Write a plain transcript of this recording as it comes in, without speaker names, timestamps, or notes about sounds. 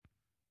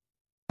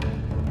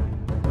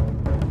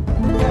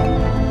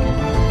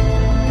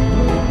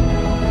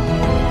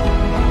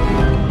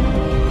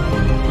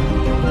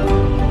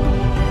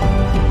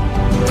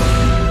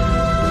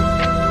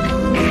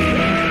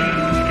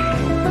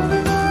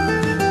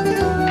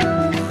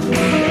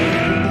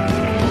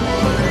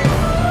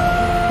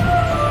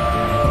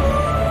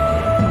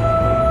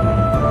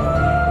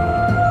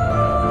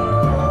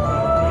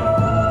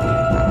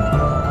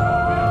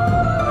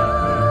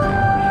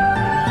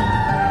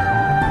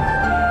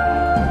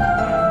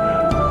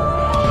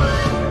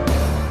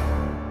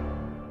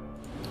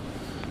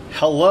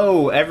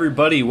Hello,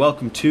 everybody.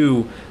 Welcome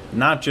to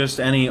Not Just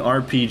Any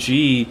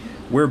RPG.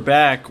 We're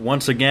back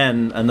once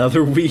again,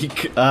 another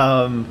week,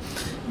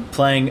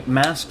 playing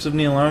Masks of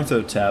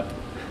Nyarlathotep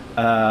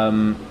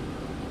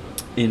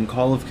in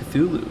Call of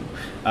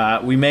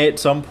Cthulhu. We may at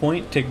some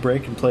point take a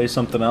break and play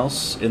something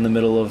else in the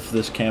middle of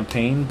this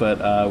campaign, but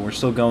we're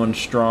still going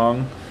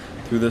strong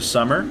through this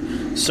summer.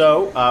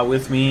 So,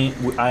 with me,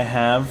 we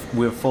have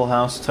Full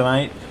House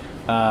tonight.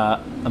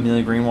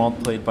 Amelia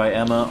Greenwald, played by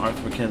Emma,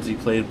 Arthur McKenzie,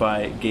 played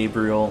by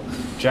Gabriel,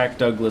 Jack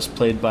Douglas,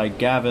 played by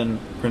Gavin,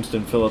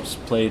 Princeton Phillips,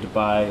 played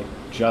by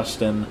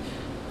Justin,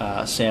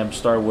 Sam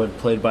Starwood,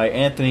 played by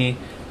Anthony,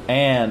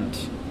 and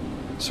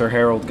Sir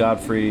Harold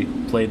Godfrey,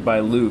 played by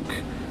Luke.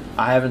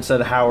 I haven't said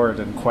Howard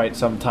in quite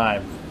some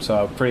time,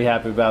 so I'm pretty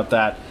happy about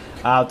that.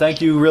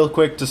 Thank you real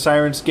quick to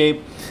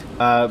Sirenscape.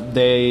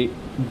 They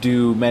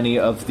do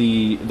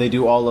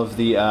all of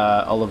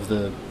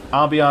the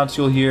ambiance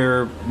you'll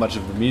hear, much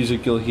of the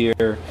music you'll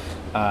hear.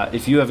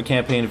 If you have a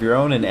campaign of your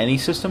own in any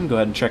system, go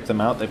ahead and check them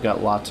out. They've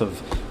got lots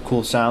of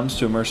cool sounds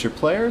to immerse your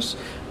players.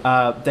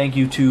 Thank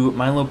you to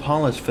Milo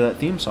Paulus for that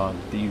theme song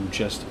that you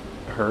just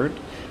heard.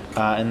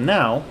 And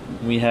now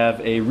we have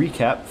a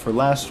recap for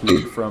last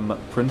week from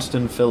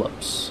Princeton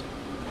Phillips.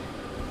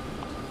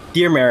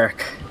 Dear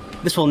Merrick,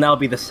 this will now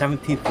be the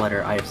 17th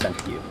letter I have sent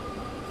to you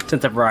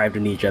since I've arrived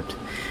in Egypt.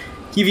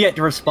 You've yet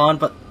to respond,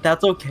 but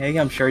that's okay.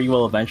 I'm sure you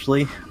will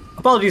eventually.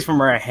 Apologies for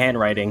my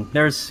handwriting.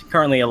 There's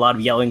currently a lot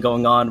of yelling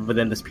going on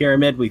within this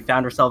pyramid we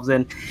found ourselves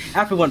in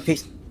after we went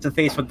face to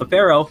face with the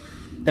pharaoh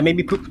that made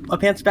me poop my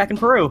pants back in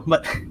Peru.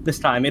 But this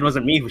time, it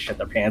wasn't me who shit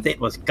their pants,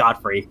 it was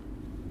Godfrey.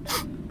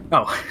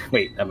 Oh,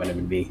 wait, that might have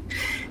been me.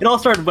 It all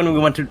started when we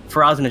went to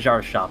Faraz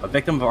Najjar's shop, a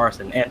victim of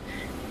arson, and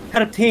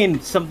had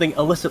obtained something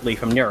illicitly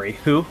from Nuri,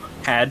 who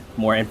had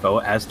more info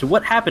as to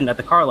what happened at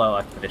the Carlisle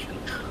expedition.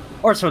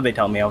 Or so they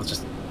tell me.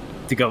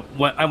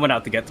 I went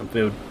out to get some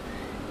food.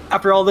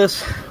 After all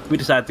this, we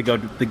decided to go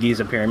to the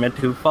Giza Pyramid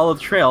to follow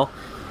the trail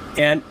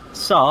and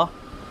saw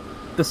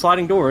the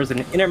sliding doors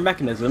and inner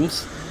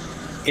mechanisms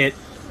it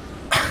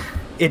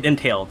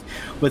entailed.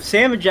 With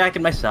Sam and Jack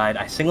at my side,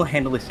 I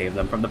single-handedly saved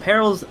them from the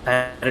perils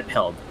that it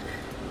held.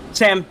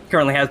 Sam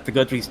currently has the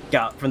goods we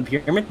got from the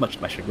pyramid, much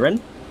to my chagrin.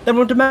 Then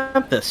went to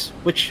Memphis,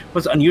 which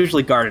was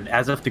unusually guarded,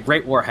 as if the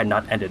Great War had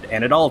not ended,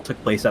 and it all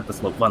took place at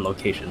this one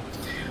location.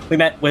 We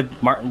met with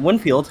Martin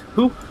Winfield,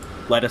 who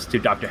led us to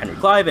Dr. Henry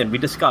Clive, and we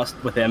discussed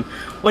with him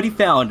what he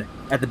found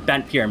at the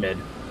Bent Pyramid.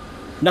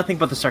 Nothing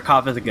but the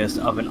sarcophagus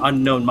of an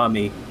unknown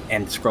mummy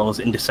and scrolls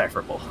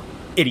indecipherable.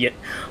 Idiot.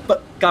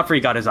 But Godfrey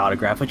got his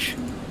autograph, which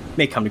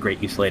may come to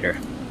great use later.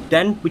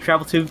 Then we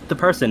traveled to the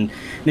person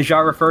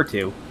Najjar referred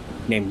to,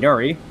 named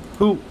Nuri,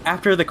 who,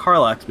 after the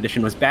Carlisle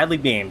expedition, was badly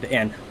maimed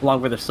and,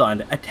 along with her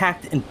son,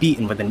 attacked and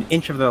beaten within an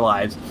inch of their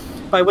lives,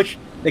 by which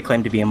they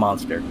claimed to be a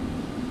monster.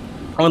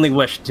 I only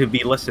wish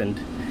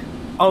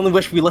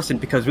we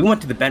listened because we went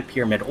to the Bent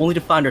Pyramid only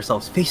to find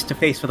ourselves face to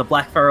face with the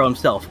Black Pharaoh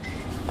himself.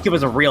 He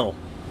was a real,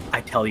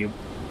 I tell you,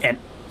 and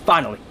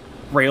finally,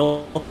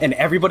 real, and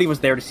everybody was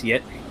there to see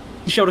it.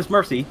 He showed us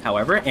mercy,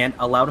 however, and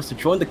allowed us to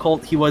join the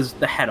cult he was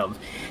the head of,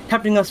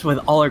 tempting us with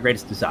all our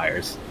greatest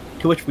desires,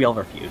 to which we all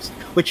refused.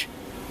 Which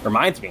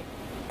reminds me,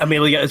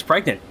 Amelia is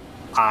pregnant.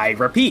 I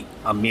repeat,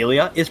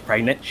 Amelia is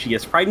pregnant. She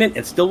is pregnant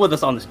and still with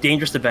us on this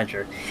dangerous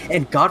adventure.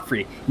 And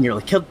Godfrey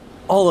nearly killed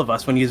all of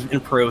us when he was in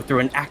Peru through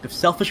an act of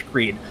selfish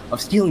greed of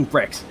stealing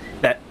bricks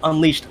that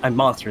unleashed a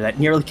monster that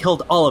nearly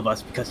killed all of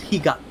us because he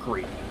got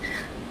greedy.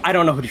 I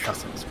don't know who to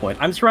trust at this point.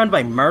 I'm surrounded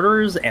by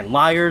murderers and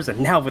liars, and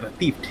now with a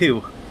thief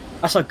too.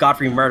 I saw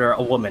Godfrey murder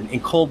a woman in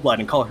cold blood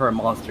and call her a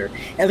monster,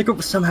 and the group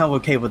was somehow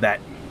okay with that.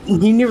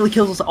 He nearly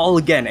kills us all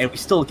again, and we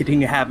still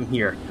continue to have him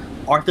here.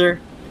 Arthur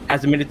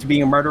has admitted to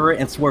being a murderer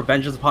and swore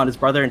vengeance upon his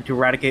brother and to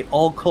eradicate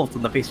all cults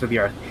on the face of the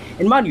earth.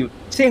 And mind you,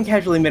 Sam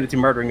casually admitted to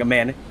murdering a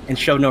man and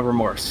showed no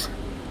remorse.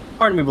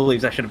 Part of me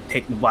believes I should have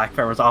taken the Black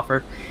Pharaoh's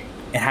offer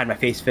and had my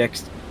face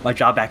fixed, my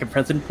job back in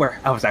Princeton, where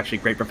I was actually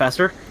a great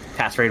professor,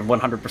 pass rate of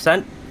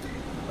 100%.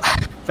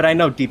 But I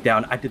know deep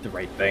down I did the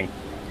right thing.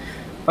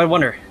 But I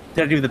wonder,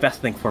 did I do the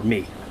best thing for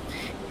me?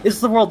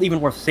 Is the world even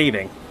worth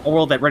saving? A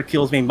world that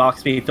ridicules me,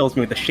 mocks me, fills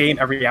me with the shame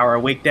every hour I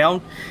wake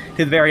down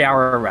to the very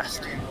hour of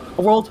rest.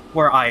 A world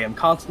where I am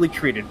constantly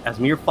treated as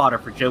mere fodder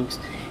for jokes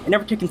and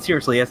never taken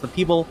seriously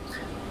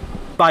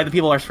by the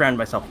people I surround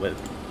myself with.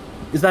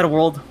 Is that a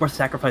world worth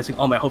sacrificing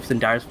all my hopes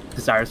and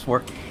desires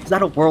for? Is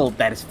that a world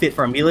that is fit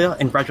for Amelia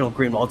and Reginald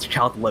Greenwald's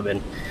child to live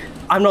in?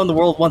 I've known the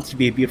world once to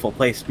be a beautiful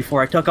place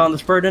before I took on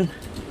this burden,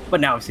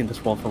 but now I've seen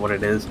this world for what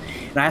it is.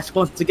 And I ask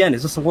once again,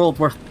 is this a world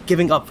worth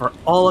giving up for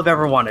all I've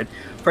ever wanted,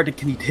 for it to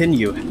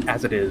continue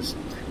as it is?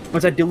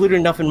 Was I deluded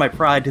enough in my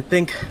pride to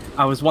think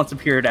I was once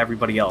superior to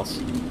everybody else?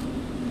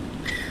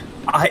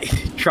 I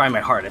try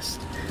my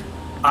hardest.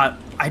 I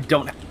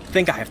don't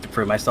think I have to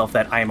prove myself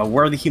that I am a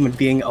worthy human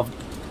being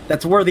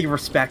that's worthy of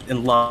respect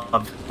and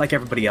love like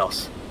everybody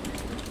else.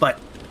 But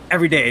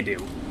every day I do,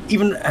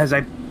 even as I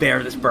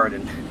bear this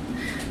burden.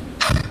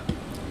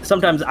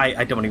 Sometimes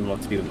I don't even know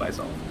what to do with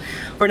myself.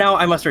 For now,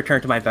 I must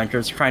return to my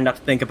adventures, trying not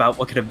to think about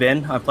what could have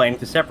been. I'm planning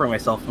to separate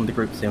myself from the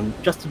group soon,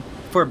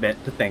 for a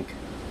bit, to think.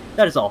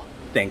 That is all.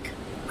 Think.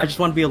 I just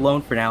want to be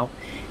alone for now,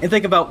 and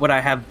think about what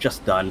I have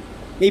just done.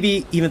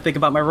 Maybe even think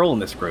about my role in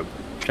this group.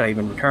 Should I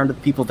even return to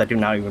the people that do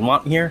not even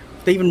want me here?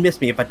 If they even miss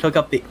me if I took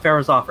up the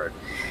Pharaoh's offer.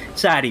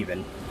 Sad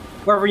even.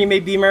 Wherever you may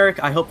be, Merrick,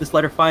 I hope this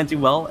letter finds you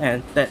well,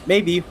 and that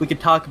maybe we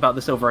could talk about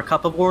this over a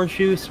cup of orange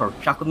juice or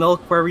chocolate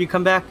milk wherever you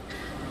come back.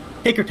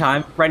 Take your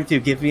time, writing to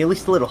give me at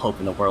least a little hope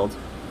in the world.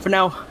 For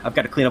now, I've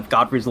got to clean up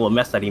Godfrey's little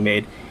mess that he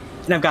made,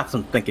 and I've got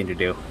some thinking to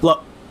do.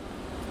 Look,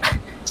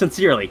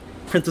 sincerely,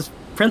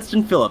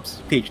 Princeton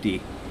Phillips,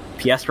 PhD.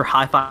 P.S. for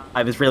High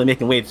Five is really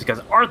making waves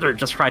because Arthur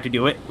just tried to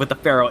do it with the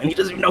Pharaoh, and he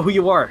doesn't even know who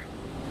you are.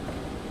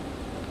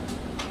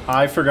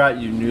 I forgot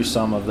you knew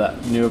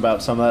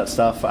about some of that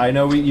stuff. I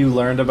know you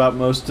learned about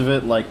most of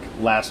it, like,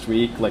 last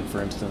week, like,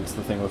 for instance,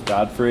 the thing with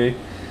Godfrey.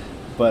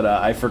 But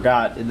I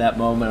forgot in that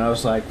moment. I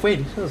was like, wait,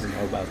 he doesn't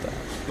know about that.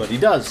 But he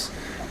does.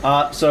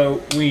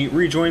 So we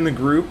rejoin the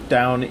group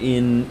down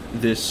in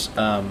this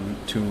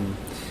tomb.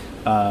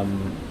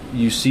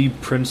 You see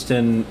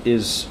Princeton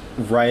is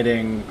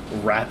writing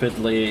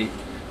rapidly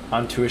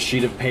onto a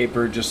sheet of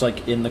paper, just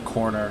like in the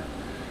corner.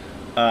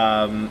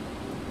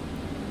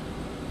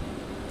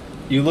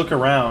 You look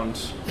around,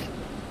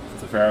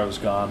 the Pharaoh's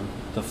gone,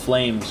 the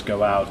flames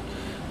go out,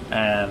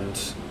 and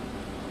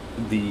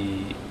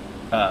the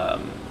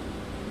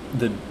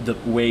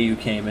way you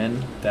came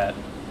in, that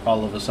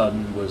all of a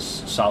sudden was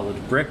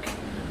solid brick,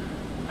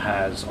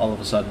 has all of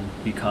a sudden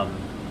become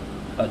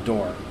a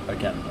door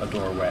again, a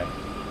doorway.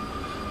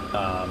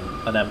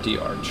 An empty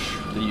arch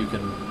that you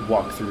can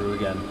walk through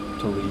again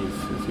to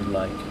leave if you'd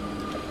like.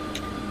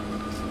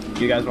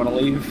 You guys want to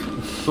leave?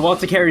 Who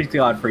wants to carry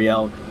Godfrey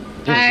out?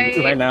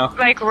 Right now.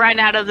 Like, run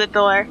out of the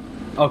door.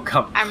 Oh,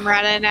 come. I'm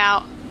running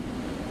out.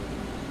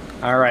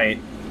 All right.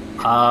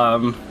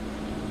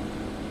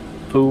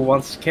 Who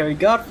wants to carry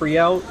Godfrey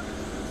out?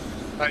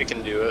 I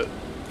can do it.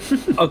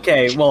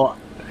 Okay, well,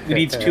 it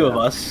needs two of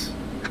us.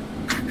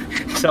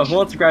 So who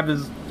wants to grab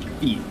his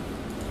feet?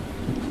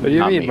 What do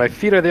you mean? Me. My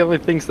feet are the only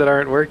things that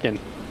aren't working.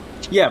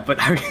 Yeah, but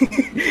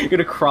you're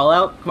gonna crawl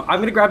out? I'm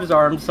gonna grab his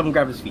arms, someone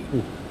grab his feet.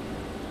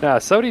 Nah,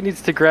 somebody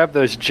needs to grab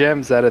those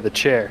gems out of the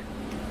chair.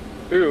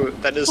 Ooh,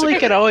 that is Well, a we good...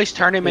 could always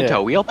turn him into Yeah.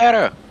 a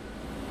wheelbarrow.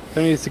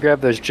 Somebody needs to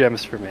grab those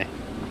gems for me.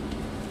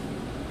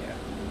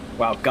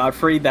 Wow,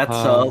 Godfrey, that's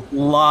a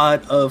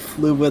lot of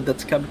fluid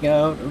that's coming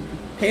out of your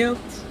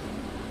pants.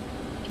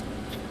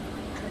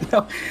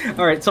 No.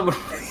 Alright, someone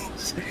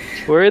please.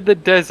 We're in the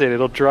desert,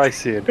 it'll dry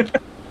soon.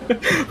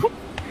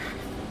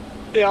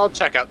 Yeah, I'll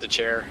check out the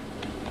chair.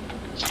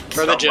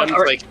 Are the gems,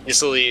 like,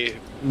 easily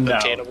No,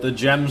 obtainable? the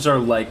gems are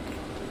like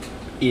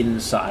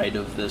inside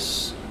of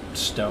this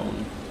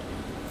stone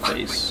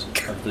face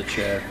of the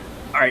chair.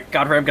 Alright,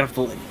 Godfrey, I'm gonna have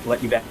to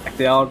let you back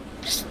down.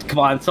 Just, come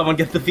on, someone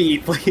get the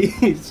feet,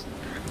 please.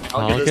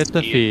 I'll get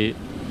the feet.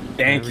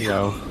 Thank There we you.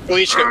 go. We'll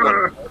each get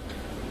one.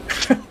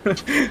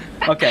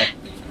 Okay.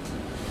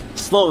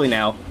 Slowly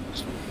now.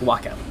 Just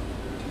walk out.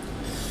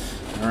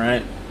 All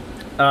right.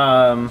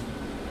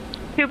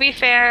 To be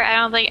fair, I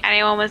don't think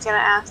anyone was gonna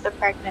ask the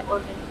pregnant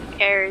woman to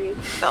carry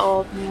the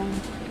old man.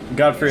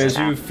 Godfrey, as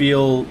you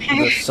feel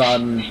the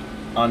sun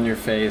on your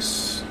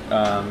face,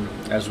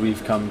 as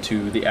we've come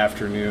to the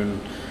afternoon,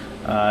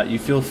 you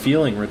feel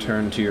feeling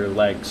return to your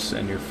legs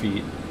and your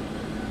feet.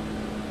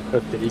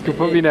 Okay, you can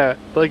put me now.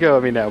 Let go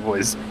of me now,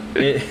 boys.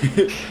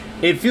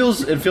 It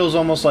feels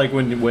almost like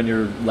when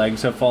your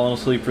legs have fallen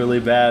asleep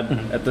really bad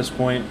at this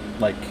point,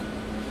 like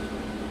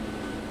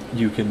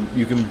you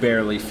can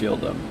barely feel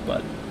them,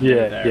 but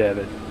Yeah, they're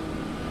there.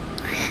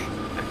 yeah.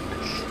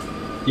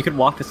 You could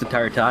walk this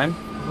entire time.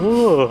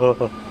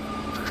 Ooh.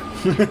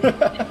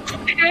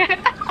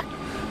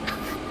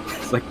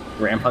 It's like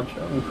Grandpa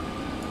Joe.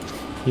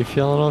 You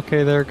feeling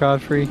okay there,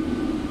 Godfrey?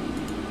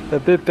 A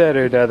bit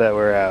better now that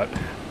we're out.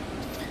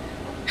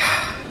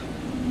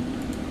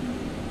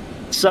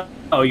 So,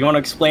 you want to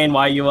explain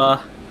why you,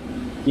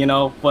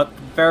 what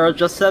Pharaoh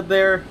just said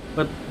there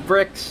with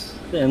bricks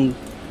and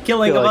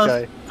killing of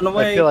us in a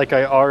way? I feel like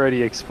I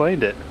already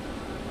explained it,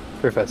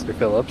 Professor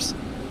Phillips.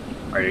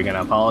 Are you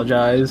gonna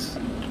apologize?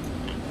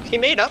 He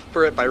made up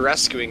for it by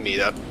rescuing me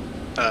up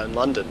in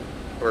London,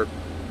 or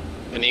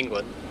in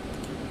England.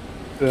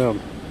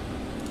 Boom.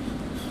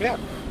 Yeah,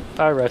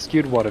 I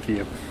rescued one of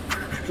you.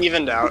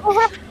 evened out.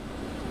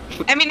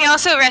 I mean, he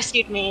also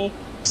rescued me,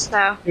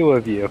 so. Two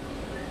of you.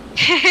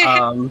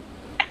 Um,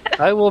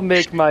 I will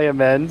make my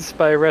amends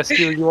by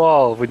rescuing you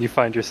all when you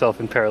find yourself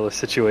in perilous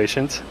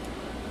situations.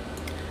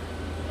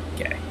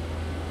 okay.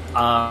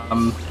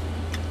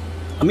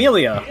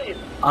 Amelia,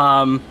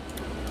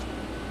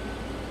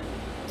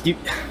 do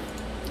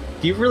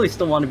you really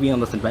still want to be on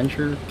this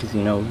adventure? Because,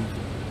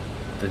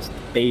 this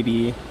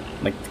baby,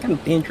 like, it's kind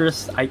of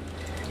dangerous. I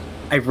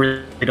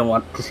really don't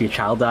want to see a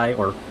child die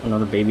or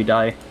another baby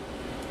die.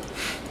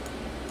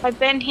 I've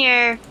been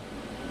here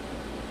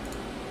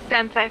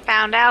since I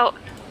found out.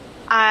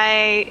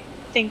 I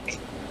think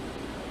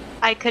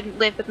I couldn't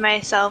live with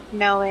myself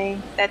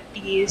knowing that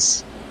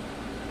these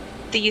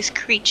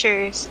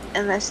creatures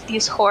and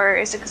these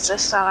horrors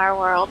exist on our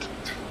world.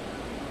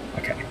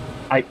 Okay.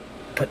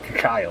 But your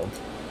child.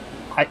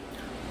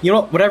 You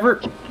know,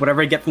 whatever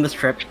I get from this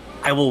trip,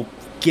 I will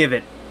give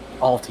it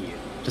all to you.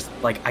 Just,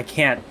 like, I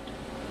can't...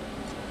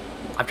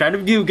 I'm trying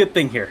to do a good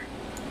thing here.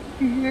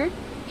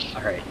 Mm-hmm.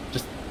 Alright,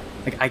 just,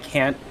 like, I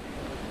can't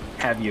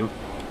have you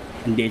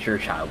endanger a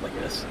child like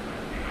this.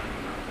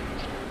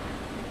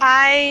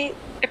 I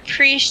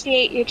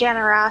appreciate your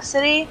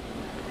generosity,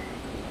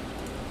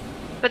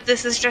 but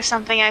this is just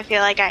something I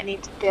feel like I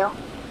need to do.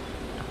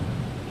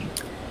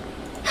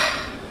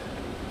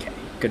 Okay,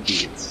 good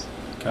deeds.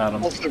 Got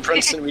him. Also,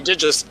 Princeton, we did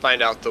just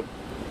find out the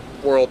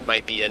world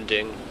might be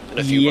ending in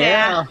a few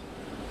Yeah. months.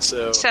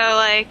 So So,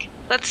 like,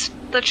 let's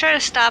try to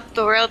stop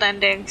the world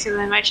ending so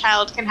then my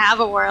child can have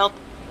a world.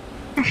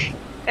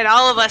 And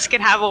all of us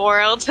can have a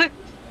world.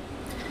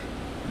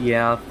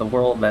 Yeah, the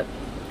world that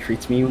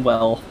treats me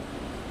well.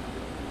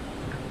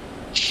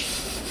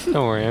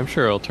 Don't worry, I'm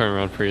sure it'll turn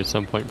around for you at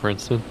some point,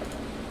 Princeton.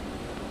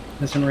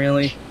 Isn't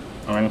really.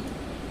 I mean,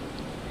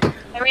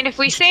 I mean, if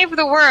we save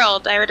the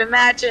world, I would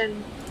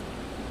imagine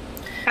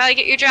probably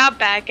get your job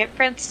back at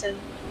Princeton.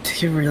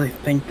 do you really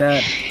think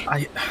that?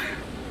 I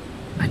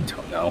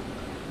don't know.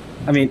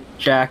 I mean,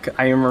 Jack,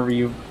 I remember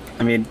you.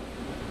 I mean,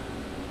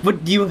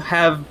 would you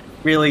have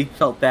really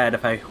felt bad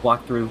if I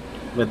walked through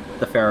with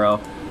the Pharaoh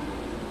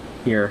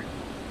here?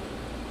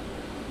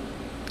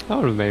 I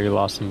would have maybe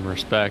lost some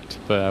respect,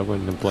 but I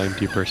wouldn't have blamed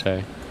you per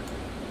se.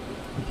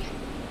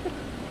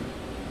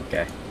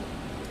 Okay.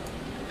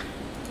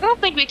 I don't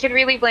think we can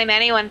really blame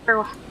anyone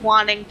for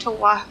wanting to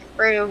walk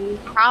through. We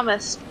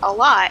promised a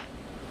lot.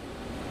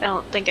 I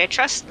don't think I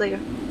trust the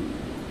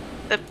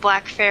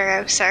Black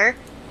Pharaoh, sir.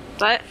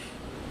 But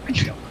I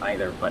don't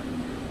either, but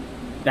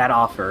that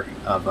offer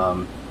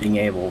of being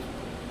able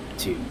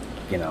to,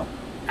 you know,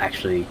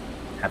 actually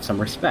have some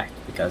respect,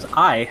 because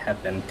I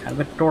have been kind of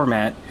a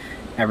doormat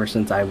ever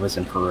since I was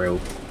in Peru,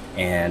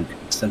 and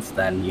since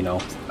then, you know,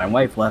 my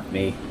wife left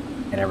me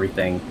and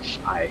everything,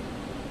 I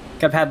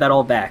could have had that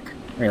all back,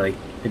 really,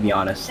 to be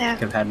honest. Yeah.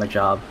 Could have had my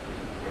job,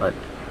 but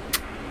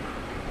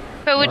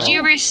would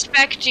you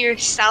respect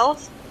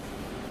yourself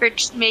for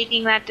just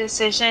making that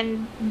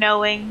decision,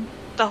 knowing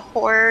the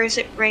horrors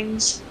it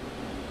brings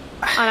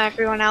on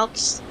everyone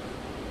else?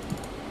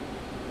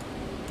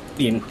 I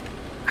mean,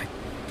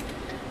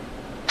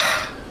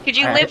 Could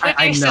you I- live with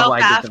I know yourself I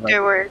did the right-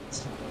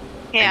 afterwards?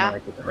 I Yeah, know I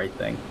did the right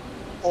thing.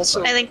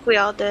 also, I think we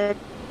all did.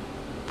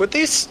 would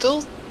they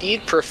still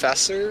need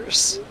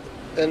professors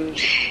in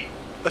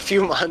a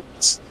few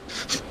months?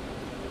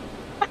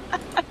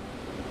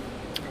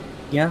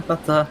 Yeah,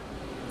 that's a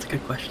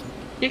good question.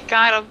 You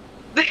got him.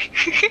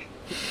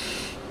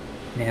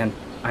 Man,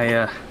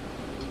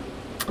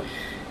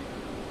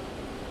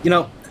 you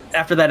know,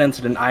 after that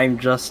incident, I'm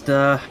just,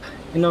 you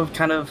know,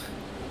 kind of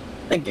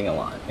thinking a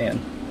lot, man.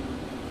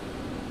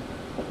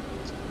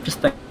 Just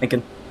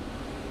thinking.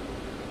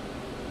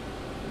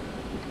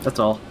 That's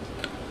all.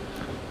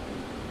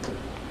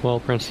 Well,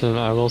 Princeton,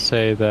 I will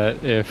say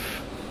that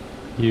if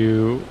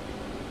you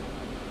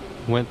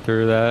went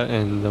through that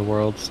and the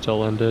world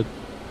still ended,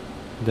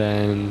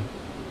 then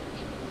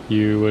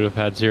you would have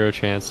had zero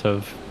chance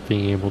of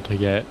being able to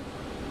get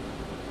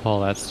all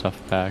that stuff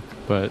back.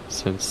 But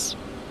since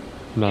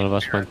none of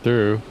us went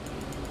through,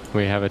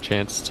 we have a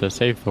chance to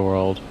save the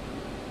world.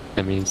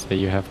 That means that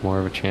you have more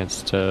of a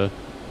chance to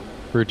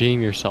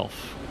redeem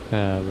yourself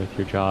with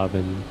your job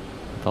and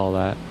with all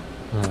that.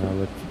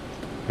 With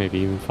maybe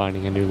even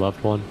finding a new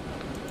loved one.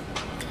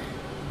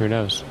 Who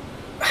knows?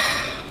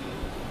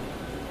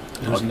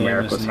 Whose name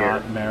Merrick is was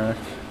not here. Merrick.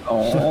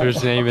 Oh,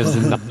 Whose name is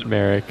not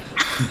Merrick,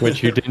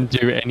 which you didn't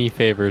do any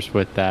favors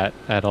with that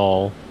at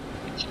all.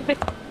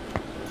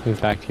 In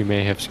fact, you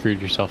may have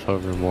screwed yourself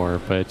over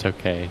more, but it's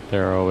okay.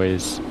 There are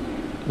always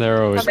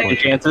Okay. more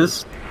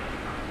chances.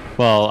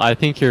 Well, I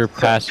think you're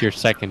past your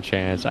second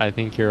chance. I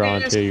think you're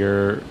on to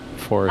your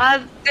fourth.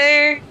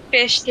 Other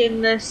fish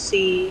in the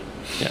sea.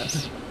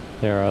 Yes.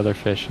 There are other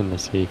fish in the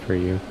sea for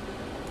you.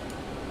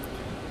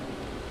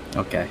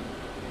 Okay.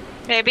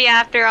 Maybe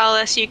after all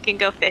this, you can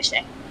go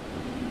fishing.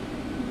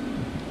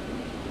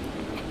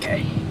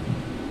 Okay.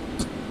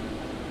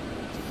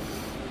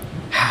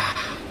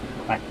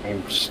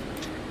 I'm just...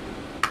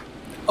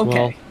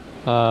 Okay.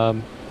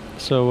 Well,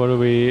 so what do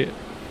we...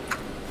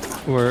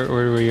 Where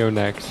do we go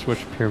next? Which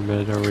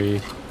pyramid are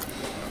we...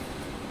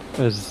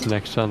 is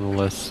next on the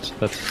list?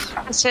 That's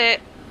Is it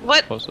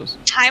what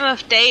closest. time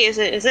of day is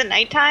it? Is it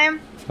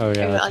nighttime? Oh yeah,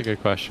 Maybe that's a like-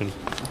 good question.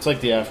 It's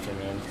like the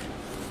afternoon.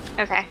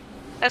 Okay,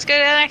 let's go to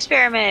the next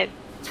pyramid.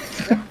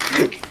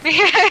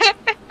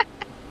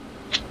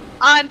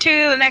 On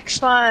to the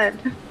next one.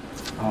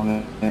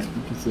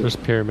 There's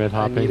pyramid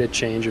I need hopping. a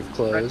change of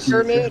clothes.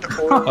 Pyramid or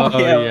Oh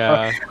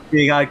yeah.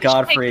 We got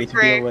Godfrey Take to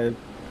the deal break. with.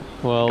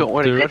 Well, Don't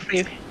worry, there-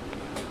 Godfrey.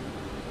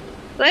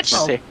 Let's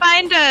Okay.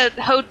 find a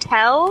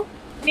hotel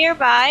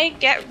nearby,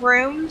 get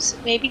rooms,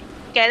 maybe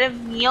get a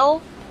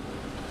meal,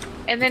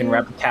 and You can then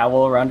wrap a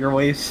towel around your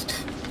waist.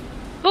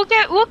 We'll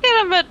get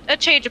him a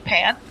change of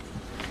pants.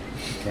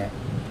 Okay.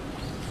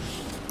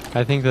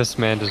 I think this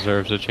man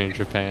deserves a change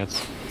of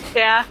pants.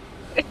 Yeah.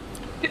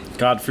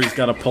 Godfrey's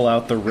got to pull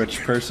out the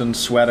rich person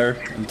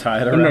sweater and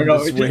tie it around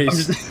his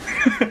waist.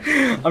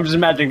 I'm just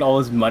imagining all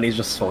his money's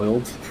just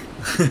soiled.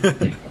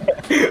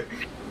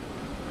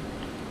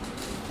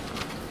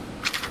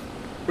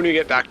 When we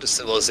get back to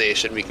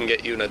civilization, we can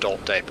get you an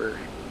adult diaper.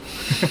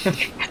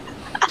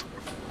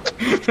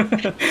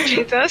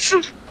 Jesus.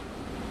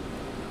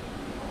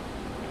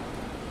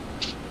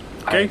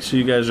 Okay, so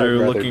you guys I'd are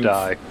rather looking.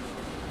 die.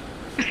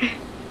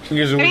 You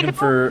guys are looking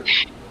for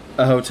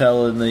a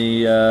hotel in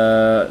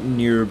the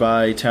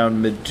nearby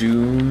town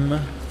Medum.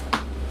 I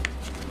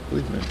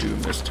believe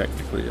Medum is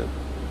technically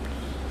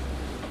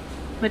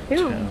a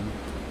town.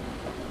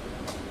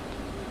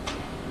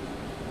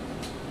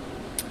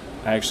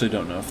 I actually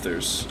don't know if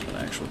there's an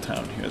actual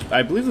town here.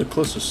 I believe the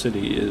closest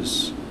city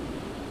is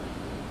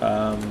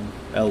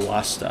El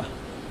Wasta,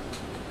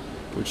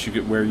 which you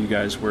get where you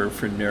guys were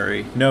for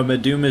Nuri. No,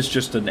 Medum is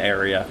just an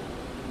area.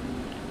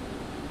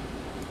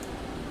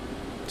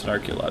 It's an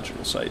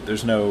archaeological site.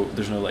 There's no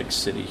like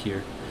city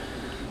here.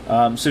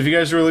 So if you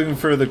guys were looking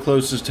for the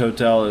closest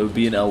hotel, it would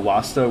be in El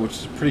Wasta, which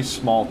is a pretty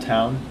small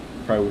town.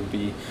 Probably would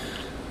be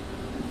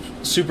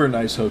super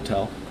nice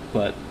hotel,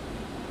 but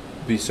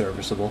be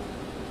serviceable.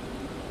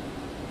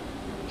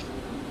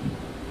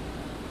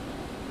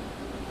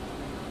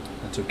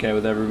 That's okay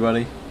with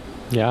everybody?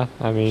 Yeah,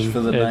 I mean, Just for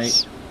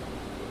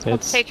the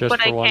it's take just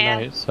what for I one can.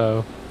 night,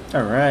 so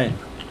All right.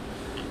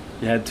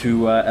 You head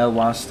to El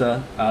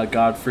Wasta.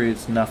 Godfrey,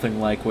 it's nothing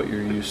like what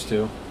you're used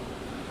to.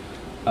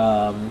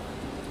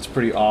 It's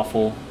pretty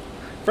awful.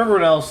 For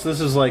everyone else,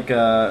 this is like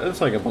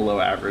it's like a below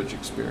average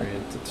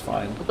experience. It's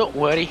fine. Well, don't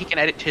worry, he can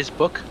edit to his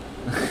book.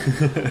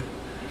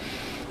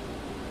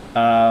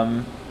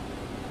 But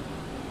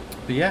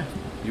yeah,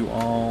 you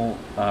all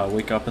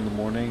wake up in the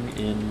morning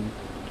in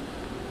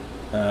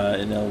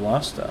El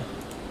Wasta,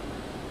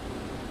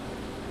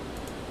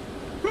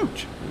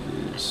 which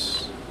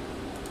is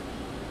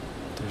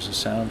there's a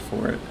sound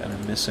for it, and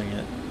I'm missing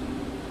it.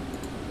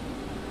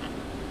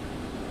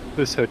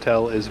 This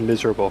hotel is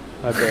miserable.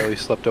 I barely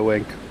slept a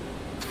wink.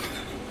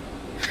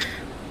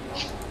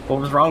 What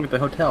was wrong with the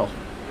hotel?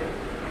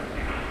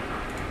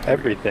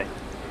 Everything.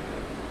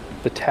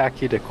 The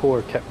tacky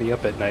decor kept me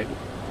up at night.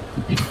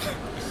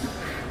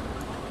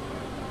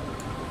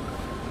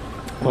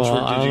 How much Well,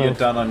 work did you get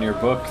done on your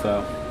book,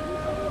 though?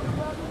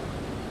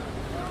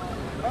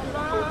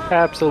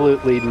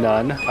 Absolutely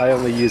none. I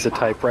only use a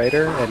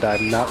typewriter, and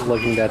I'm not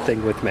lugging that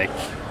thing with me.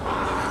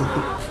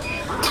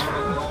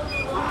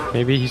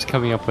 maybe he's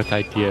coming up with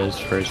ideas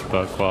for his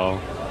book while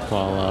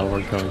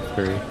we're going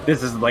through.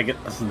 This is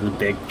the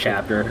big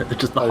chapter. It's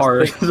just the I was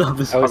horrors think- of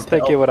this I was hotel.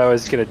 thinking what I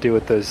was gonna do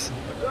with those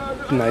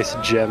nice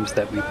gems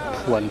that we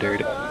plundered.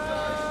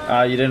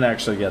 You didn't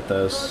actually get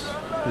those.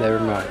 Never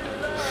mind.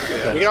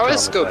 We can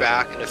always go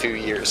back in a few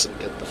years and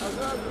get them.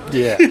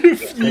 Yeah.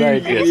 Good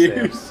idea,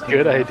 years. Sam.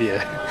 Good idea.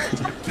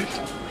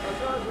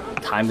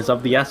 Time is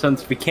of the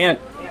essence. We can't.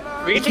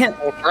 We can can't-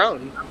 take a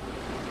crown.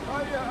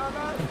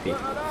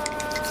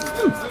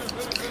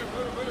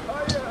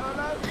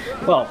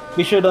 Well,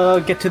 we should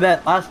get to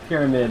that last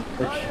pyramid,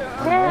 which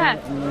Yeah.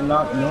 we're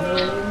not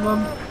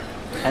knowing.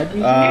 Had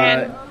we?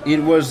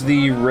 It was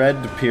the Red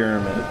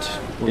Pyramid,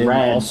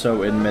 Red.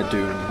 also in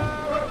Medun.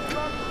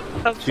 So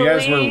Hopefully,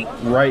 you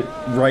guys were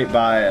right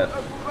by it.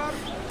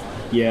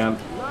 Yeah.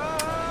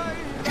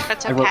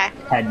 that's I wrote okay.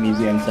 Head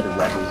Museum instead of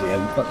Red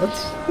Museum, but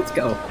let's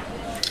go.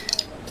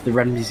 To the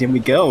Red Museum we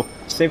go.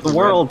 Save the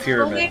world. Red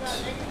Pyramid.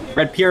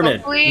 Red Pyramid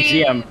Hopefully,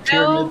 Museum.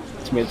 Pyramid. no.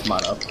 Let's made some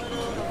up.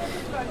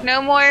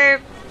 No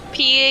more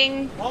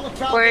peeing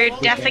or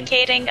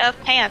defecating of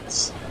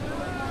pants.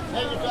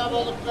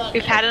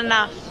 We've had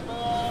enough.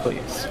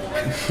 Please.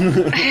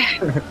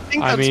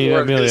 I mean,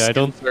 Amelia, I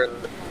don't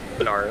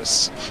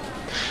Benares.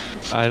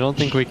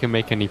 think we can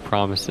make any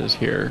promises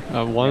here.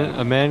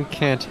 A man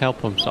can't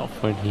help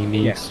himself when he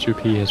needs to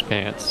pee his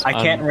pants. I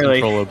can't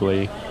really-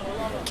 uncontrollably.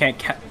 Can't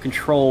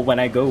control when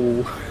I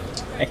go.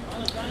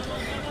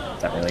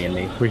 It's not really in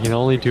me. We can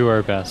only do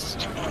our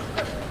best.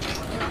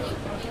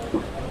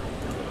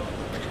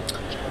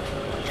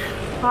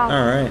 All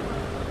right.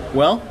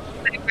 Well,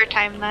 For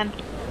time then.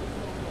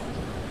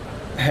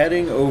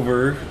 heading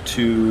over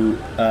to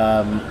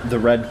the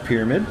Red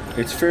Pyramid.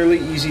 It's fairly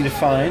easy to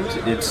find.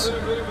 It's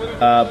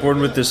born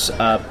with this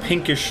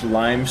pinkish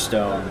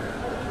limestone.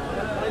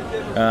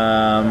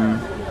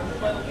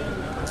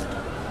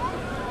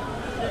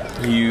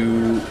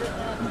 You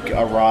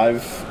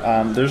arrive.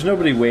 There's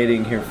nobody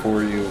waiting here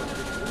for you.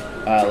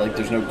 Like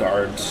there's no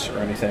guards or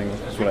anything.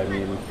 That's what I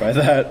mean by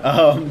that.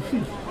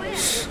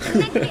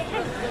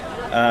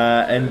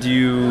 And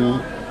you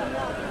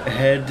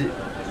head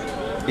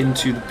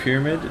into the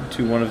pyramid,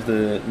 into one of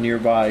the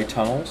nearby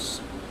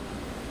tunnels.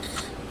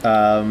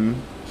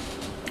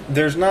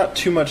 There's not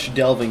too much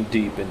delving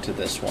deep into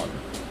this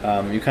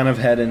one. You kind of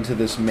head into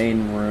this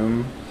main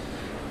room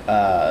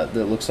that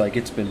looks like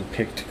it's been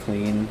picked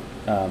clean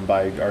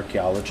by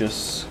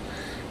archaeologists.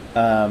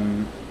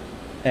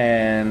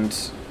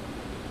 and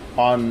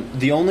on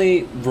the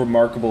only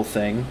remarkable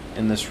thing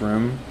in this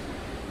room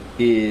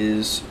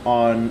is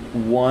on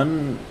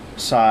one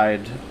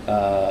side,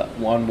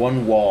 on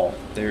one wall,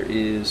 there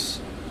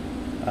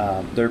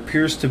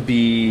appears to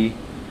be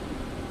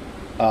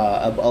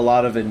a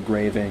lot of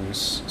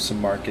engravings,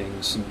 some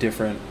markings, some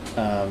different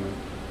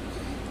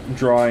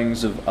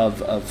drawings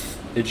of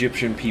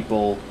Egyptian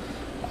people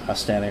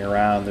standing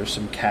around. There's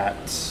some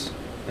cats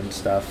and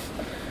stuff.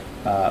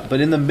 But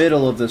in the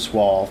middle of this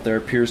wall, there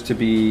appears to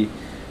be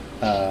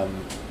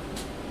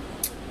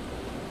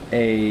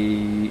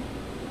a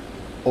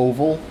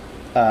oval,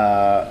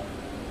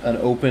 an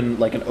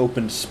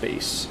open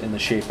space in the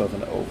shape of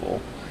an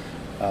oval.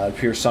 It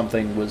appears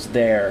something was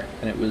there,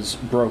 and it was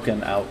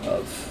broken out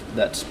of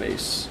that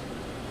space.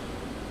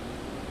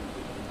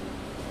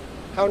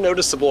 How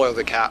noticeable are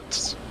the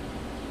cats?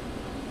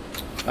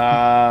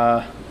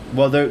 Well,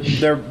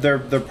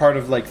 they're part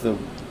of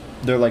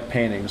they're like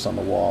paintings on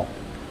the wall.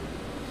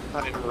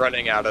 I'm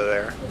running out of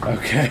there.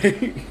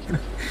 Okay.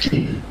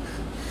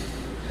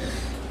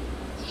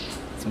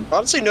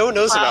 Honestly, no one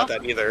knows Wow. about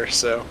that either,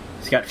 so...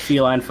 He's got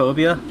feline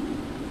phobia.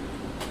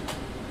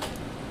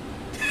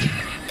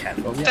 Cat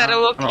phobia. That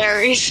will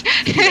carries.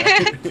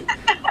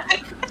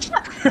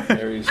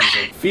 Aries is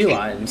like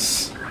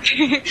felines.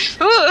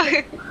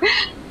 Ooh.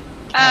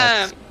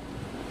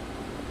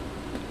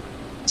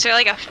 Is there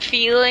like a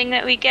feeling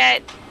that we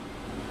get?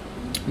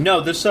 No,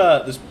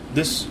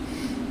 this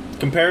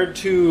compared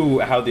to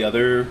how the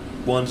other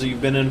ones that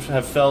you've been in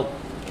have felt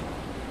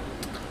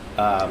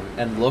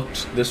and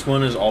looked, this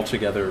one is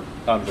altogether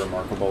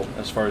unremarkable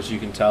as far as you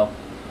can tell.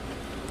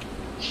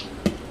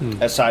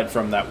 Aside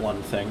from that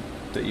one thing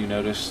that you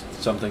noticed,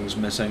 something's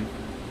missing.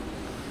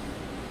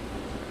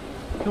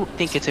 You don't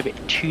think it's a bit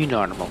too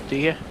normal, do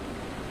you?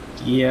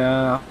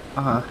 Yeah.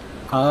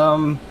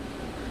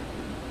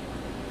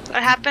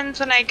 What happens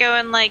when I go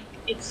and like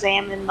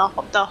examine the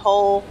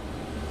hole?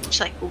 Just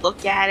like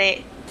look at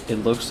it. It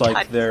looks like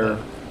Touch there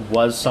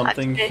was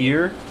something touch it.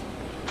 here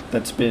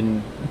that's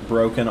been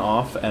broken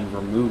off and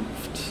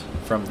removed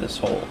from this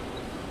hole.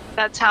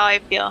 That's how I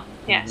feel.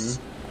 Yes.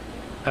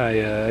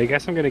 I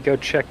guess I'm gonna go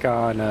check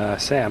on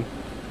Sam.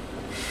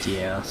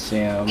 Yeah,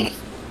 Sam.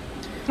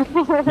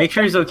 Make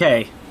sure he's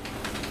okay.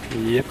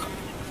 Yep.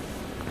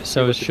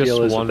 So it's the just deal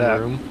is with one that.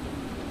 room.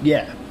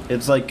 Yeah,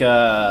 it's like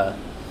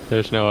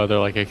There's no other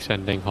like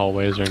extending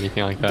hallways or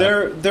anything like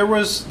that. there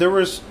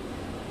was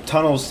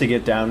tunnels to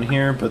get down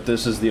here, but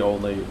this is the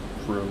only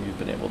room you've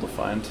been able to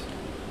find.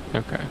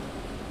 Okay.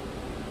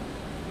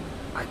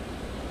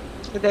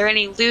 Are there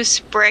any loose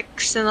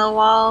bricks in the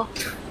wall?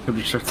 Could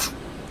be sure.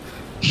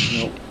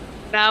 Nope.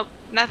 Nope.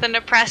 Nothing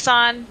to press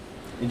on.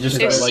 You just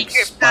There's start like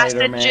secret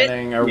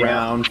Spider-Manning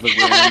around the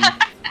room,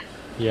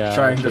 Yeah.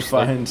 trying to just,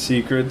 like, find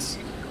secrets.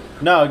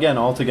 No, again,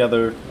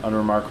 altogether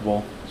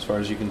unremarkable as far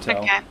as you can tell.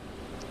 Okay.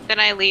 Then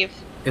I leave.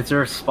 Is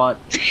there a spot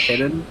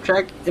hidden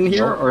check in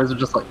here, Nope. or is it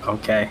just like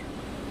okay?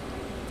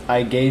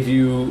 I gave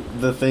you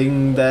the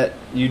thing that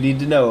you need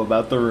to know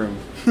about the room.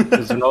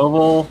 There's an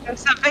oval.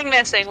 There's something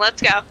missing.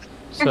 Let's go.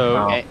 So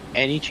Oh.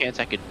 Any chance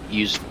I could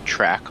use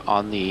track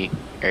on the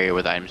area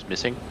where the item's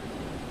missing?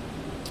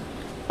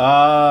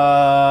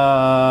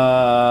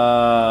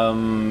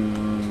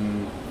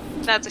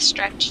 That's a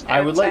stretch.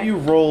 I would let you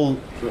roll.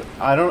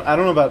 I don't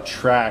know about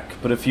track,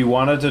 but if you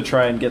wanted to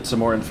try and get some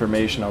more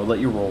information, I would let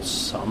you roll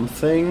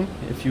something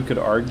if you could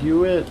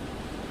argue it.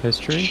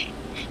 history.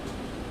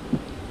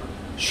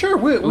 Sure,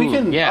 we Ooh,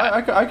 can. yeah.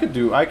 I could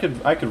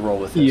roll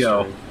with history.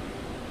 Yo.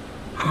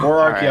 Or All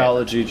right.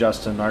 archaeology,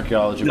 Justin.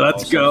 Archaeology would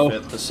Let's also go.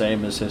 fit the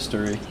same as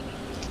history.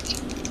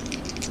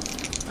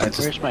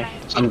 Where's my...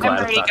 I'm I'm glad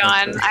already it's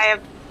not gone. history. I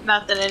have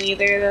nothing in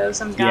either of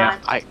those. I'm gone. Yeah.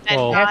 I And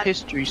have not-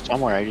 history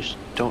somewhere, I just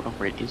don't know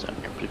where it is on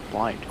here, but it's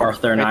blind.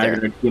 Arthur and Right I are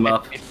there. gonna team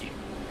up. 50.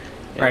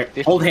 All right,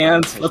 50. hold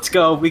hands. Let's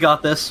go. We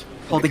got this.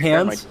 Holding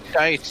Grab my hands.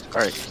 dice.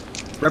 Alright.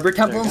 Rubber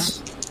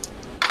temples.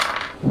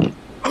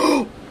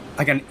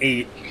 I got an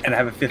 8 and I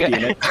have a 50 in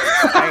it.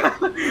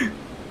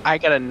 I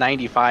got a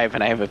 95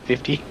 and I have a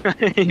 50.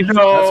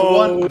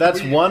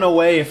 That's one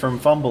away from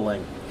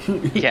fumbling.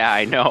 Yeah,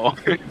 I know.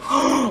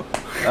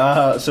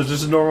 So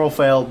just a normal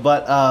fail,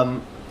 but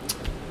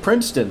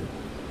Princeton,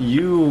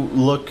 you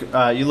look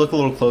a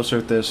little closer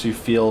at this. You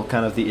feel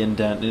kind of the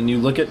indent, and you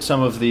look at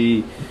some of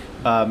the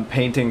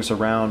paintings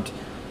around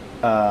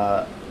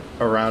or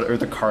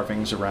the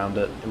carvings around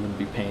it. It wouldn't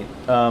be paint.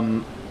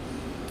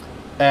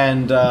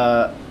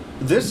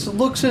 This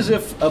looks as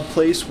if a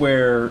place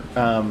where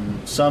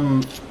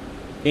some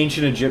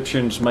ancient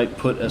Egyptians might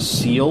put a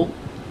seal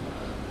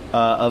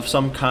of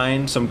some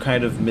kind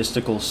of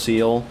mystical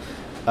seal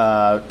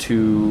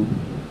to,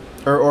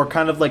 or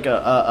kind of like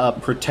a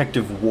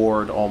protective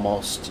ward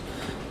almost,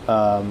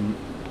 to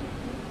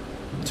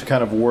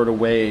kind of ward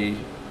away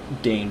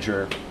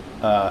danger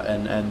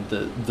and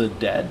the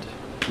dead,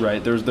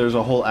 right? There's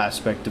a whole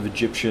aspect of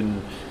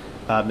Egyptian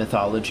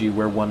mythology,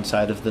 where one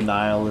side of the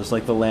Nile is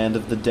like the land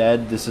of the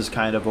dead. This is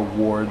kind of a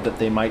ward that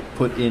they might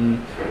put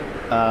in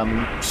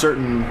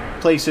certain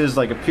places,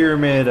 like a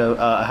pyramid,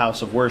 a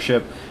house of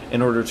worship,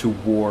 in order to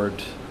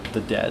ward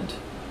the dead.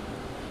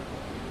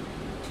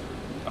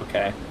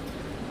 Okay.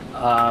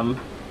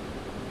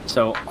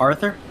 So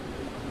Arthur,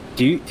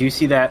 do you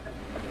see that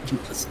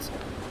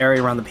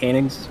area around the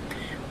paintings?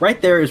 Right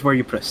there is where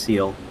you put a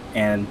seal,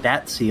 and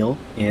that seal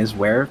is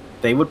where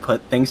they would put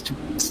things to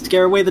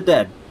scare away the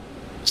dead.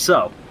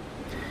 So,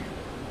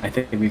 I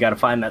think we got to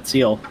find that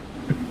seal.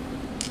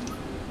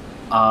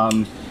 I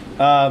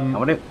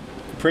want to.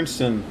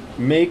 Princeton,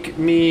 make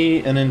me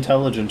an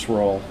intelligence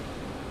roll.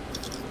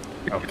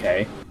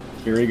 Okay,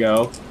 here we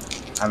go.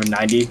 I have a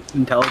 90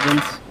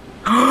 intelligence.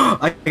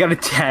 I got a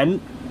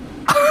 10.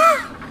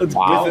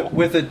 Wow.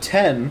 With a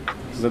 10,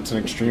 because that's an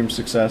extreme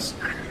success.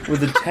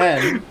 With a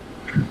 10,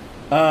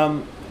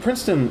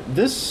 Princeton,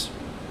 this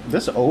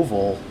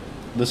oval-looking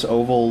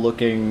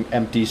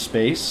empty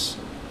space,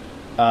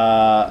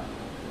 you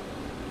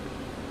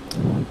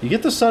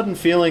get the sudden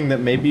feeling that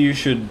maybe you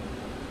should,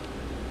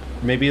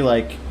 maybe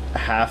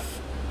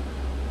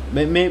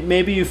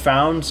you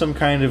found some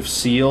kind of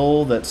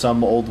seal that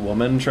some old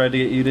woman tried to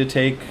get you to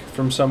take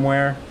from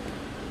somewhere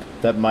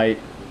that might,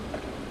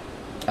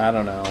 I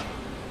don't know,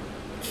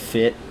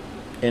 fit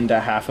into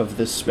half of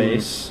this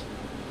space.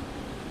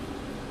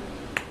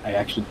 I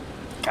actually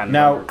kind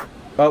of Now,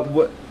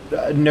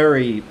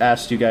 Nuri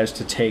asked you guys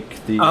to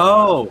take the.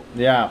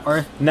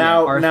 Yeah.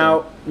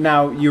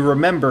 Now you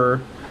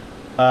remember,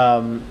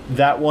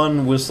 that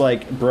one was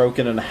like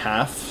broken in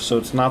half, so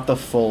it's not the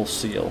full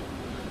seal.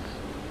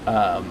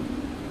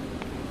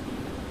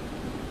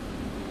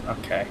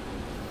 Okay.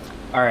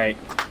 All right,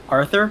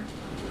 Arthur.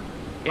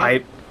 Yeah.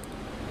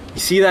 You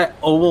see that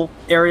oval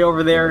area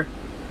over there?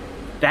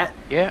 That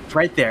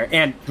right there.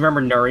 And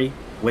remember Nuri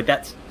with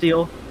that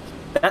seal?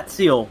 That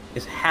seal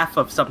is half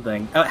of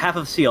something. Half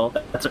of seal.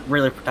 That's a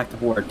really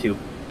protective ward to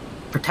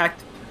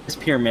protect this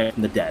pyramid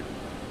from the dead.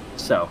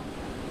 So,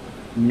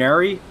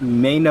 Nuri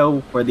may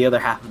know where the other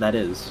half of that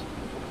is.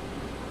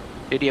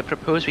 Did you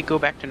propose we go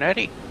back to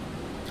Nutty?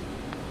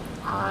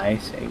 I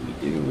say we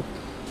do.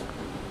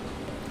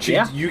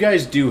 You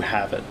guys do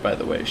have it, by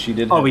the way. She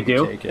did. We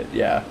do? Take it.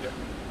 Yeah.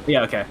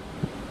 Yeah. Okay.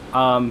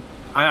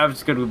 I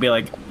was going to be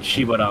like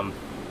she would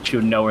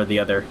know where the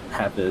other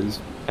half is.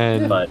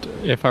 And But-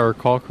 if I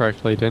recall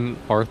correctly, didn't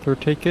Arthur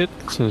take it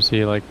since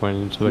he like went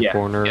into the Yeah.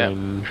 corner Yeah.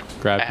 and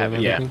grabbed I have him?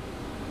 And it, yeah. everything?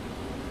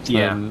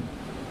 Yeah. And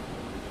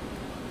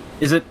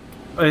Is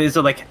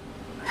it like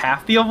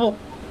half the oval?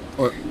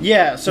 Or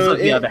Yeah. is So it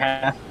the other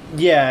half?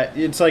 Yeah,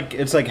 it's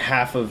like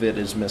half of it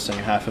is missing,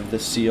 half of the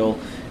seal.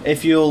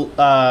 If you'll,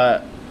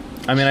 I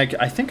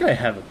think I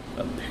have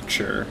a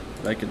picture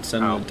I could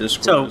send in the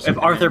Discord. So as if a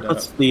Arthur handout.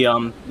 puts the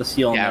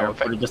seal in Yeah, there,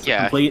 if I- would it just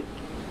yeah. complete?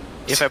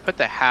 If I put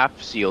the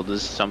half seal,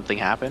 does something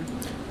happen?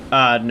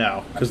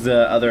 No, because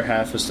the other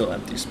half is still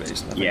empty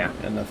space. Nothing, Yeah.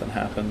 and nothing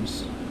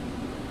happens.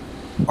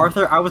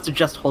 Arthur, I would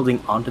suggest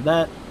holding onto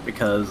that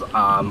because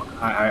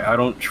I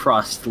don't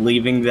trust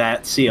leaving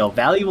that seal,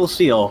 valuable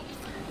seal,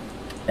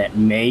 that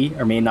may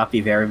or may not be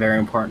very, very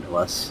important to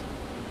us.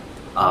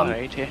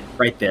 Alright.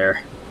 Right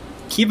there.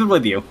 Keep it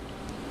with you.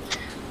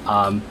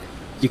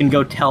 You can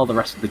go tell the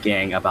rest of the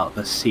gang about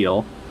the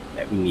seal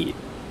that we need.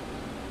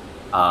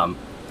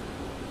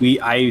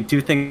 I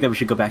do think that we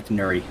should go back to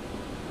Nuri.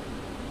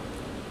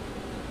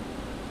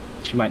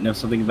 She might know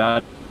something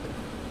about it.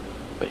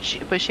 But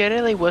she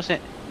really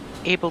wasn't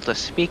able to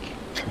speak.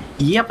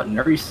 Yeah, but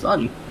Nuri's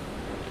son.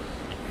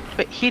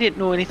 But he didn't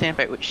know anything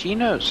about what she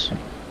knows.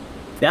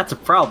 That's a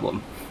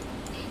problem.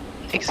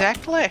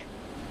 Exactly.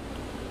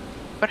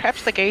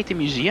 Perhaps the guy at the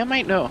museum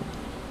might know.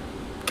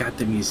 Got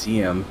the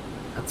museum.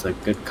 That's a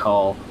good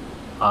call.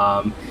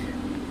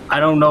 I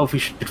don't know if we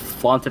should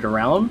flaunt it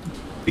around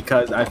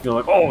because I feel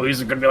like, oh,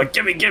 he's gonna be like,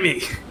 gimme.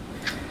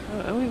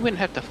 We wouldn't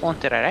have to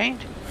flaunt it around.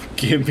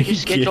 Give me. You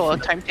schedule a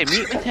time to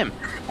meet with him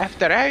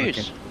after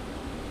hours.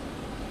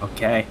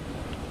 Okay.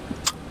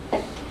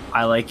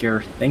 I like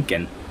your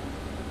thinking.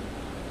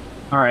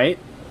 All right.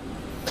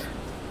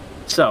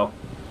 So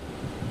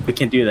we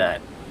can do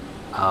that.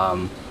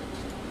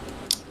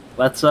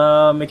 Let's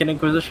make an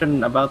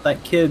inquisition about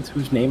that kid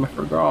whose name I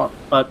forgot.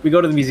 But we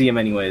go to the museum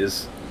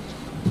anyways.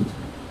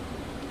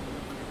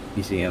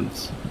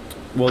 Museums.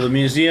 Well, the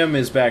museum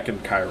is back in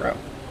Cairo.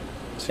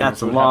 So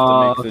That's you would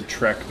long. have to make the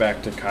trek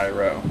back to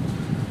Cairo.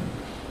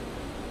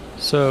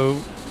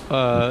 so,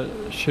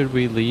 should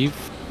we leave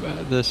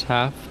this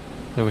half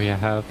that we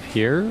have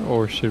here,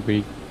 or should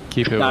we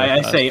keep it? I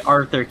with us? say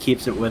Arthur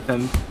keeps it with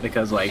him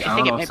because, like, I I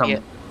think don't know if some.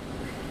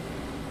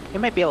 it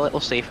might be a little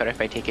safer if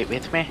I take it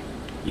with me.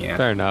 Yeah.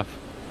 Fair enough.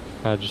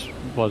 I just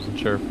wasn't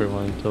sure if we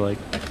wanted to like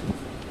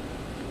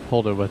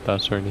hold it with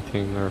us or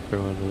anything, or if we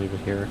wanted to leave it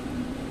here.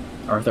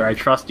 Arthur, I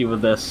trust you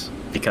with this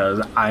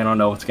because I don't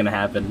know what's gonna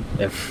happen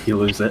if you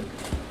lose it.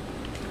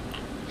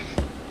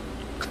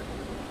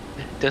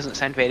 Doesn't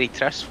sound very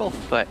trustful,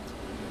 but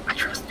I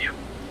trust you.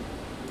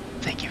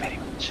 thank you very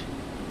much.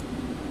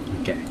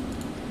 Okay.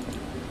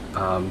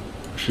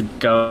 should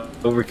go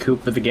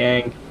recoup with the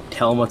gang.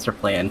 Tell them what's their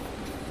plan.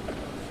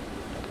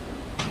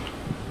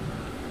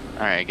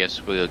 Alright, I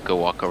guess we'll go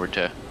walk over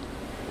to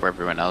where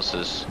everyone else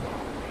is.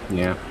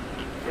 Yeah.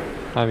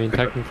 I mean,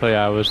 technically,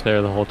 I was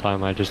there the whole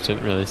time. I just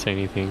didn't really say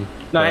anything. No,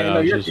 but I know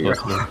was you're just here.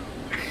 listening.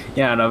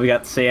 Yeah, no, we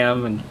got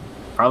Sam and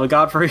probably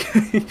Godfrey.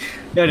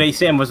 No,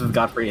 Sam was with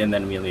Godfrey and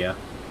then Amelia.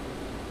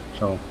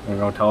 So we're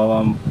gonna tell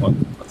them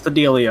what's the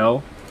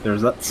dealio.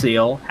 There's that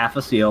seal, half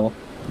a seal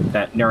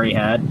that Nuri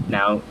had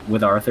now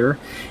with Arthur,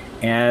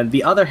 and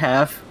the other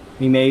half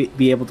we may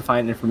be able to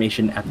find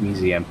information at the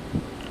museum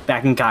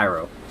back in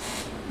Cairo.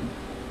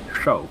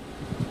 So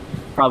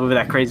probably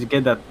that crazy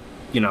kid that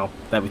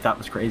that we thought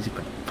was crazy,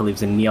 but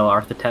believes in Neil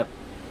Arthotep.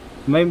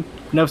 You may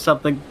know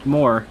something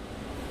more.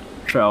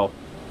 So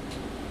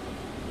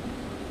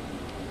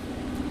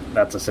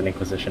that's a cynic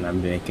position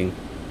I'm making.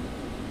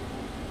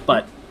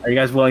 But are you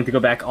guys willing to go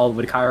back all the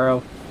way to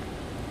Cairo?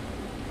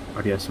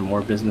 Or do you have some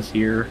more business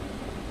here?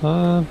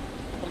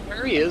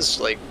 Mary is,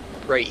 like,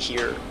 right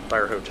here by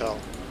our hotel.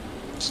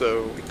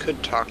 So we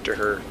could talk to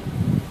her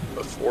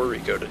before we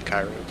go to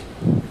Cairo.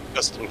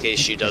 Just in case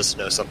she does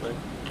know something.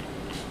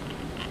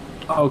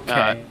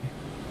 Okay.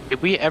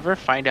 Did we ever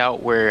find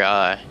out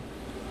where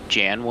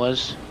Jan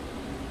was?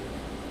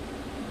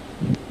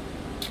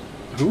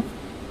 Who?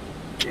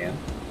 Jan.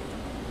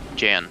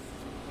 Jan.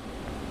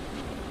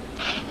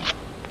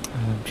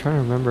 I'm trying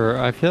to remember.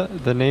 I feel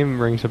the name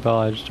rings a bell.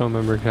 I just don't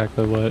remember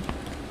exactly what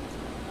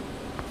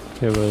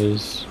it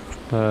was,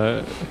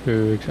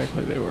 who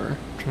exactly they were.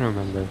 I'm trying to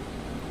remember.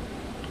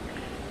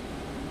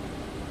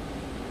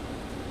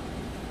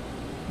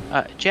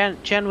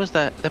 Jan was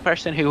the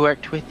person who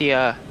worked with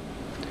the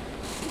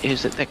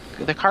is it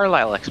the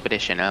Carlisle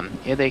expedition?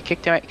 Yeah, they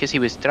kicked him out because he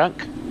was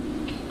drunk.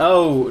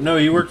 Oh no,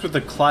 you worked with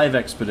the Clive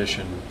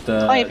expedition.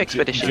 The Clive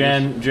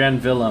expedition.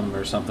 Jan Willem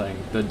or something,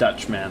 the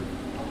Dutch man.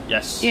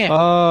 Yes. Yeah.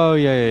 Oh,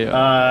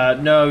 yeah.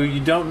 No, you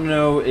don't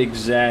know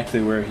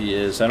exactly where he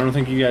is. I don't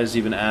think you guys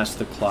even asked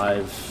the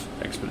Clive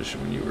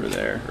expedition when you were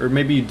there, or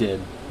maybe you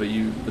did, but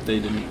they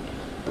didn't.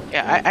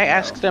 Yeah, I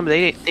asked them.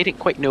 They didn't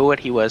quite know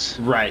what he was.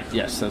 Right.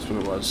 Yes, that's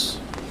what it was.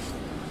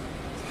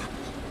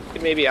 We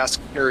could maybe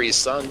ask Nuri's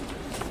son.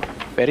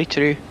 Very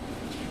true.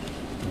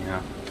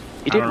 Yeah.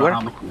 He I did don't know work.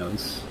 how much he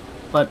knows.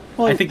 But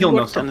Well, I think he'll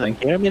know worked on the something.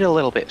 pyramid a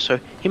little bit, so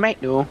he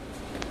might know.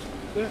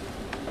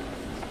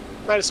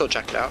 Might as well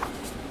check it out.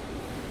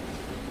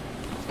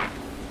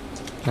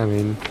 I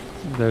mean,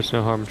 there's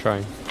no harm in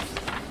trying.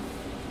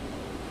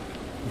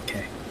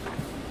 Okay.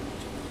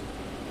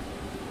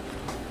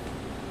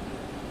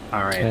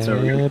 Alright, so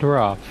And we're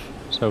off.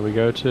 So we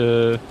go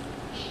to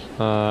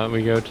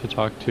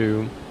talk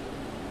to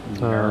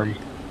Nuri.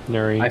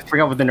 Nuri. I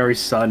forgot what the Nuri's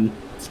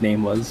son's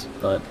name was,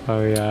 but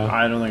Oh yeah.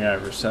 I don't think I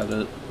ever said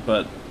it,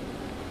 but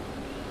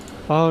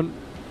Oh,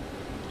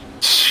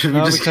 should we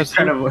No, just because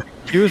kind of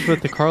he was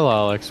with the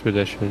Carlisle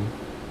expedition.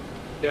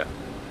 Yeah.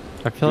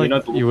 I feel Do you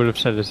like know the- you would have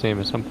said his name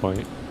at some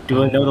point. Do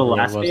we I don't know the remember what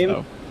it last was, name?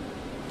 though.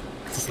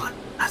 What's his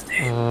last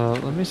name?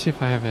 Let me see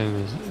if I have it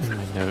in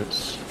my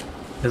notes.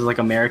 Is it like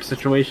a Merrick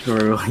situation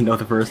where we only know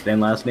the first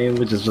and last name,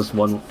 which is just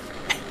one?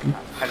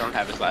 I don't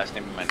have his last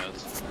name in my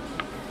notes,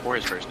 or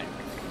his first name.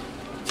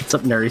 What's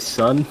up, Nuri's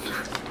son?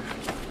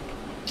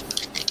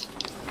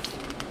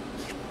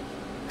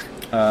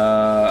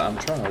 I'm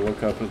trying to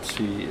look up and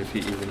see if he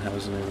even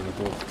has a name in the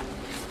book.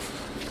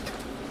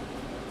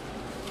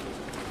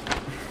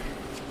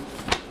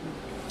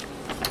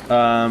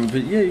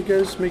 But yeah, you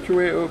guys make your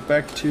way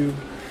back to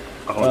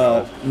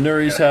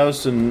Nuri's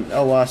house in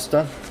El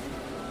Wasta.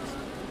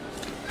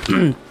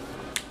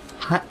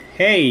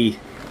 Hey,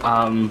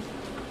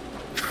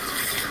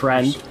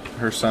 friend.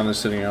 Her son is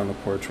sitting on the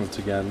porch once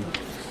again.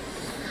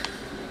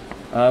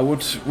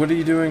 What are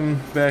you doing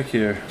back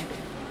here?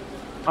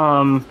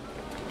 I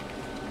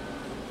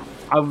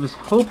was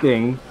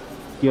hoping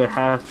you'd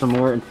have some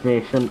more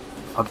information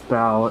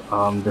about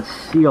the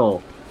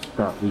seal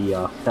that we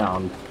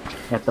found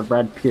at the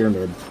Red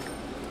Pyramid.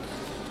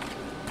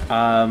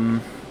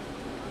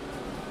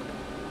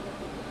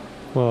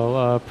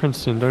 Well,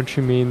 Princeton, don't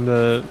you mean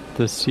the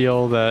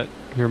seal that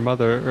your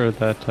mother or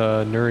that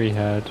Nuri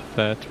had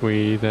that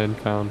we then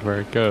found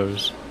where it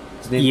goes?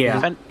 His name, Yeah.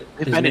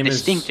 They His found a name is-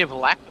 distinctive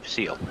lack of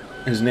seal.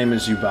 His name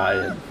is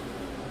Ubaid.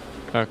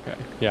 Okay.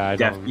 Yeah, I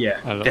Def- don't. yeah,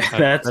 I don't, that's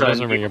that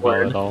doesn't a ring a big bell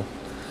word. at all.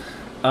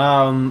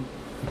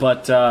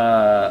 But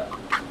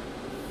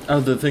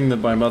the thing that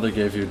my mother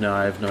gave you, now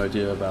I have no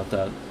idea about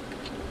that.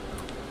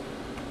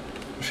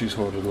 She's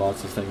hoarded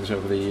lots of things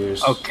over the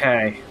years.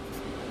 Okay.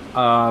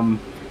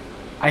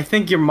 I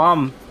think your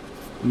mom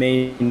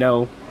may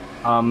know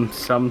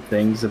some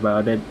things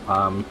about it.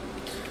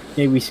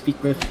 May we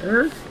speak with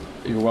her?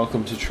 You're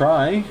welcome to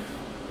try.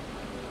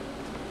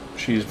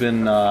 She's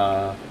been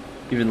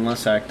even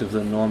less active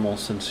than normal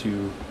since she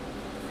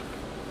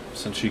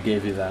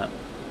gave you that.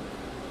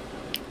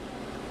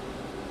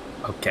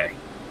 Okay.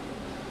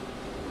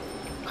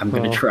 I'm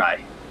gonna Well-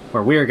 try.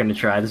 Or we're gonna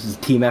try. This is a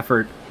team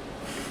effort.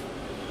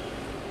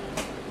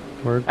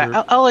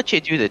 I'll let you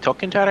do the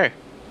talking to her.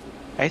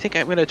 I think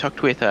I'm going to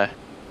talk with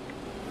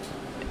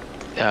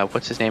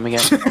what's his name again?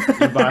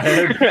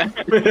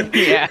 Ubayan?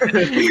 Yeah.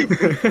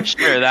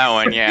 Sure, that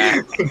one.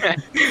 Yeah.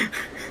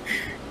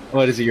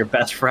 What is he, your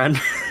best friend?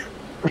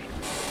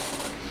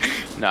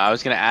 No, I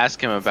was gonna ask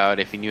him about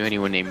if he knew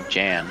anyone named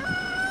Jan.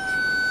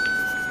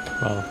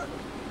 Well,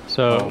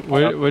 so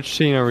which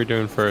scene are we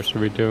doing first? Are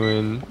we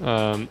doing We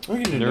can do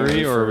Nuri,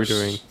 Nuri or are we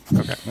first.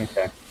 doing? Okay.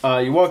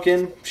 Okay. You walk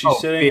in. She's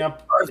sitting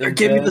up. Arthur, in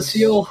give me the bed.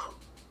 seal.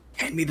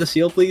 Hand me the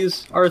seal,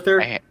 please,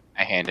 Arthur. I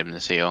hand him the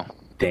seal.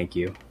 Thank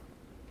you.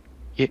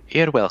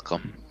 You're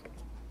welcome.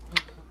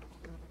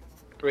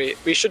 We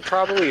should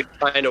probably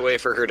find a way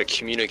for her to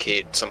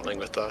communicate something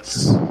with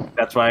us.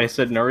 That's why I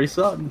said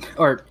Nuri-san.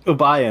 Or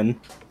Ubayan.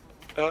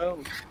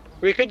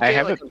 We could I get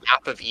have like a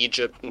map of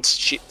Egypt and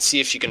see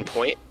if she can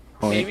point.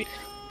 Point. Maybe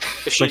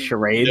if Like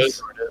charades?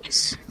 knows where it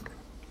is.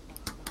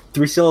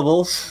 3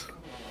 syllables.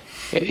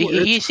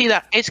 You see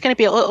that it's going to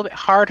be a little bit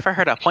hard for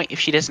her to point if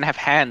she doesn't have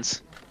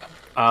hands.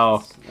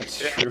 Oh, That's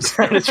true.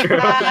 that's true.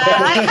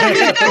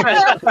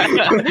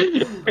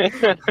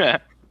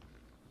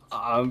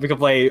 We could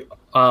play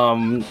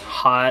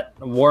hot,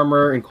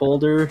 warmer, and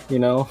colder. You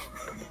know.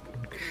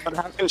 But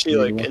how can she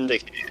like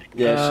indicate?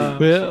 Yeah,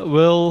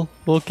 We'll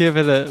give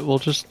it a. We'll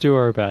just do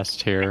our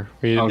best here.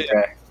 We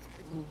Okay.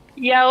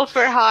 Yell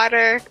for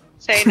hotter.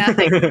 Say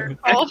nothing for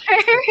colder.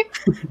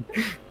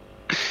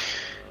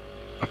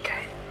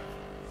 Okay.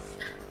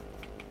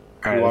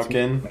 You walk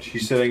in.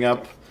 She's sitting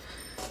up.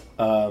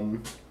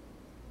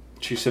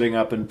 She's sitting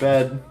up in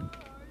bed.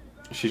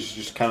 She's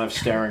just kind of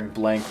staring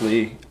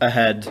blankly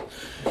ahead,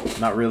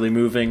 not really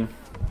moving.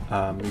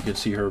 You can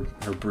see her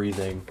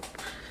breathing,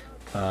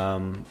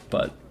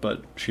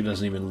 but she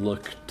doesn't even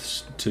look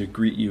to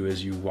greet you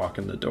as you walk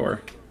in the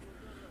door.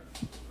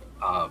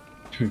 I'm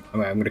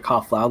gonna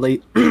cough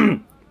loudly.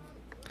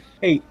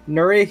 Hey,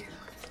 Nuri.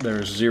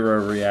 There's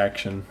zero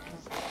reaction.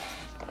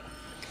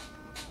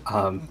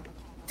 You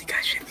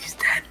guys think he's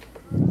dead?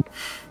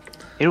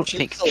 I don't She's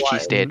think alive.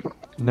 she's dead.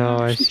 No,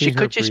 I see She her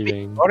could just be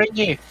breathing. ignoring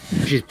you.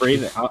 She's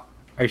breathing. Are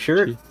you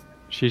sure?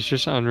 She's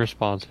just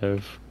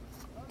unresponsive.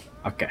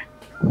 Okay.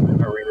 I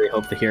really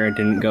hope the hearing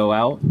didn't go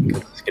out,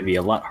 because it's gonna be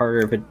a lot harder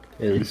if it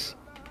is.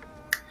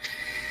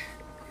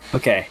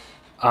 Okay.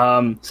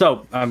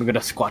 So I'm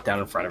gonna squat down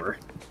in front of her.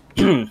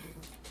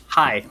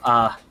 Hi,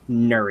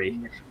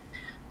 Nuri.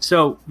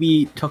 So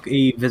we took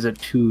a visit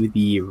to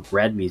the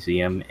Red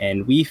Museum,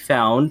 and we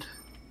found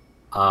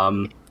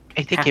I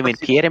think you mean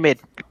pyramid.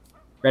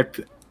 Red.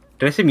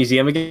 Did I say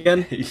museum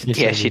again?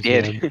 Yeah, she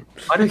did.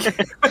 Why do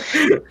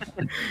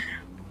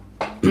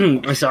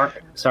I'm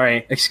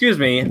sorry. Excuse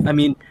me. I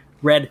mean,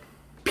 Red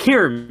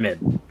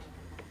Pyramid.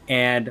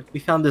 And we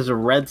found there's a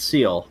red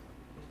seal.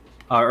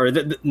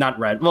 Not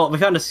red. Well, we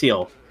found a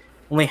seal.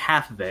 Only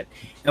half of it.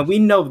 And we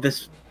know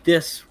this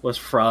was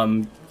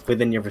from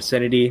within your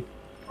vicinity.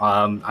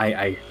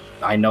 I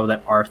know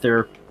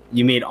that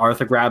you made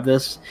Arthur grab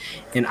this.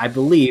 And I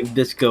believe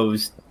this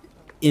goes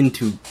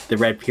into the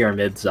Red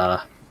Pyramid's,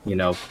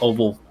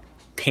 oval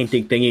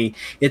painting thingy.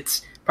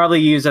 It's probably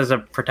used as a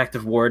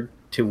protective ward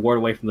to ward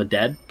away from the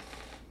dead.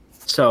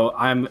 So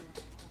I'm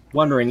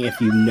wondering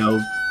if you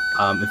know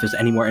if there's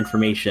any more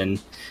information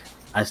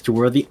as to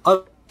where the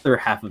other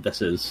half of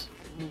this is.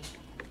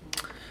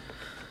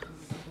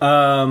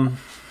 You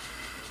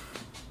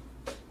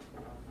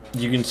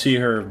can see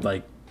her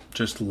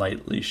just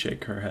lightly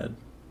shake her head.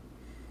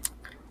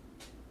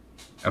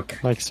 Okay.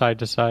 Like side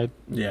to side.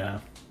 Yeah.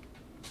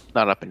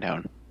 Not up and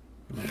down.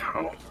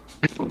 No.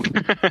 It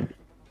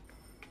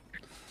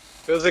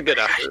was a good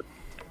effort.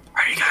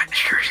 Are you guys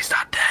sure she's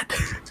not dead?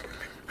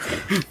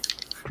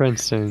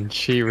 Princeton,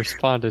 she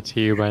responded to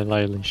you by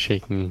lightly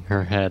shaking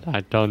her head.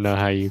 I don't know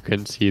how you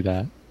couldn't see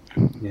that.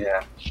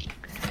 Yeah.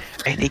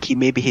 I think he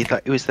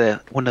thought it was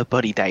one of the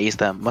body days,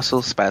 the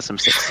muscle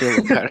spasms that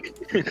still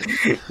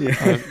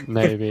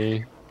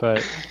Maybe,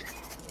 but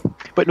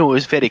But no, it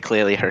was very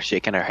clearly her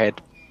shaking her head.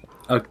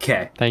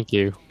 Okay. thank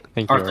you.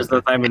 Thank you. Arthur's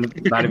Arthur.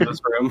 not in this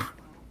room.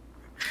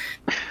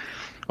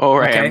 Oh,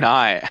 right, Okay. I'm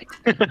not.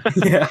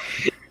 Yeah.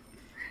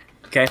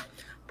 Okay.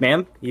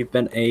 Ma'am, you've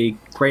been a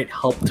great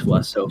help to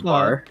us so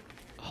far.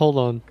 Hold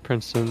on,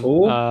 Princeton.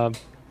 Oh.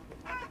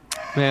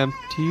 Ma'am,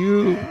 do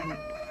you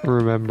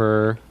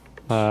remember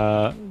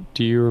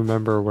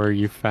where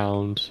you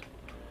found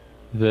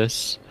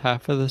this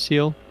half of the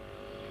seal?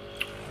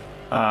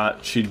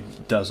 She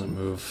doesn't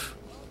move.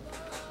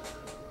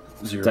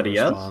 Zero Is that a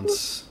yes?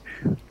 response.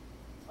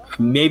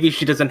 Maybe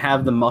she doesn't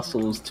have the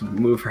muscles to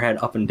move her head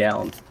up and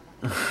down.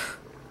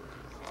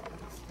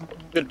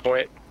 Good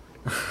point.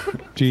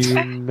 Do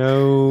you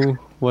know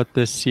what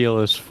this seal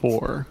is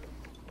for?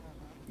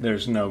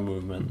 There's no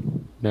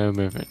movement. No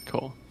movement.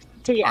 Cool.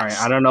 It's a yes. All right.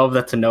 I don't know if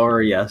that's a no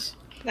or a yes.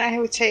 I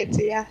would say it's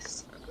a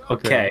yes.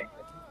 Okay.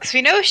 Because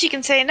we know she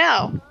can say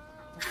no.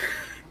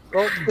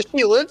 Well, if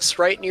she lives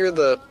right near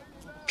the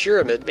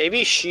pyramid,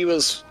 maybe she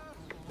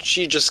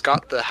just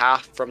got the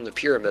half from the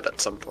pyramid at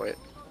some point.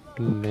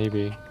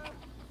 Maybe.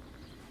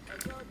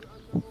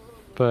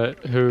 But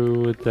who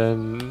would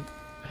then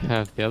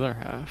have the other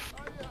half?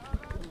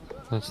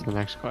 That's the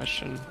next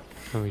question.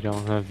 And we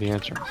don't have the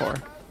answer for.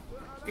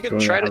 We could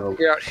Going try to out.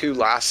 figure out who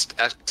last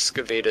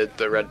excavated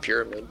the Red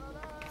Pyramid.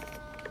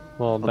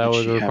 Well, Well, that did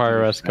would she have require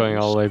any us going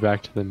all friends? the way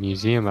back to the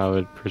museum, I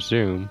would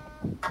presume.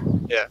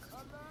 Yeah.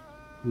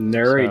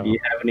 Nuri, So- do you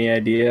have any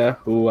idea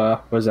who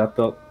was at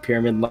the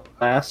pyramid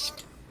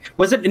last?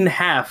 Was it in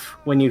half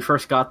when you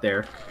first got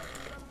there?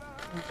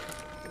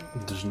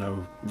 There's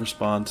no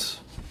response.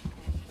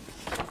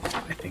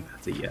 I think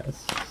that's a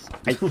yes.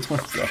 I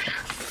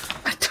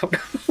don't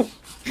know.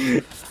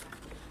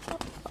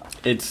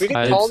 It's We can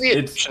I- call the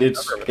it's Egyptian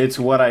it's government. it's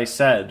what I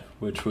said,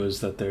 which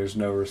was that there's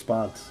no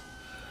response.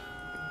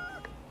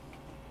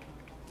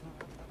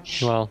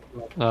 Well,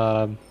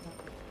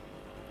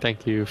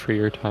 thank you for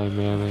your time,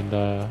 man, and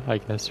I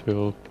guess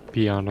we'll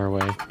be on our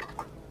way.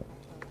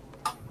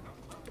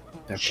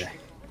 Okay.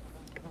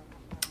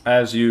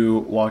 As you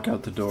walk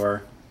out the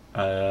door,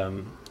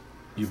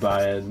 you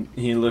buy it.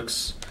 He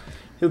looks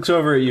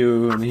over at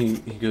you and he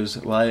goes,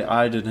 "Well,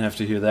 I didn't have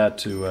to hear that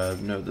to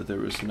know that there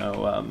was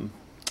no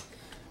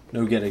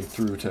getting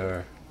through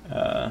to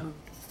her.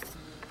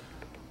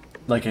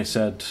 Like I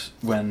said,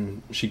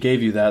 when she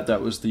gave you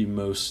that was the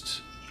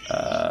most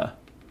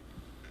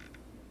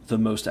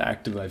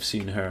active I've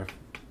seen her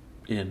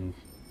in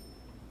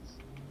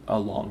a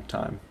long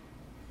time."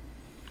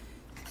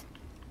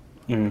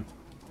 Mm.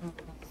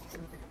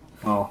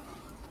 Well,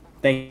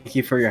 thank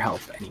you for your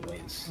help,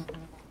 anyways.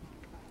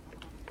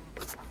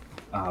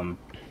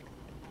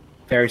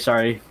 Very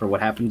sorry for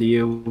what happened to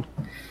you,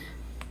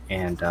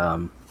 and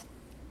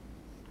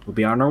we'll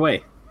be on our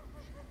way.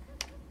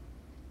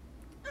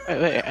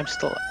 Wait, I'm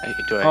still.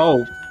 Do I?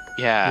 Oh,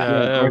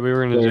 Yeah, yeah, we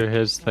were gonna yeah. do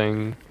his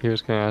thing. He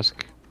was gonna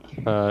ask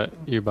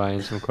you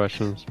buying some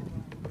questions.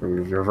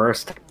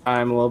 reverse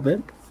time a little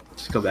bit.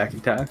 Just go back in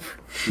time.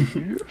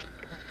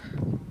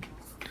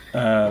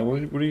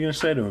 What are you gonna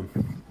say to him?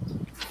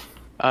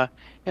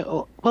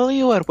 While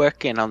you were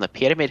working on the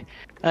pyramid,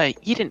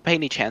 you didn't by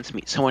any chance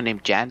meet someone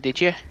named Jan, did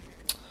you?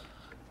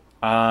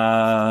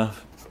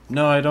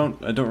 No, I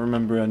don't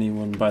remember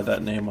anyone by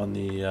that name on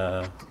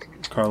the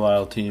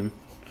Carlisle team.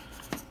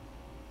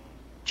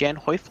 Jan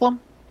Hoiflum?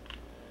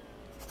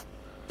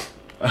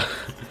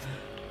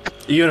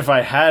 Even if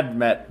I had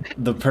met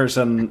the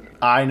person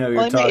I know you're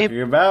Well, I mean,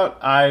 talking about,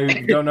 I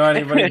don't know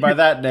anybody by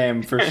that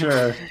name for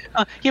sure.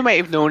 You might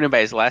have known him by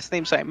his last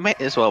name, so I might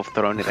as well have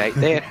thrown it out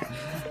there.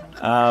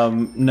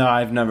 No,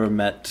 I've never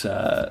met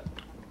a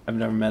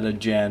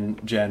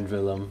Jan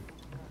Willem.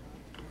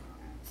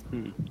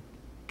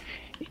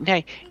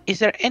 Now, is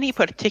there any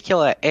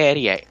particular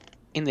area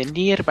in the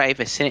nearby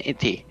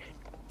vicinity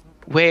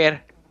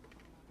where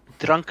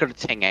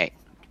drunkards hang out?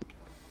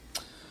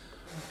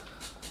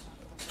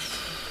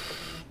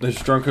 There's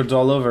drunkards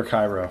all over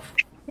Cairo.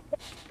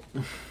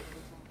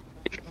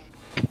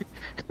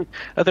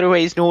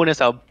 Otherwise known as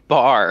a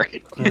bar.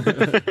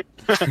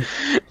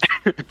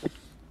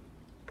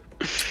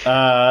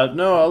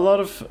 No, a lot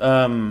of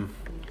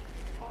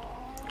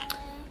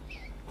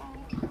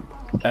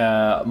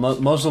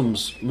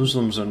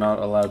Muslims are not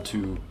allowed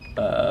to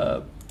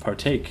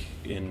partake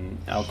in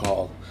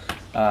alcohol,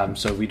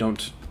 so we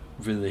don't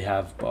really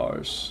have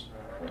bars.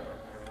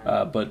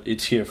 But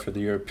it's here for the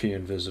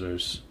European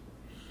visitors.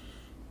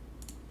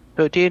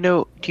 So do you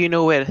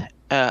know where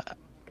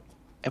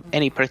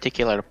any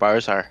particular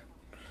bars are?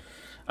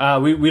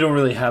 We don't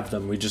really have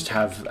them. We just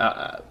have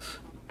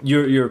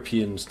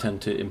Europeans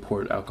tend to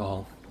import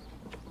alcohol,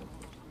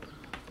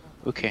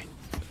 Okay.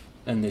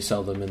 and they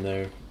sell them in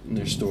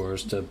their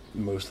stores to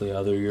mostly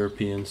other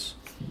Europeans.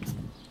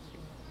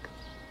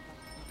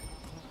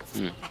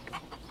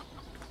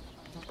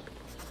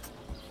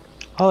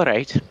 All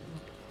right.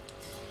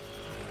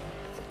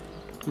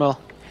 Well,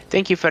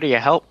 thank you for your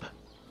help.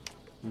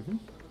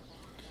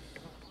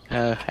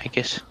 I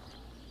guess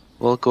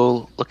we'll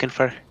go looking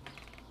for,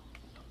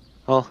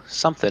 well,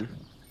 something.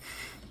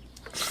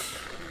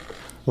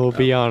 We'll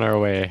be on our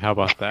way. How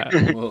about that?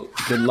 Well,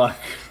 good luck.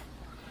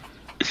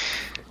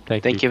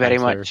 Thank you very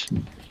kind much. sir.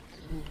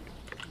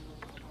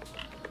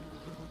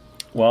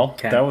 Well,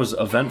 Okay. that was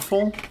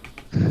eventful.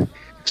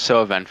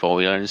 So eventful.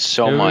 We learned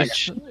so It was-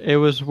 much. It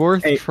was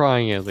worth Hey.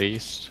 trying at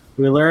least.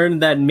 We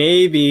learned that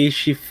maybe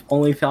she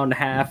only found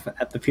half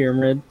at the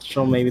pyramid,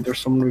 so maybe there's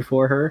someone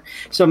before her.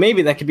 So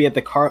maybe that could be at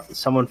the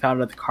someone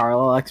found at the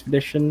Carlisle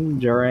expedition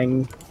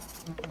during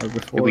or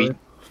before.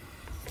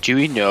 Do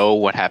we know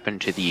what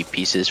happened to the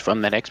pieces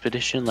from that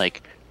expedition?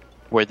 Like,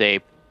 were they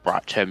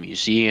brought to a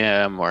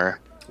museum, or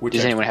Which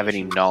does anyone have any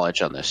expedition?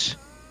 knowledge on this?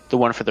 The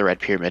one for the Red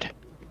Pyramid.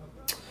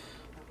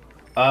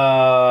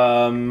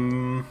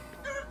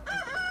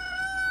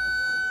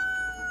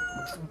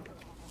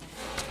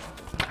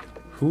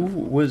 Who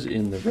was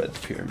in the Red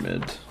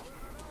Pyramid?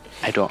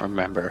 I don't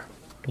remember.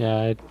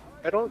 Yeah,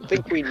 I don't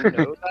think we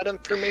know that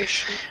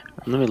information.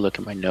 Let me look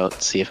at my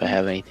notes, see if I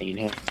have anything in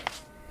here.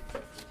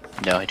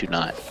 No, I do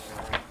not.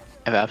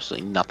 I have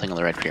absolutely nothing on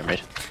the Red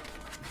Pyramid.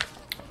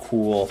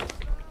 Cool.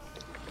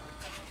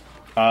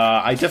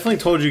 I definitely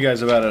told you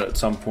guys about it at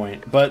some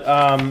point, but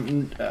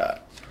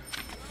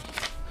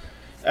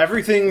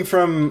Everything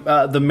from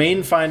the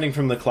main finding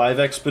from the Clive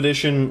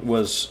expedition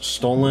was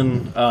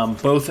stolen.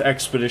 Both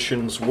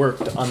expeditions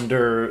worked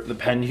under the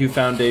Penhew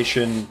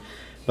Foundation,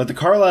 but the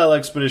Carlisle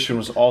expedition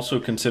was also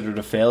considered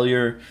a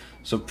failure,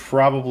 so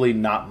probably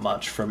not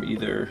much from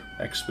either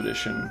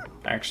expedition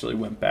actually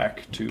went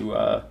back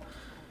to...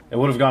 it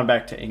would have gone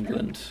back to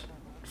England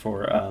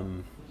for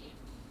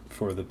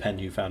the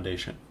Penhew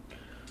Foundation.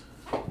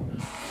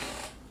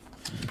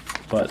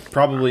 But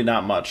probably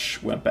not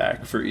much went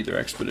back for either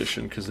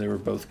expedition because they were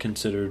both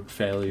considered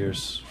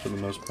failures for the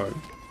most part.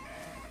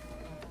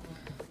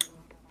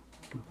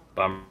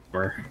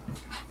 Bummer.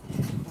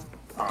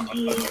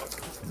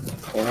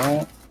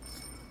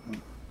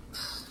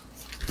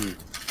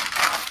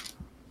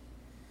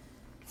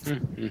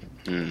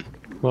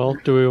 Well,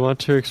 do we want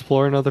to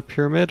explore another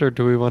pyramid, or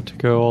do we want to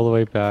go all the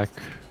way back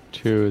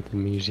to the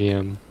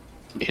museum?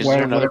 Is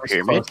there another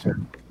pyramid?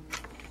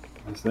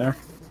 Is there?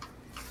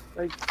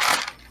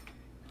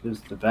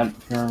 There's the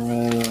vent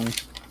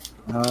pyramid.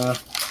 I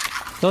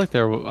feel like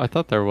I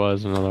thought there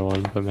was another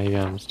one, but maybe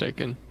I'm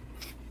mistaken.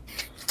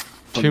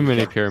 Too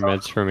many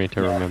pyramids for me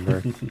to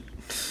remember.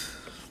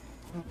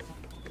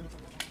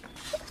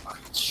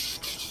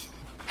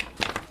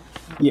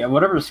 Yeah,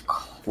 whatever's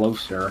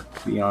closer,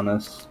 to be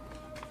honest.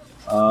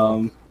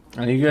 And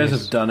you guys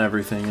have done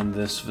everything in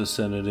this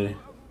vicinity.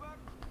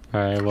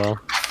 Alright, well,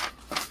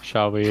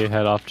 shall we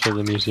head off to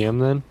the museum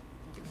then?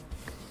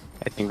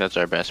 I think that's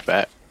our best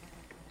bet.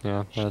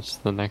 Yeah, that's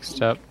the next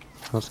step.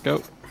 Let's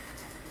go.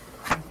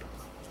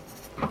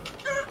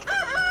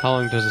 How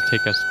long does it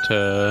take us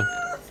to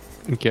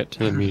get to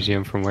the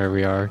museum from where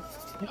we are?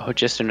 Oh,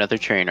 just another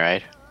train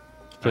ride.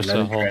 Just a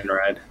Another whole... train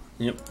ride.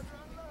 Yep.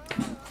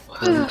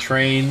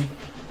 Train.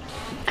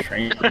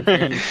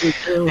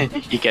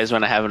 You guys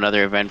want to have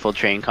another eventful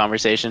train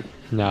conversation?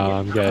 No,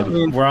 I'm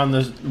good.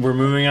 We're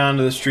moving on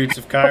to the streets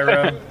of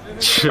Cairo.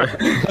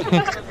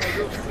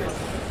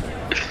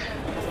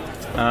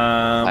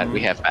 Glad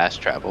we have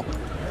fast travel.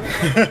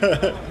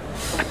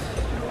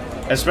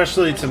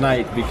 Especially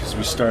tonight because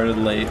we started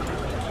late.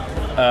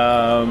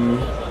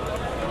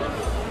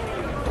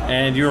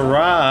 And you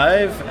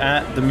arrive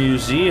at the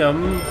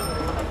museum.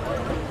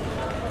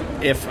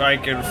 If I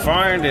can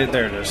find it,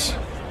 there it is.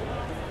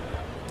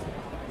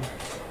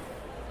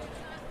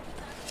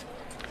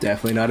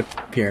 Definitely not a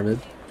pyramid.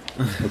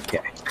 Okay.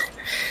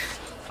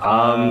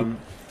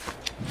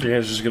 You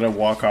guys just gonna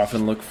walk off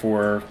and look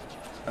for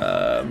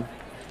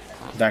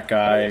that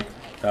guy,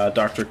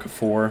 Dr.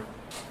 Kafour.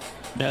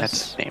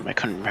 That's his name. I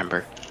couldn't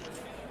remember.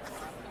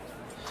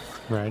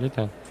 Write it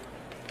down.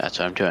 That's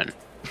what I'm doing.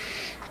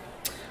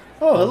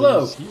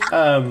 Oh,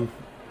 hello.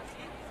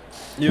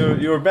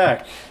 You're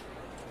back.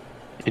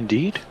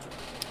 Indeed.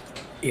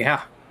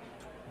 Yeah.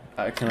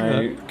 Can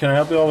I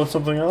help you all with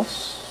something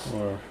else?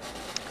 Or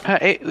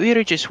We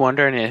were just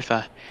wondering if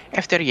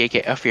after you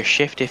get off your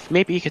shift, if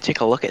maybe you could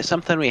take a look at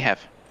something we have.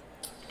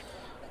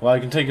 well, I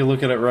can take a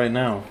look at it right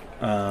now.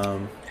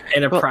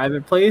 In a Well-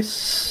 private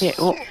place? Yeah,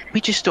 well, we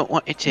just don't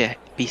want it to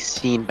be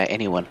seen by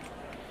anyone.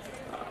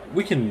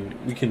 We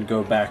can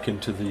go back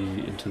into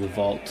the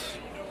vault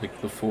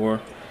like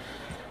before.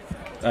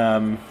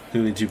 He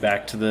leads you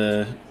back to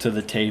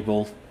the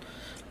table.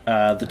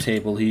 The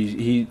table.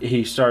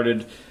 He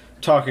started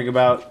talking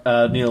about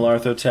Neil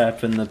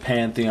Arthotep and the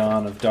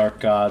pantheon of dark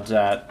gods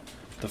at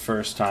the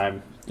first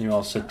time. You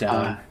all sit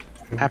down.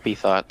 Happy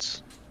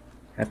thoughts.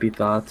 Happy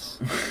thoughts.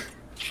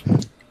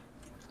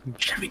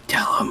 Should we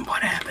tell him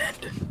what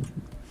happened?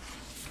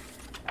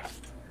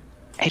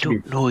 I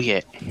don't know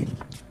yet.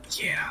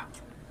 Yeah.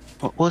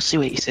 We'll see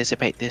what he says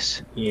about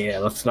this, Yeah,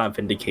 let's not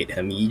vindicate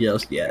him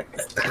just yet.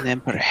 and then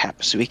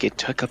perhaps we could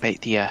talk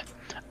about the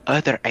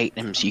other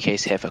items you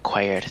guys have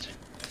acquired.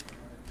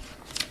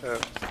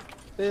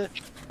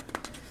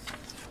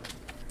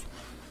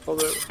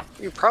 Although,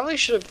 you probably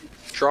should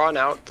have drawn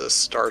out the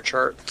star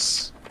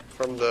charts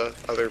from the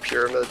other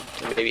pyramid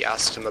and maybe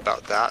asked him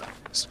about that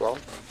as well.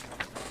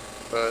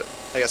 But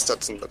I guess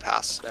that's in the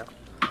past now.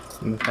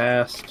 In the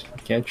past.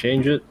 Can't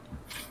change it.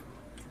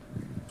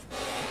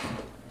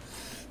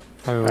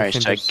 I mean, we Alright,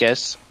 can so I just-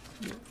 guess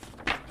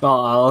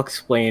Well, I'll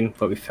explain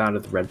what we found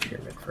at the Red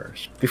Pyramid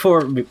first.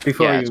 Before Yeah, we that's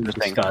even the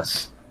thing.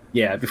 discuss.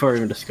 Yeah, before we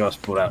even discuss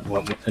what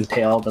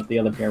entailed at the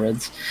other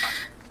pyramids.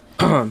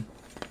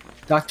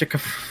 Dr.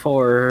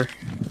 Kafour,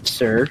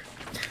 sir.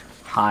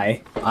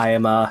 Hi, I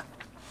am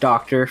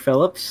Dr.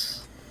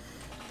 Phillips,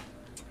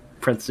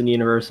 Princeton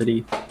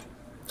University.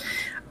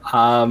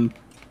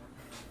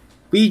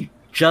 We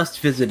just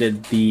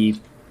visited the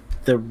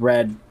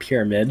Red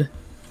Pyramid.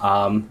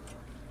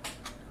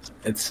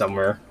 It's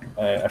somewhere.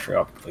 I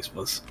forgot what the place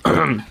was.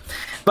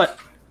 But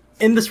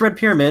in this Red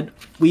Pyramid,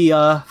 we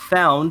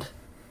found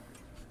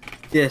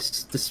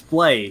this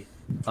display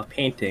of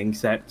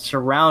paintings that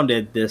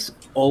surrounded this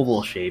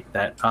oval shape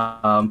that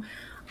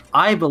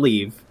I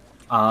believe,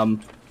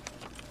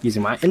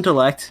 using my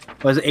intellect,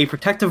 was a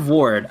protective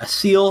ward, a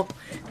seal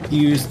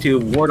used to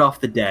ward off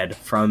the dead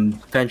from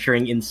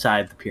venturing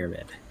inside the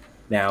pyramid.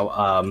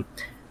 Now,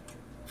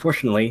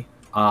 fortunately,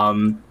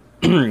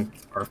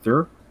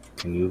 Arthur,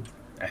 can you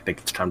I think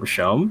it's time to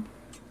show him.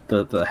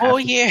 The Oh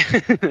yeah.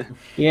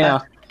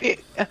 yeah.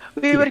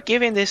 We were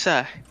given this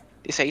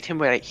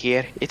item right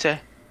here. It's a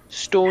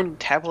stone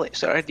tablet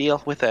sort of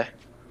deal with a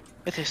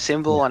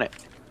symbol on it.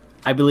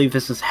 I believe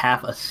this is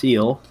half a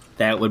seal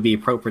that would be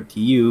appropriate to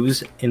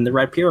use in the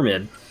Red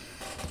Pyramid.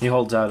 He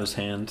holds out his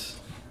hand,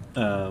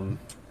 and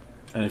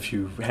if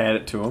you hand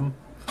it to him,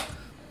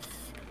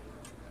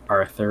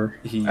 Arthur.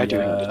 I do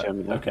hand it to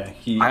him, yeah. Okay.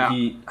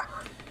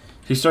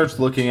 He starts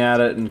looking at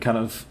it and kind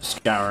of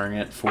scouring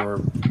it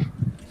for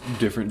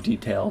different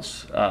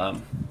details.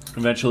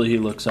 Eventually, he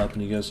looks up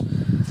and he goes,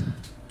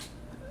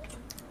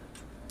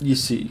 "You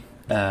see,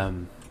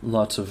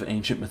 lots of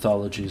ancient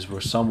mythologies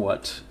were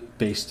somewhat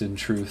based in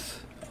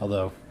truth,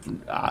 although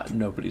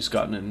nobody's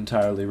gotten it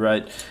entirely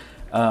right.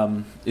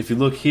 If you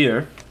look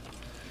here,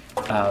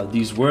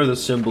 these were the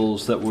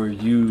symbols that were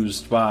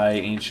used by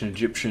ancient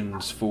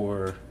Egyptians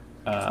for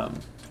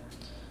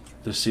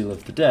the Seal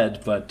of the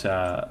Dead, but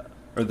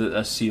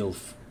a seal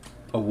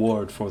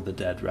award for the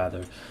dead,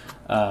 rather.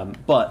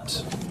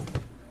 But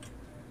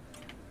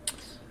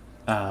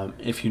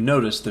if you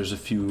notice, there's a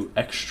few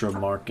extra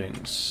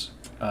markings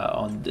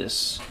on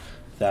this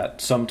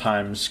that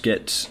sometimes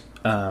get...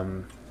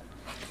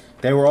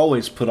 they were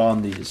always put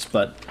on these,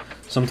 but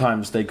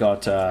sometimes they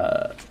got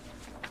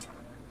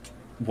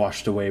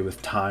washed away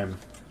with time.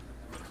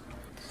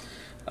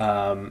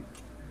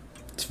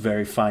 It's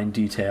very fine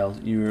detail.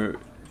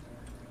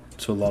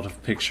 So a lot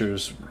of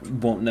pictures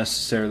won't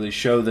necessarily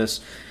show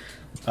this.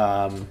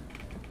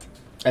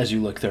 As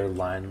you look, there are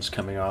lines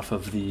coming off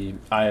of the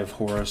Eye of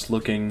Horus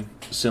looking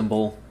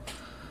symbol.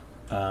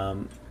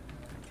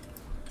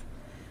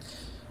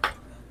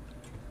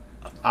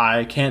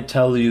 I can't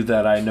tell you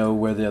that I know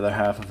where the other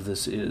half of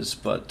this is,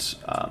 but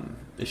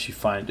if you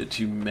find it,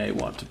 you may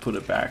want to put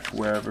it back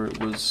wherever it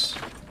was.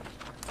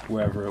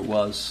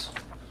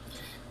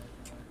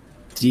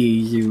 Do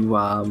you,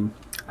 I'm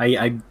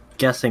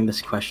guessing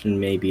this question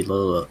may be a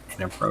little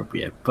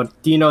inappropriate,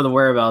 but do you know the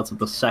whereabouts of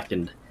the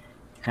second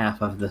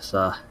half of this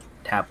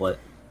tablet?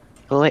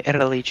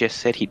 Literally just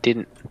said he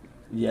didn't.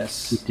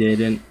 Yes. You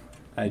didn't.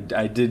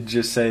 I did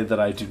just say that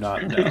I do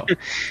not know.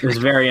 It was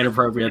very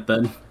inappropriate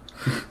then.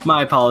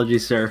 My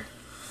apologies, sir.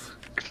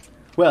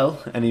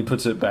 Well, and he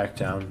puts it back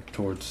down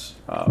towards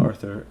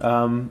Arthur.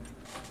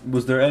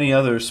 Was there any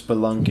other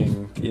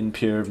spelunking in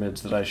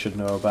pyramids that I should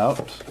know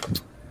about?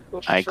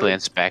 I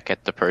glance back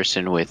at the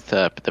person with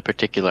the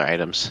particular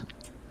items.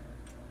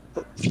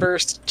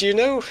 First, do you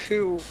know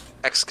who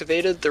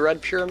excavated the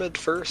Red Pyramid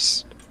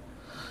first?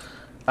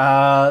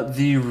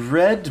 The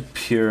Red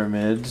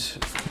Pyramid,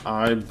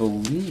 I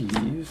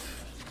believe...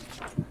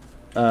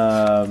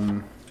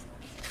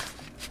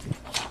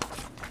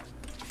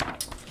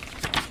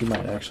 you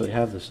might actually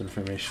have this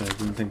information. I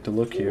didn't think to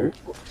look here.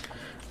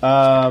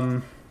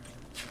 If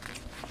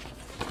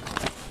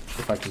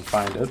I can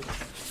find it.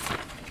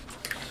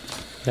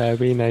 That'd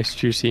be nice,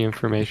 juicy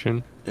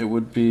information. It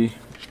would be...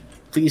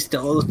 Please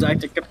tell us,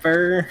 Dr.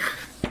 Kafir.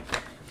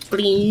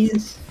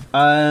 Please.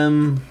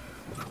 I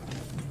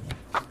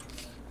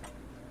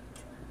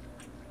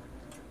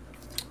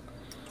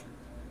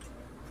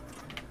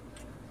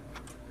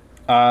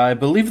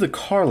believe the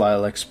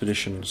Carlisle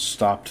expedition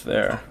stopped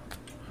there.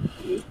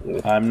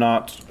 I'm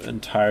not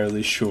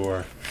entirely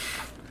sure.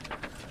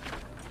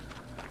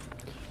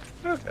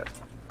 Okay.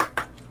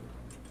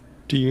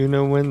 Do you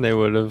know when they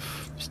would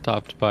have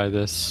stopped by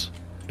this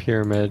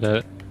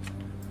pyramid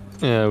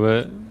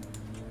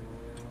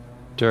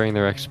during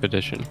their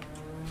expedition?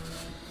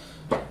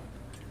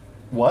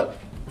 What?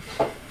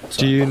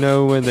 Do you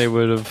know when they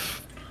would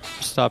have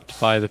stopped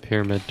by the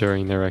pyramid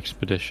during their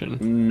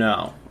expedition?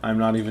 No, I'm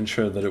not even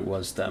sure that it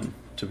was them,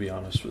 to be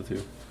honest with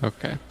you.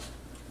 Okay.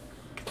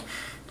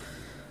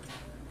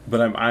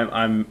 But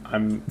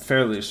I'm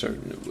fairly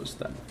certain it was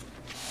them.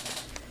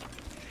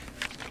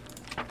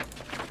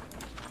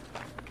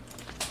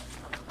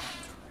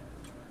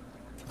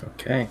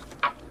 Okay.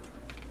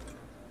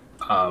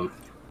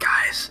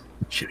 Guys,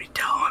 should we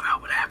tell them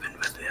about what happened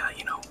with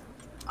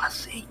us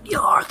seeing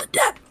Yar the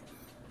Dead?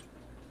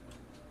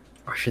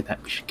 Or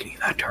we should keep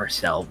that to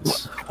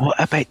ourselves? What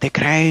about the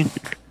crown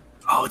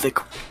Oh, the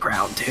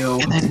crown too.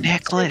 and the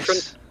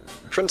necklace?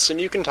 Princeton,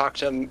 you can talk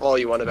to him all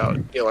you want about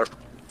Ilar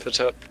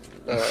Patut.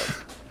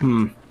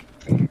 Do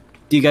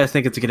you guys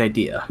think it's a good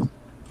idea?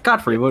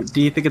 Godfrey,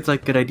 do you think it's a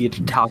good idea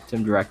to talk to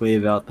him directly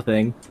about the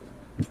thing?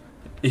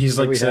 He's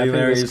Are like we sitting having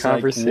there, this he's like,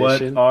 what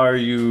conversation? are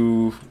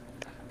you...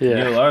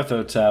 Yeah.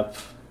 Arthotep?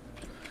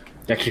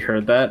 You actually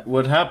heard that?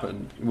 What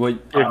happened? What,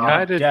 You're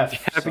kind of deaf,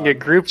 having son. a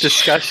group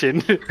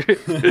discussion.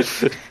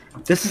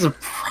 This is a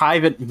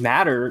private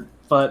matter,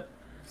 but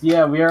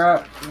yeah, we are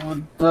at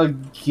the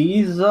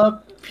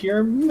Giza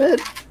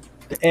Pyramid,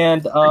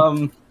 and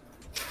I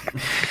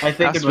think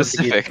How it was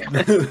specific.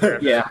 Giza.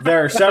 Yeah.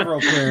 There are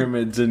several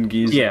pyramids in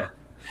Giza. Yeah.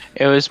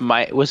 It was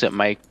my Yeah,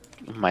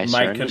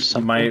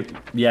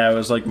 it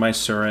was like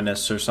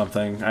Mycerinus or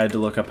something. I had to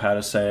look up how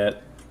to say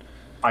it.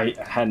 I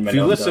hadn't. If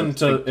you listen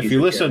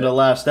to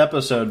last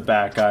episode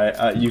back,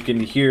 you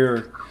can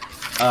hear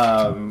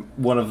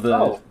one of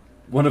the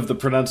one of the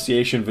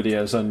pronunciation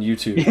videos on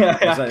YouTube. Yeah.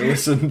 As I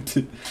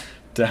listened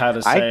to how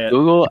to say it.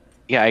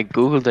 I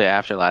googled it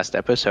after last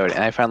episode,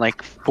 and I found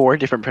like 4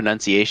 different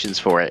pronunciations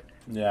for it.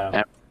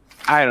 Yeah.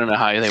 I don't know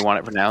how they want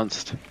it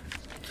pronounced.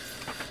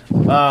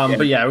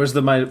 But yeah, it was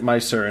the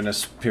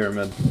Mycerinus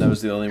pyramid. That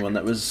was the only one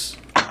that was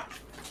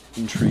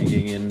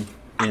intriguing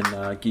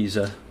in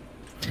Giza.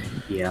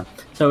 Yeah.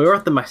 So we were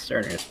at the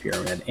Mycerinus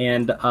pyramid,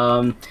 and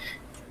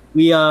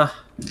we were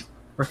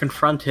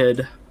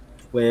confronted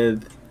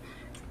with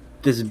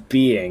this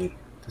being,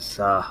 this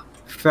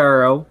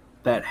pharaoh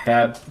that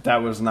had.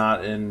 That was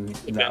not in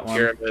that one.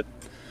 Pyramid.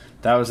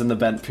 That was in the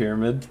bent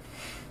pyramid.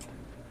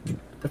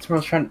 That's what I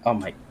was trying. Oh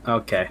my.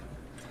 Okay.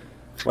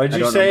 Why'd I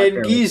you don't say know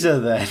in my Giza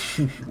then? I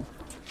think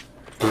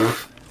you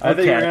were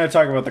Okay. going to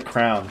talk about the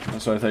crown.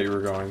 That's what I thought you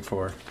were going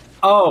for.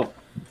 Oh.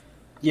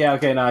 Yeah.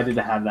 Okay. No, I did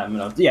have that in my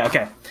notes. Yeah.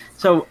 Okay.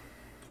 So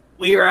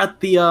we were at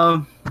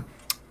the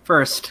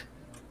first.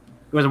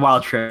 It was a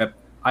wild trip.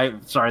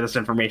 Sorry, this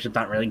information's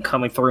not really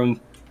coming through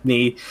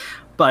me,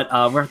 but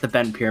we're at the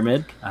Bent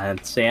Pyramid,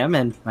 and Sam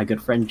and my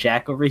good friend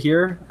Jack over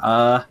here.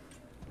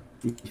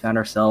 We found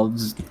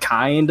ourselves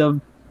kind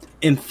of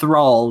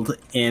enthralled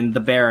in the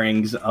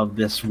bearings of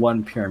this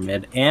one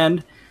pyramid,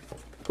 and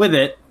with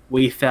it,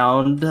 we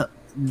found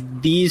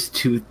these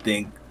 2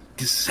 things.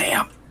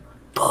 Sam,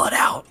 pull it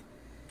out.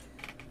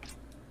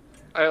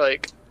 I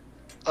like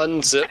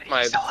unzip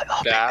my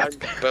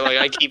bag, but like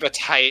I keep a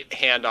tight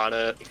hand on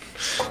it.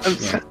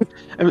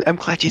 I'm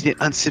glad you didn't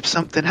unzip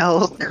something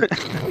else.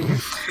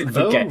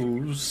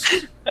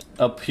 Those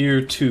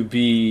appear to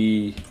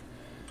be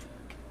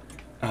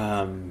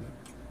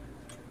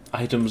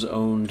items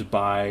owned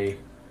by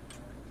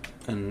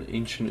an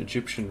ancient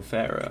Egyptian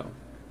pharaoh.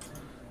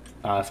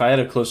 If I had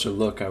a closer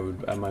look,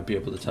 I might be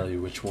able to tell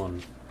you which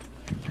one.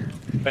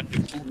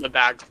 The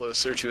bag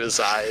closer to his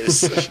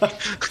eyes.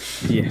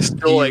 Yeah.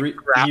 Still like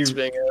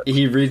grasping it.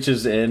 He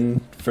reaches in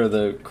for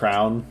the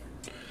crown.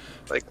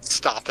 Like,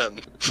 stop him.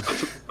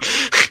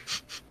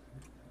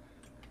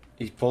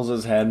 He pulls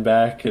his hand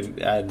back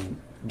and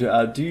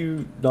do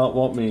you not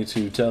want me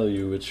to tell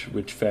you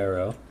which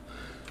pharaoh?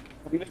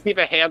 I'm gonna keep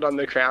a hand on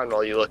the crown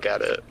while you look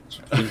at it.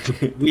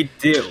 We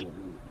do.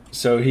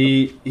 So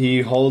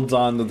he holds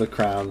on to the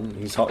crown.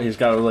 He's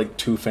got like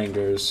 2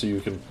 fingers, so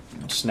you can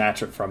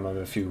snatch it from him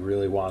if you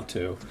really want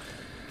to.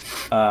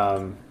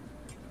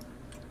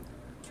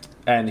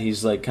 And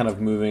he's like kind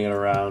of moving it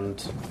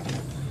around.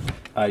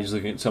 He's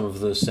looking at some of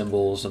the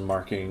symbols and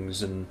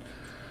markings, and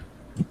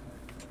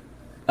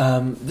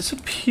this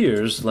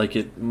appears like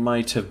it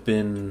might have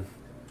been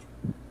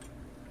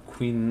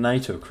Queen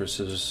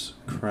Nitocris's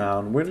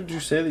crown. Where did you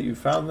say that you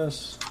found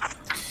this?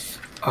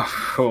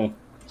 Oh,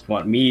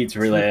 want me to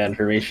relay that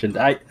information?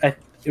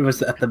 It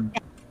was at the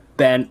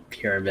Bent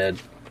Pyramid.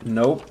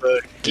 Nope.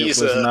 The It was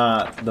Giza.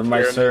 not the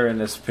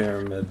Mycerinus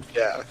pyramid.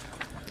 Yeah.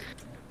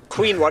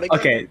 Queen, what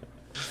again?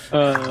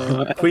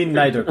 Okay. Queen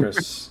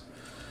Nitocris.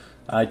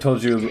 I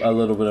told you a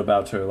little bit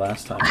about her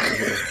last time.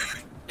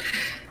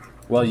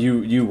 Well,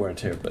 you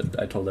weren't here, but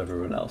I told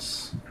everyone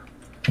else.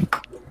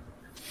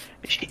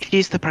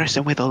 She's the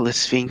person with all the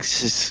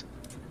sphinxes.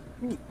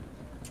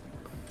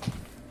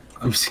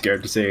 I'm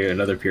scared to say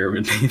another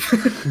pyramid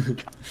name.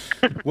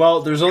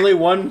 Well, there's only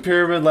one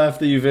pyramid left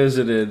that you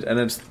visited, and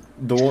it's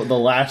the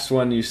last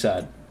one you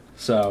said.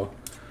 So,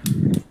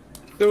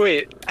 So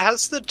wait,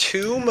 has the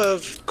tomb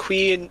of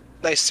Queen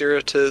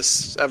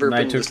Niceratus ever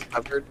been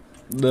discovered?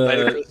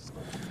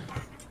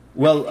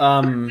 well,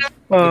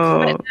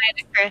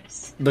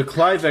 Chris. the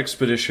Clive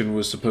expedition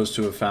was supposed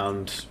to have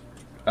found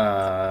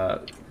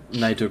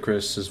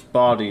Nitocris's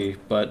body,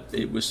 but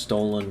it was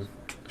stolen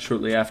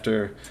shortly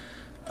after.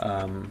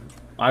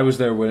 I was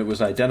there when it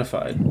was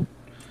identified,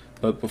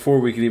 but before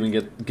we could even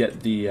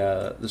get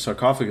the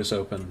sarcophagus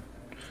open,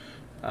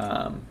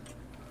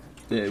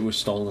 it was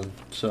stolen.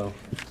 So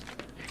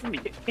Can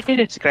you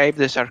describe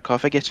the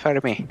sarcophagus for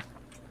me?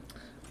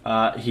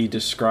 he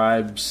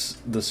describes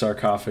the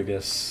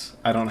sarcophagus.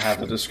 I don't have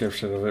the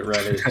description of it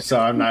ready, so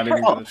I'm not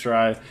even going to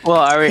try. Well,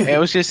 I was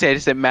going to say,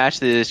 does it match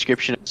the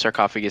description of the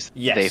sarcophagus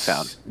Yes, they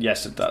found?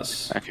 Yes, it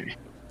does. Okay.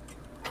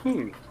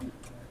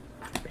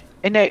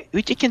 And now,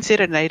 would you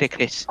consider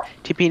Nitocris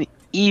to be an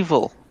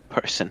evil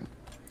person?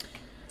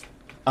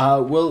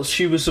 Well,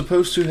 she was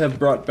supposed to have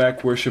brought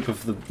back worship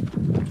of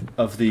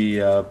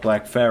the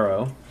Black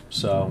Pharaoh.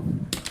 So,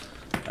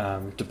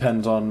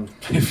 depends on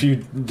if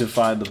you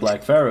define the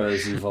Black Pharaoh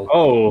as evil.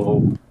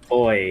 Oh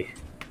boy.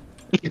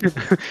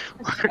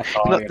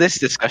 Not this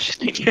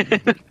discussion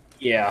again.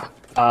 Yeah.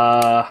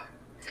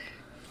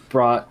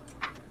 Brought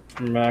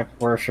back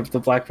worship the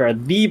Black Pharaoh.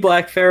 The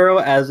Black Pharaoh,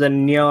 as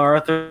in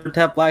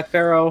Nyarlathotep Black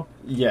Pharaoh.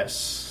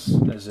 Yes,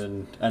 as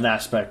in an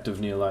aspect of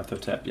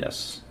Nyarlathotep.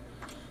 Yes.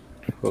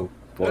 Oh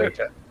boy.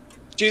 Okay.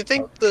 Do you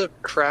think the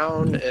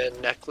crown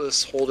and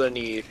necklace hold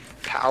any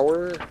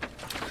power,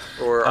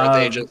 or are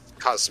they just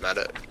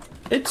cosmetic?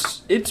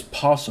 It's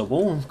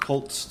possible.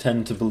 Cults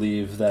tend to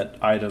believe that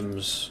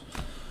items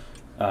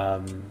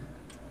that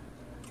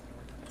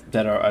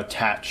are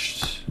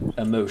attached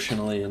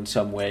emotionally in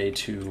some way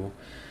to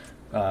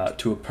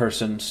to a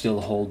person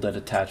still hold that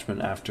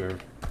attachment after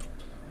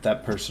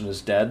that person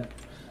is dead.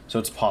 So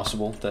it's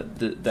possible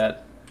that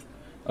that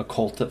a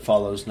cult that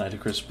follows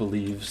Nitocris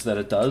believes that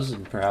it does,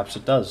 and perhaps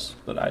it does,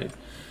 but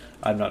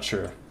I'm not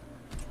sure.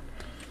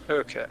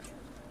 Okay.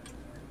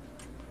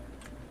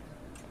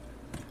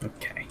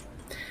 Okay.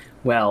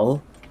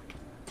 Well,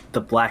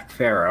 the Black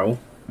Pharaoh.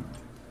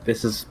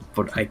 This is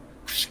what I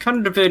was kind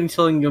of debating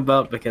telling you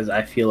about because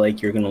I feel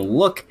like you're going to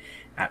look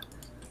at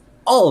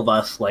all of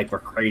us like we're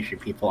crazy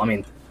people. I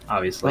mean,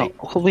 obviously.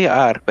 Well, we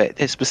are, but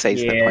it's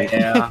besides the point.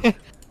 Yeah.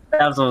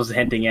 That's what I was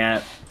hinting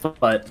at.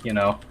 But, you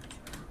know.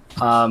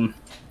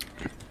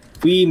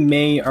 We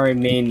may or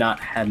may not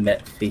have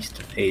met face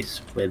to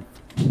face with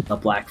the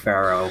Black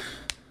Pharaoh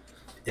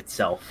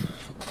itself.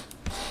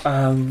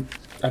 I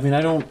mean,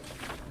 I don't.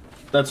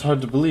 That's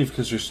hard to believe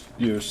because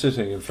you're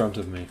sitting in front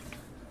of me.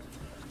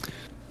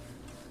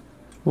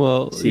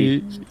 Well,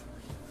 See.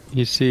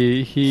 you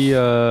see, he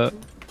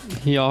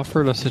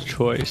offered us a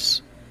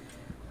choice,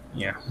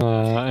 Yeah.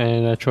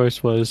 and that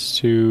choice was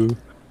to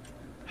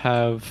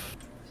have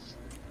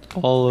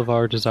all of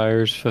our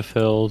desires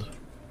fulfilled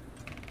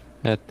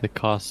at the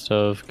cost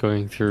of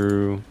going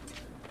through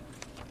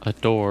a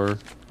door,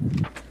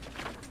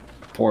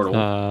 Portal.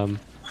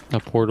 a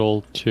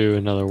portal to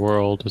another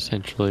world,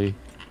 essentially,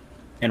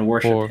 and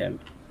worship or- him.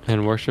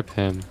 and worship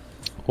him,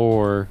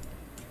 or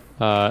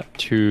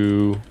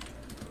to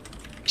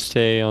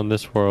stay on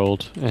this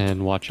world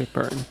and watch it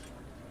burn.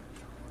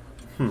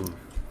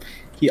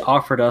 He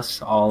offered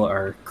us all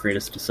our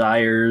greatest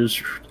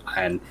desires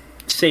and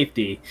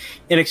safety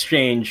in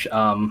exchange,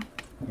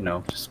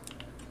 just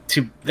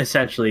to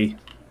essentially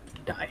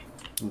die,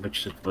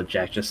 which is what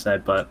Jack just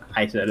said, but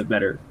I said it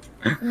better.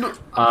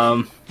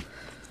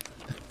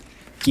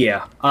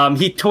 Yeah.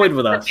 He toyed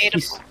with us.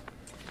 Debatable.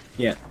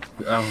 Yeah.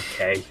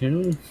 Okay.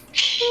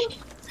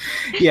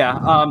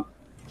 Yeah.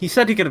 He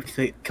said he could have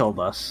killed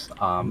us.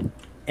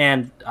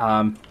 And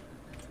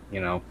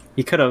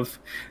he could have,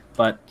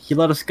 but he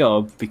let us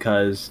go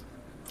because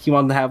he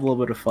wanted to have a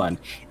little bit of fun.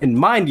 And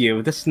mind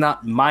you, this is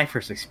not my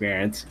first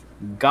experience.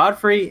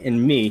 Godfrey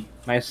and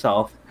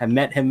myself, have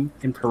met him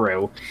in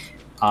Peru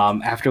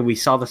after we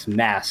saw this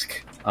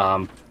mask.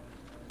 We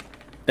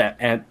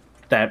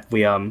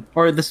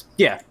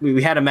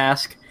had a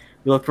mask.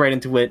 We looked right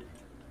into it,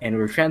 and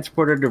we were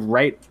transported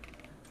right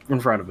in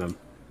front of him.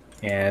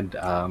 And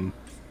and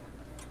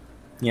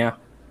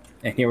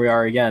here we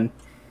are again.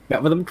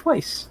 Met with him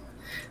twice.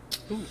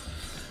 Well,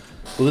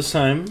 this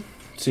time,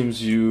 it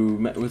seems you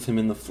met with him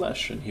in the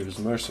flesh, and he was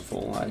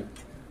merciful. I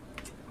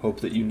hope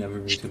that you never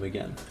meet him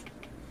again.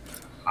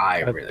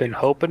 I've been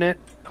hoping it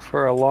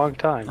for a long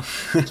time.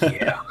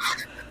 Yeah.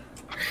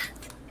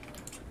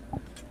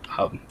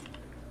 A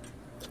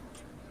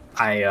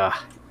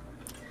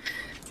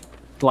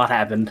lot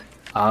happened.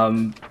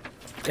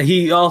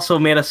 He also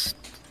made us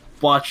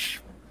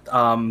watch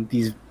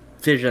these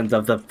visions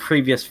of the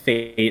previous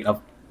fate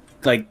of,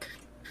 like,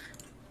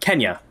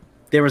 Kenya.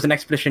 There was an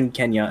expedition in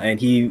Kenya, and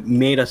he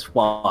made us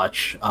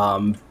watch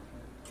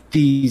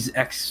these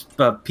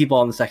people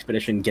on this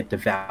expedition get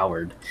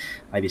devoured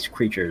by these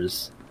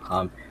creatures.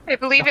 I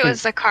believe it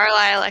was the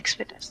Carlisle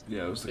expedition.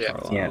 Yeah, it was the Yeah.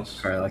 Carlisles.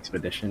 Carlisle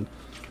expedition.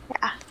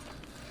 Yeah.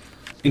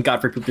 And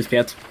Godfrey pooped his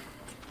pants.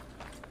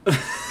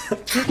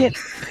 He did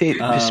poop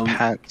his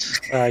pants.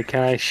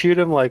 Can I shoot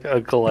him like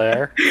a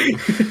glare?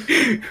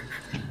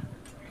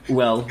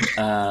 Well,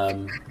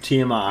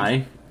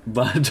 TMI,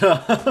 but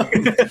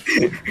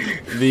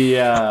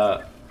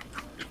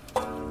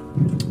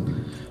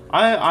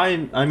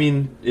I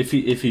mean, if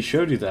he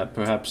showed you that,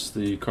 perhaps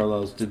the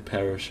Carlisles did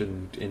perish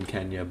in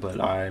Kenya,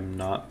 but I'm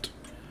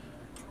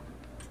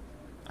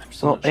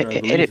still not sure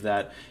I believe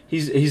that.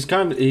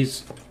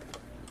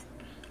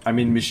 I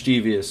mean,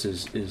 mischievous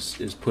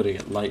is putting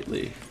it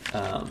lightly.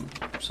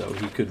 So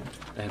he could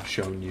have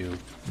shown you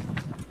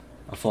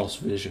a false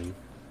vision.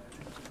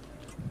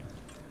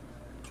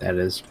 That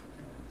is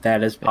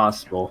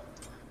possible.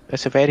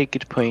 That's a very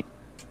good point.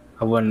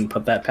 I wouldn't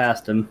put that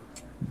past him.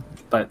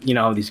 But you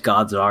know how these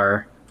gods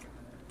are.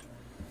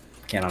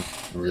 Can't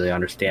really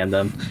understand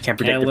them. Can't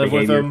predict Can't their live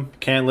with behavior. him.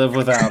 Can't live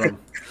without him.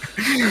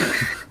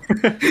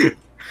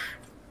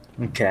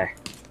 Okay.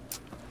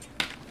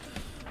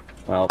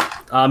 Well,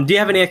 do you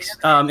have any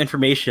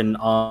information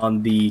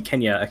on the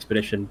Kenya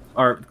expedition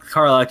or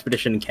Carlisle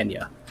expedition in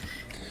Kenya?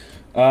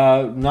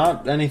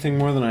 Not anything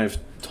more than I've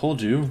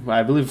told you.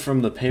 I believe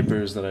from the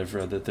papers that I've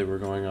read that they were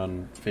going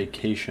on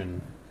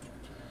vacation.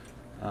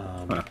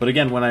 But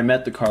again, when I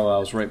met the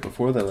Carlisles right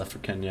before they left for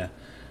Kenya,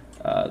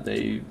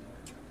 they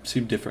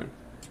seemed different.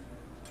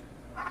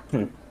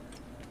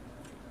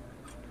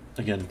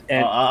 Again,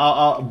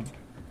 And-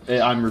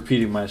 I'm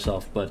repeating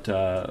myself, but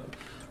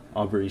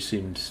Aubrey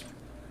seemed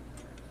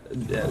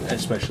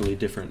especially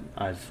different.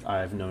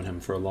 I've known him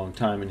for a long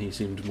time, and he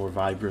seemed more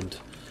vibrant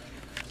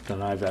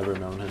than I've ever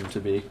known him to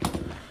be.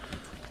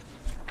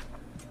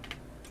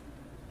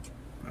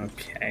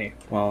 Okay.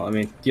 Well, I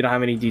mean, you don't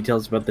have any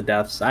details about the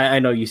deaths. I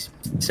know you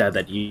said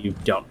that you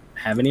don't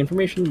have any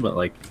information, but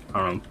like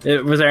I don't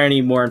know. Was there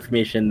any more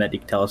information that you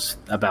could tell us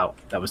about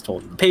that was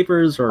told in the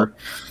papers or?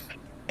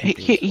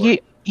 You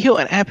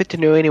don't happen to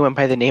know anyone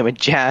by the name of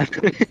Jan?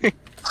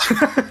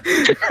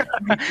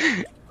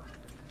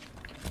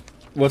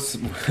 What's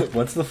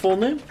the full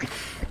name?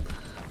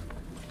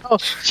 Oh,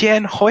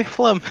 Jan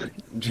Hoiflum.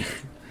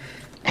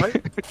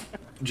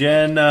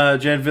 Jan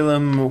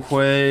Willem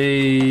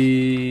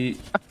Hui.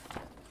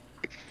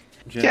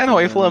 Jan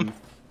Hoiflum.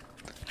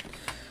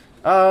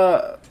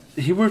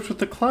 He worked with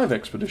the Clive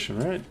expedition,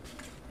 right?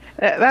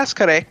 That's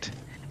correct.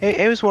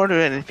 I was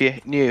wondering if you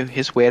knew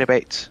his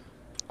whereabouts.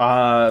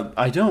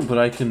 I don't, but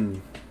I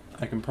can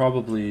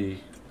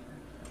probably.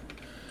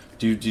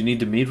 Do you need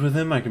to meet with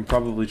him? I can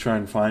probably try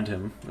and find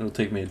him. It'll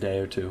take me a day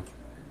or two.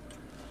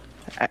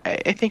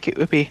 I think it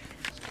would be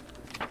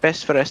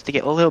best for us to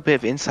get a little bit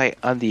of insight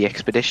on the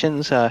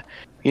expeditions, for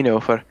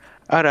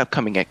our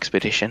upcoming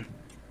expedition.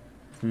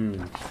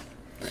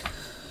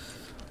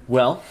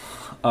 Well,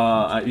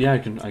 I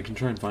can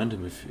try and find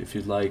him if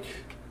you'd like.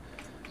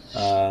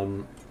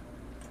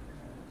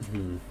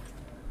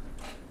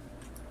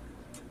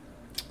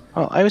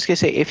 Well, I was gonna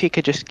say if you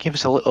could just give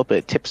us a little bit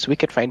of tips, we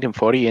could find him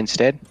for you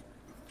instead.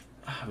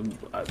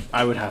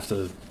 I would have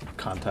to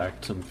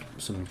contact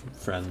some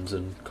friends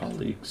and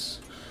colleagues.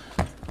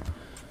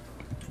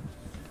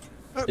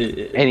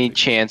 Any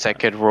chance I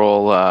could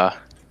roll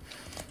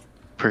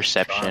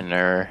perception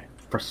or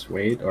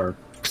Persuade or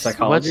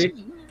psychology?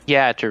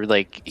 Yeah, to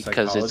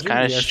because it's Psychology?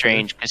 kind of Yeah,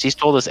 strange because he's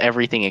told us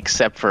everything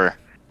except for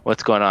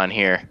what's going on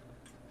here.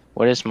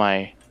 What is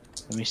my?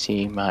 Let me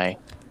see my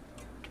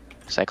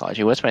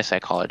psychology. What's my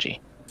psychology?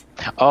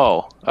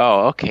 Oh,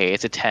 okay,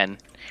 it's a 10.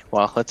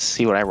 Well, let's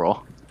see what I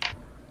roll.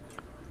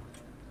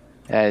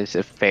 That is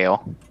a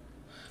fail.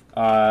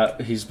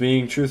 He's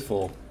being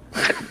truthful.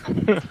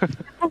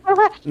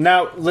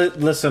 Now,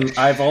 listen.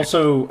 I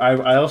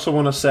also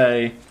want to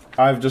say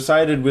I've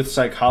decided with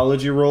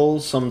psychology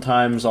rolls.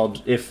 Sometimes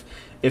if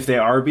they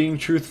are being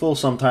truthful,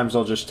 sometimes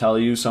I'll just tell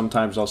you.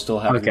 Sometimes I'll still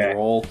have you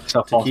roll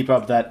So to keep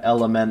up that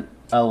element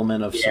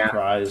of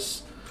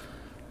surprise.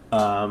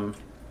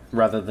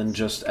 Rather than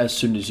just as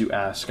soon as you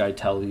ask, I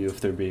tell you if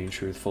they're being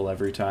truthful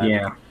every time.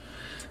 Yeah.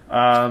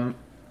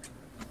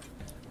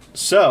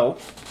 So,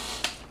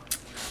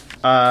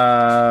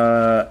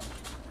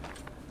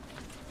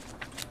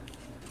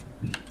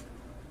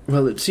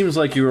 well, it seems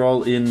like you're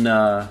all in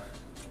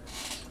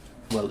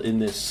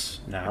this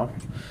now.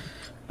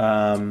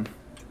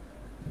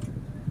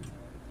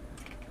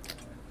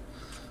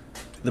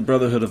 The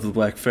Brotherhood of the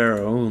Black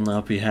Pharaoh will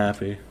not be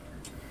happy.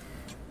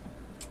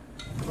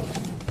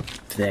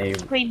 They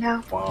We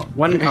know. won't.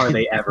 When are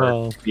they ever?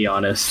 Well- to be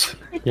honest.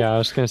 Yeah, I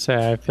was gonna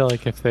say, I feel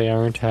like if they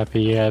aren't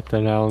happy yet,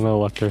 then I don't know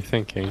what they're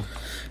thinking.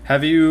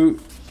 Have you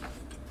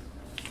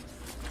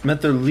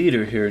met their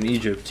leader here in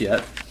Egypt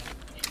yet?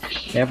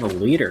 They have a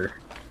leader.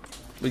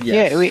 Well,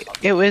 yes. Yeah,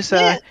 it was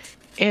Yeah.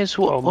 what's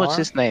Omar?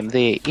 his name?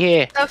 The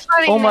A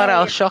funny Omar name.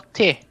 Al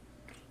Shakti.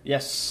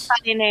 Yes.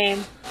 Funny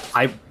name.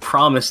 I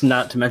promise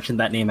not to mention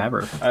that name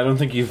ever. I don't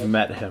think you've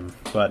met him,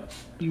 but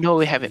No,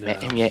 we haven't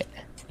met him yet.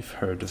 you've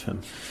heard of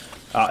him.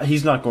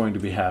 He's not going to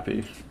be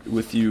happy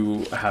with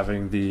you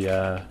having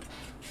the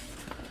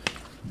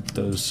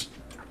those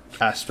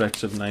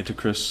aspects of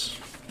Nitocris.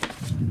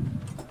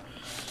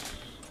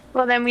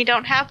 Well, then we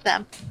don't have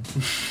them.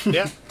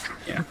 Yeah.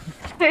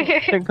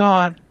 They're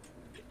gone.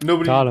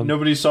 Got him.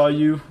 Nobody saw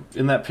you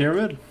in that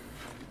pyramid?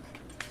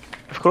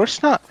 Of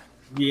course not.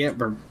 Yeah,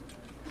 we're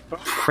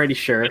pretty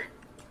sure.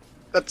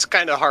 That's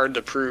kind of hard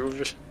to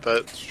prove,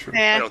 but I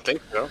Yeah. don't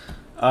think so.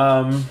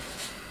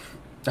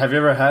 Have you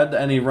ever had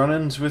any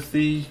run-ins with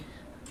the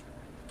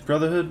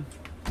Brotherhood?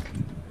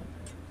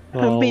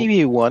 Well,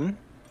 Maybe one.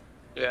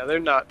 Yeah, they're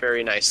not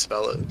very nice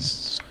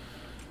fellas.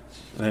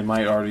 They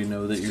might already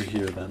know that you're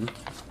here then.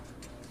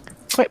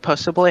 Quite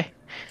possibly.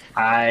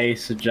 I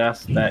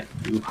suggest that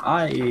you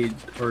hide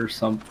or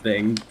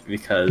something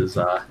because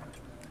I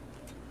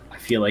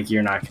feel like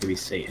you're not going to be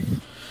safe,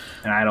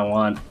 and I don't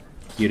want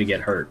you to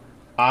get hurt.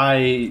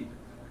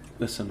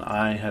 Listen,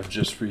 I have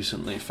just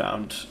recently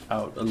found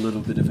out a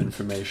little bit of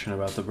information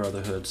about the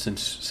Brotherhood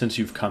since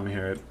you've come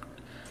here.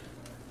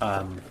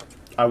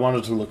 I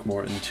wanted to look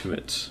more into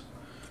it,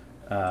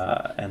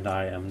 and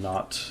I am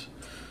not.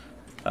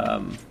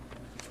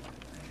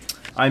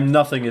 I'm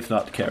nothing if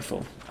not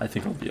careful. I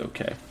think I'll be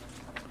okay.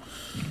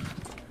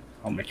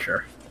 I'll make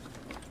sure.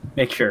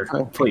 Make sure,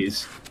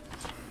 please.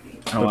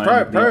 I don't But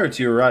want prior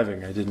to you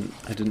arriving, I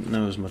didn't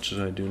know as much as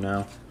I do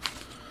now.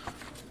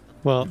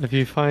 well, if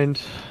you find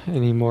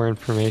any more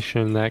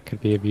information that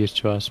could be of use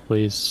to us,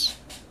 please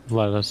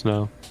let us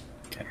know.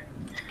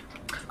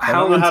 I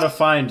don't know how to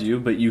find you,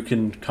 but you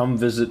can come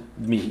visit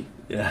me.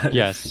 Yeah.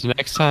 Yes,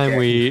 next time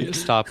we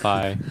stop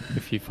by,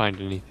 if you find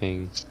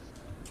anything,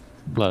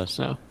 let us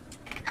know.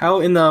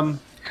 How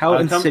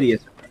come-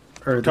 insidious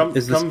or Come,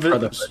 is this come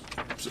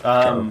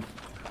Brotherhood?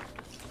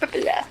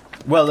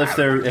 Well, if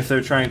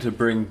they're trying to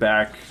bring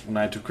back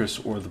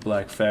Nitocris or the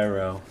Black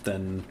Pharaoh,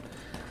 then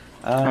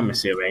I'm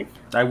assuming.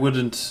 I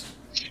wouldn't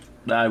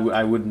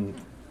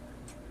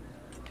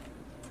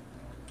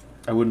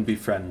I wouldn't be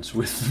friends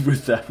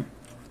with them.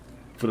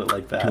 Put it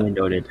like that. Duly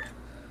noted.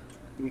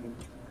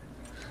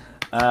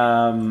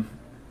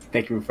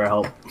 Thank you for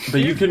help.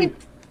 But you can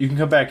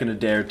come back in a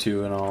day or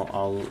two, and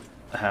I'll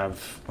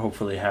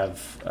hopefully have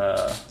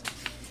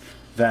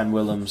Van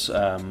Willem's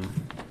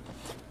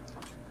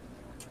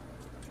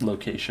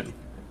location.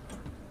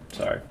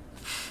 Sorry.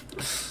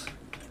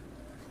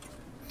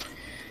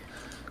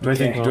 Do I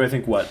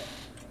think what?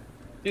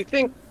 Do you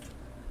think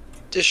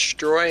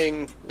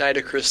destroying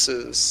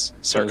Nitocris's I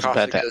was about to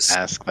sarcophagus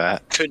ask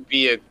that. could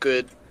be a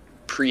good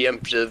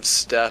preemptive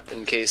step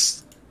in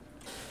case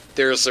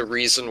there's a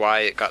reason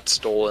why it got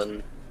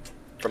stolen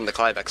from the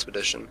Clive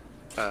expedition?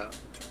 Is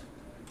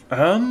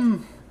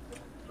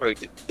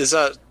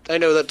that? I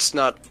know that's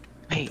not.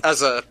 Hey.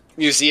 As a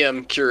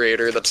museum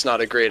curator, that's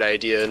not a great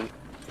idea in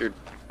your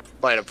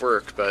line of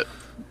work, but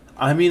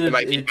I mean, it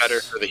might be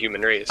better for the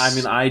human race. I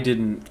mean, I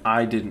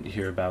didn't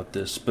hear about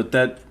this, but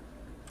that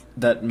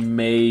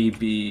may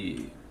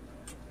be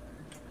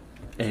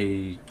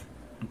a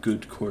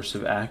good course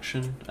of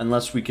action,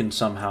 unless we can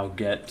somehow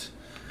get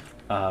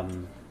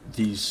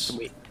these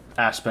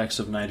aspects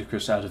of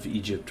Nitocris out of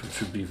Egypt, which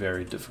would be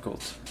very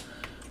difficult.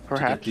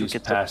 Perhaps to we get these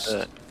could past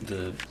set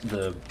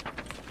the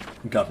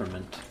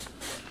government.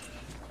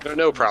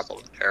 No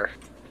problem there.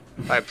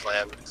 I have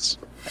plans.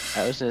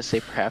 I was gonna say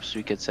perhaps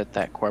we could set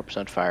that corpse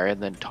on fire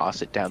and then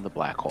toss it down the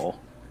black hole.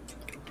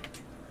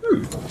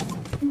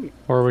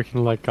 Or we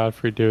can let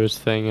Godfrey do his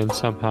thing and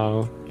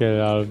somehow get it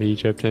out of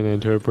Egypt and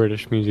into a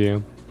British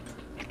museum.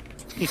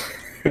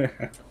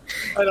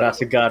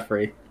 Classic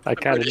Godfrey. I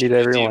kind of British need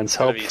everyone's museum's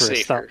gotta help be for a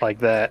safer. stunt like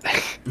that.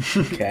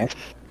 Okay.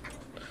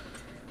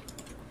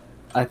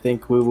 I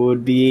think we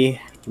would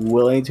be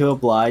willing to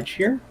oblige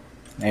here.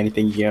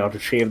 Anything, to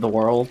save the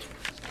world.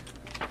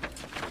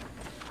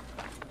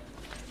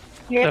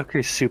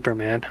 Okay,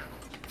 Superman.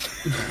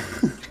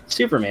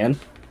 Superman.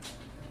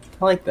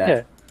 I like that.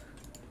 Yeah.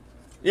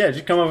 Yeah, did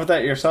you come up with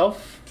that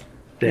yourself?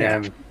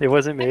 Damn, it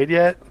wasn't made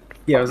yet?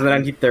 Yeah, it was in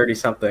 1930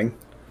 something.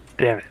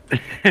 Damn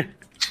it.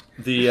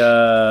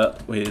 The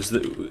wait, is the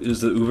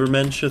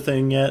Ubermensch a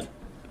thing yet?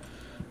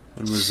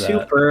 When was that?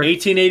 Super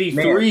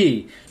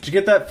 1883. Did you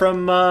get that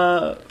from?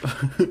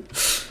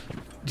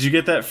 Did you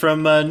get that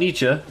from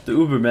Nietzsche? The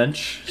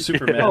Ubermensch,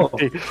 Superman. Oh.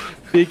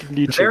 Big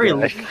Nietzsche Very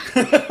guy.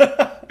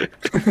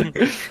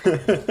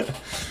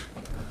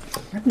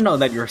 I didn't know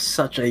that you're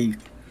such a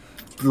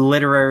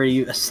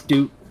literary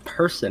astute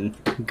person,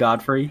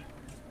 Godfrey.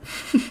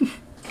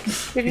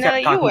 Didn't know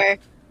that you were.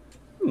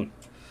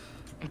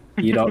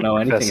 You don't know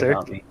anything Professor.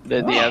 about me.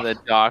 The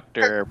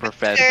doctor,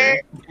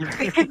 professor.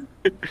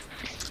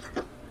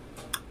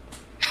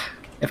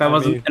 If I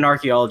wasn't mean- an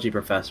archaeology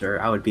professor,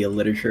 I would be a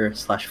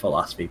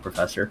literature/philosophy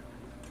professor.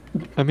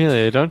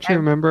 Amelia, don't you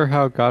remember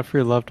how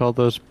Godfrey loved all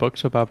those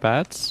books about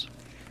bats?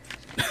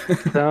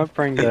 Don't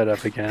bring that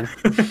up again.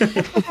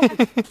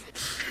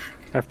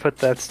 I've put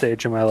that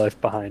stage of my life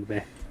behind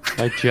me.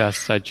 I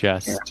jest. Kind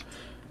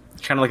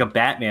of like a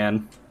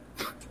Batman.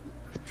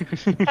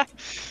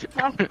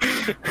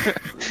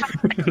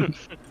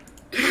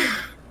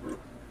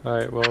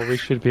 Alright, well, we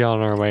should be on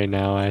our way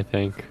now, I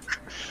think.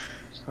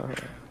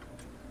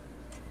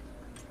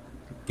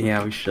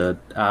 Yeah, we should.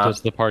 Does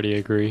the party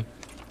agree?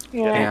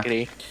 Yeah.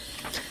 Giggity.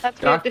 Let's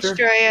go Doctor?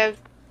 destroy a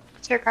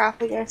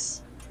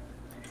sarcophagus.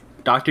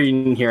 Doctor, you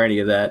didn't hear any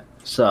of that,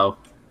 so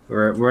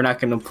we're not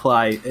going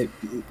to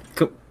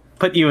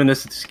put you in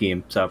this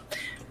scheme. So,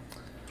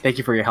 thank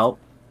you for your help.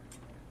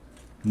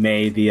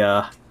 May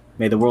the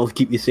world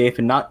keep you safe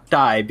and not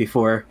die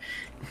before,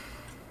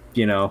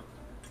 you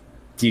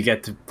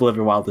get to live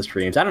your wildest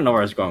dreams. I don't know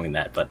where I was going with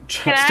that, but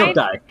Can still I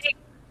die.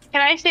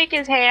 Can I shake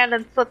his hand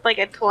and slip like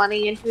a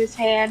 20 into his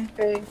hand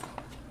for,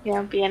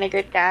 being a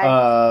good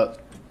guy?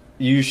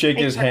 You shake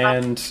his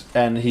Thanks,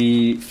 Papa. hand, and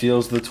he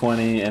feels the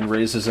 20 and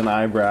raises an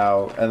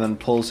eyebrow, and then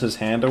pulls his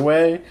hand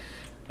away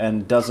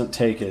and doesn't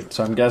take it.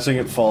 So I'm guessing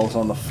it falls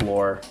on the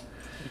floor.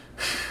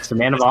 It's a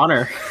man of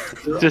honor.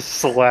 Just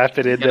slap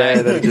it in Can there. I,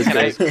 and then just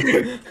can,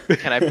 goes,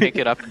 can I pick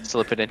it up and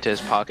slip it into his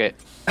pocket?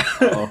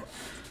 Oh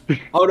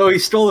no, he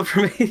stole it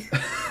from me.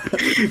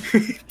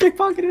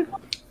 Pickpocketed.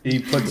 He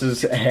puts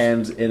his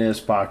hands in his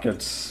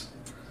pockets.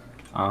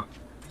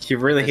 He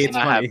really Does he hates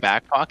not money. have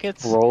back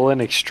pockets? roll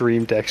an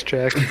extreme dex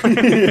check.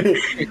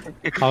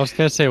 I was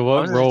gonna say,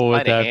 what was a role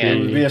would sleight of that It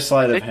would be be? a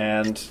sleight of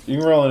hand. You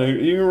can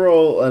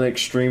roll an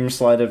extreme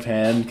sleight of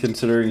hand,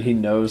 considering he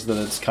knows that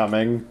it's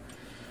coming.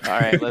 All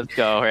right, let's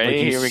go. Ready?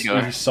 Like Here we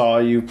go. He saw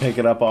you pick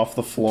it up off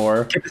the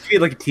floor. Can this be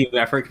like a team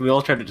effort? Can we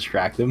all try to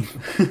distract him?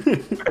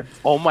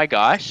 Oh my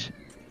gosh.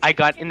 I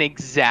got an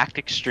exact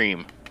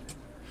extreme.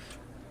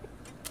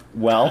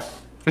 Well,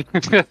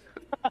 Hate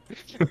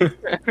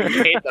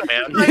the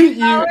man.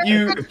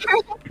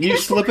 you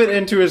slip it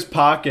into his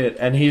pocket,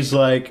 and he's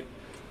like,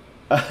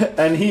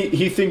 and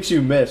he thinks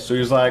you missed, so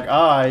he's like,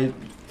 I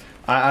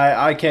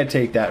can't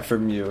take that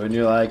from you, and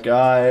you're like,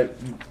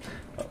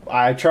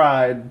 I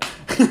tried.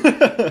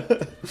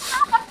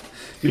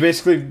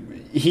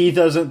 He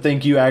doesn't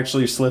think you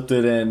actually slipped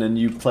it in, and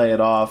you play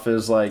it off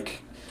as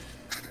like,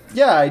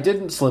 yeah, I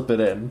didn't slip it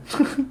in.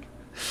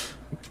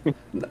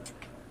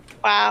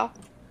 Wow.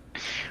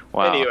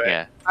 Wow. Anyway,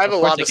 yeah. I have a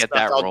Of course lot I of get stuff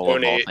that I'll roll of all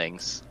donate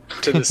things.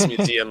 to this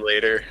museum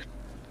later,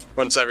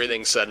 once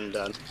everything's said and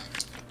done.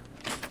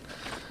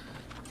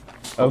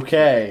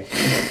 Okay.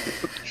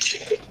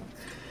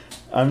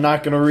 I'm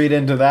not going to read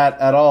into that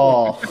at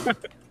all.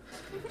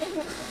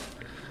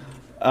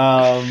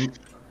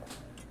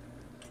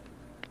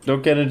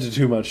 Don't get into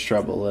too much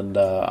trouble, and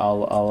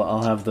I'll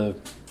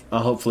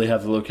hopefully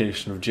have the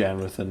location of Jan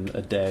within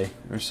a day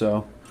or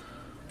so.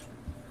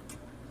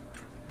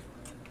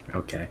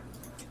 Okay.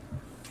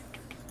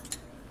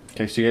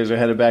 Okay, so you guys are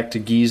headed back to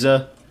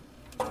Giza.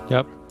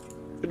 Yep.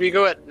 Could we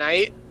go at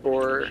night,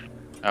 or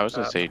I was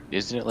gonna say,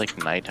 isn't it like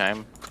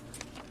nighttime?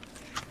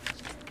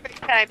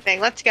 Type thing.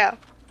 Let's go.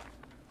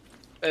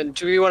 and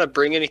do we want to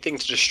bring anything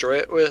to destroy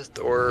it with,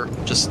 or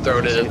just throw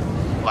it in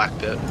a black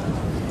pit?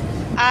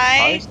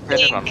 I Set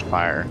it on think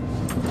fire.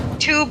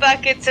 2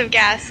 buckets of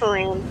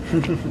gasoline.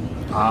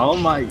 Oh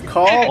my!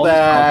 Call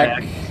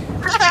back.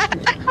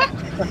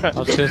 I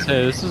was gonna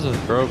say this is a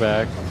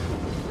throwback.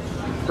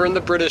 We're in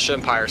the British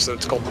Empire, so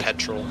it's called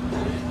petrol.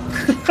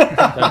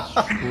 That's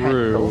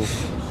true.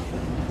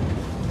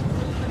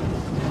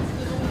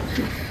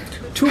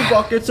 2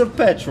 buckets of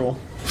petrol.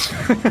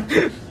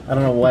 I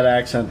don't know what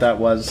accent that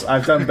was.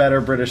 I've done better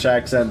British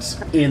accents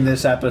in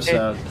this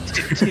episode.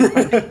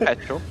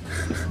 Petrol.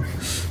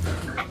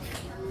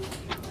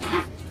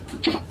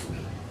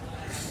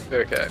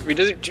 Okay, we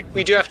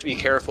do have to be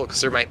careful because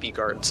there might be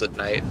guards at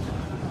night.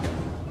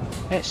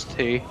 That's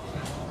 2.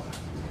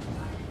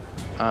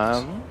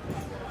 How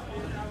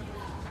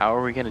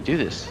are we gonna do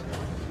this?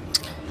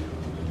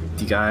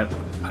 You got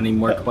any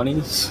more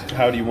 20s?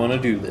 How do you want to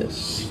do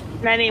this?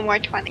 Many more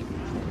 20.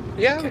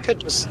 Yeah, we could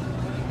just.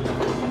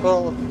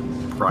 Well,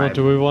 Well,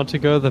 do we want to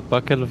go the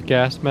bucket of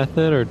gas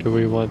method, or do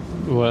we want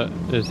what?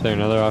 Is there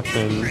another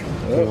option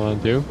we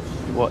want to do?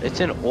 Well, it's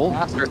an old.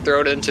 or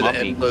throw it into the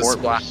Mummy endless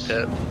corpse. black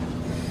pit.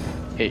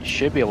 It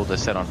should be able to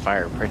set on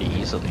fire pretty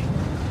easily.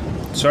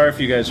 Sorry if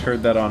you guys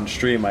heard that on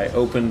stream. I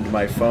opened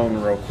my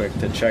phone real quick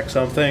to check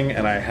something,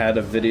 and I had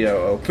a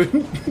video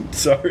open.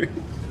 Sorry.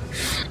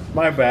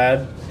 My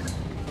bad.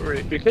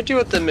 We could do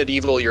what the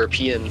medieval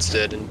Europeans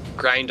did and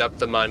grind up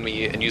the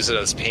mummy and use it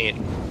as paint.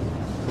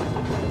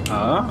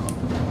 Oh.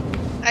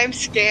 I'm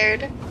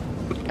scared.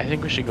 I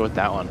think we should go with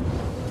that one.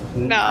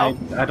 No.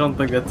 I don't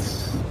think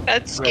that's.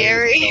 That's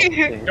scary.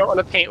 You don't want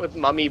to paint with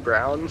mummy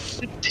brown.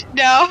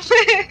 No.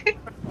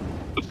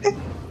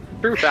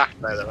 True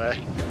fact, by the way.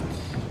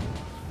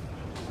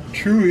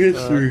 True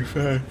history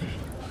fact.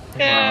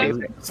 Yeah.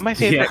 My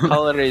favorite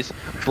color is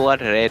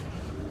blood red.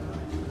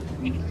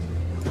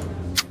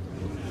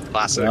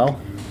 Classic. Well.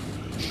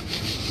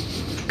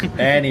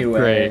 Anyway.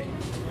 Great.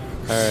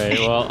 All right.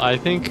 Well, I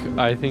think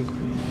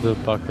the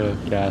bucket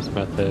of gas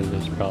method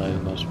is probably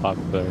the most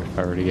popular, if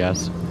I were to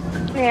guess.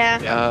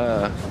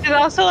 Yeah. It's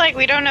also like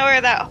we don't know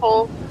where that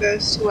hole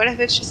goes to. What if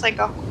it's just like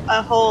a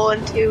hole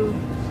into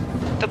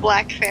the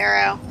Black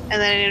Pharaoh and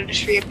then it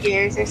just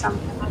reappears or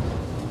something?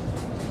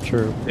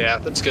 True. Yeah,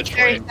 that's a good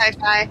Very point.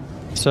 sci-fi.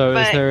 So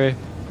But- is there a?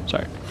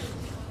 Sorry,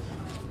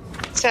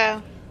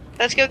 So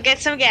let's go get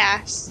some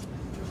gas.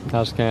 I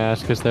was gonna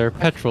ask, is there a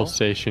petrol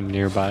station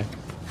nearby?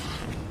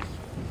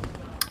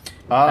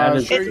 That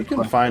is Sure, a you good can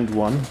point. find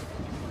one.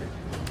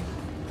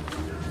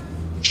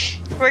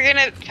 We're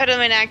gonna put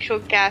them in actual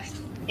gas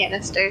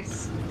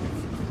canisters,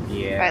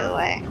 Yeah. by the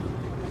way.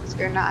 So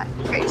we're not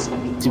crazy.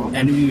 Do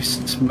any of you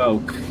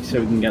smoke so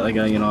we can get like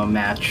a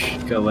match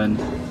going?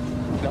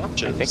 I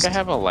think I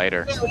have a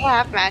lighter. We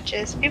have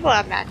matches. People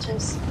have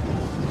matches.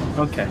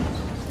 Okay.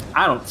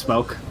 I don't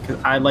smoke because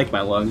I like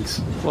my lungs.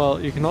 Well,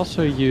 you can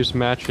also use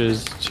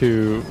matches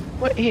to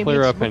What? Hey,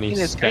 clear man, up any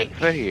smoking is great stench.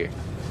 for you.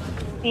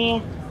 Yeah.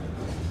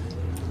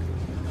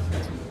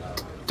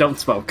 Don't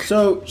smoke.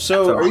 So That's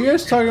all. are you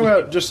guys talking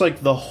about just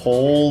like the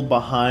hole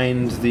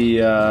behind the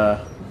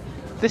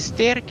The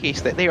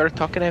staircase that they were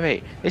talking about.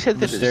 They said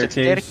The that it's a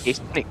staircase? staircase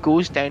and it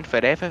goes down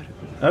forever.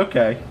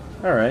 Okay.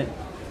 All right.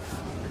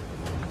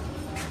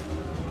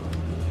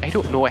 I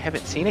don't know. I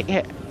haven't seen it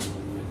yet.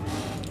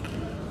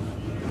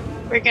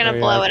 We're gonna Oh, yeah,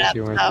 blow I it guess up.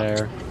 You weren't so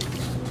there.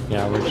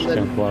 Yeah, we're just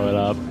gonna blow it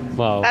up.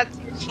 Well, That's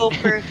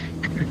foolproof.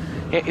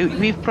 Yeah,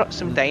 we've brought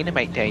some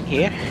dynamite down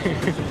here.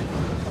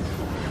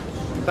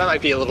 That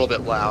might be a little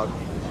bit loud.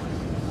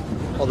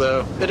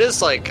 Although, it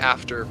is like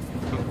after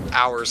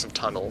hours of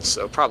tunnels,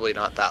 so probably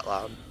not that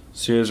loud.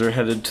 So you guys are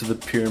headed to the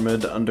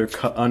pyramid under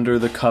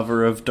the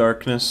cover of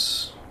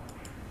darkness.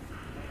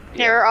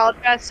 They were all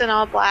dressed in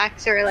all black,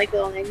 so we're like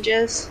little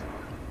ninjas.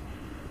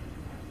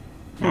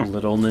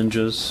 Little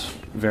ninjas,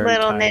 very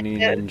Little tiny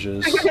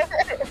ninjas.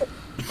 ninjas.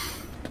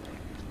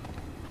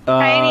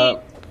 Tiny,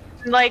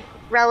 like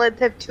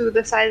relative to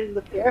the size of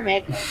the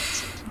pyramid.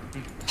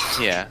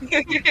 Yeah.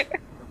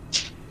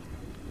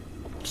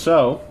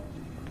 So,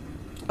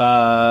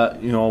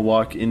 I'll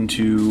walk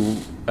into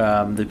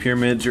the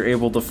pyramids. You're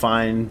able to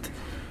find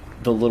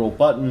the little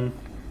button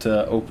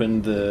to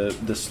open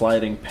the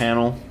sliding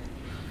panel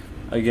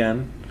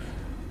again.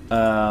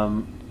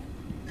 And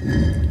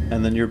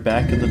then you're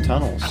back in the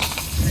tunnels.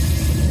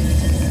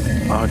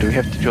 Oh, do we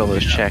have to do all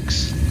those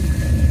checks?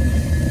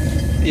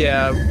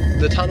 Yeah,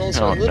 the tunnels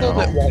are Oh, a little no.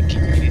 bit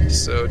wonky,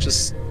 so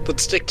just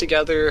let's stick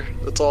together.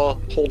 Let's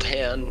all hold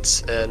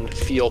hands and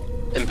feel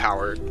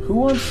empowered. Who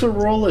wants to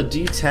roll a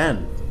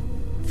d10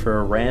 for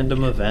a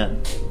random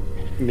event?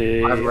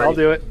 Me, I'm I'll ready.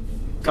 do it.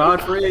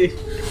 Godfrey.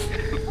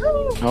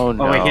 Oh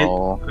no.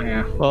 wait,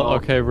 Yeah. Well,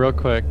 okay, real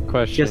quick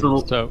question. Just a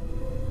little- So,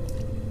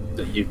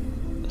 You.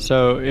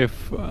 so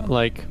if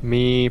like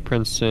me,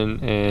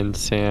 Princeton, and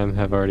Sam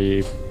have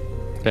already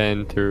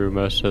been through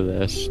most of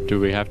this, do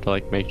we have to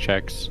like make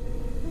checks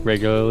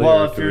regularly?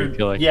 Well, or if do we you're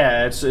feel like...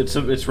 yeah,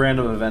 it's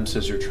random events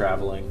as you're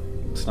traveling.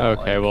 It's not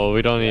Okay, like- well,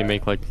 we don't need to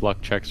make like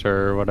luck checks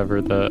or whatever.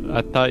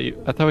 I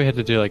thought we had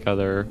to do like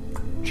other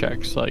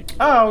checks, like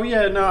Oh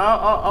yeah, no,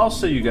 I'll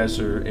say you guys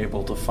are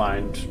able to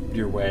find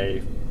your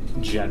way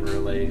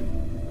generally,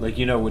 like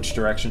you know which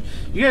direction.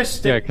 You guys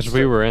stick. yeah, because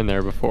we were in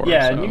there before.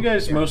 Yeah, so. and you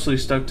guys mostly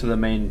stuck to the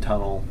main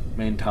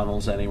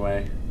tunnels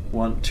anyway.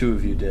 Two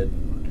of you did.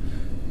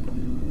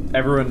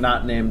 Everyone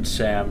not named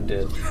Sam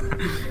did.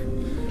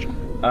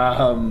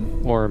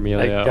 Or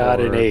Amelia. I got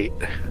or... an 8.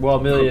 Well,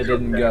 Amelia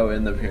didn't go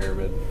in the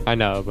pyramid. I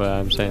know, but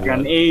I'm saying I got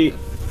an that. 8.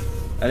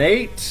 An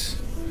 8.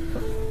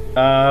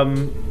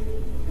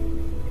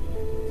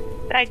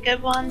 That a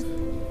good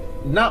one?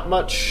 Not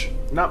much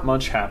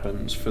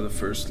happens for the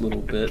first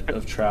little bit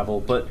of travel,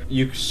 but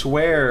you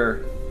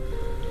swear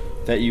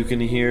that you can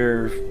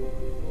hear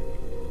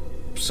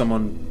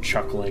someone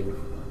chuckling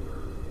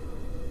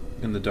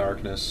in the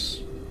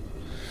darkness.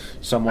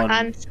 Some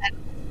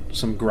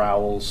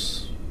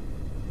growls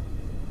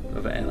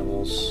of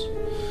animals.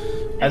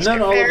 And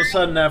then all of a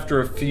sudden,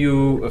 after a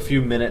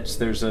few minutes,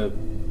 there's a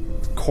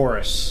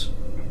chorus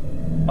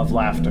of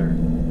laughter.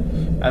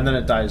 And then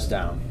it dies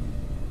down.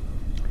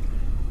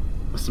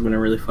 Must have been a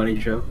really funny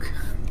joke.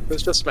 It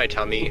was just my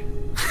tummy.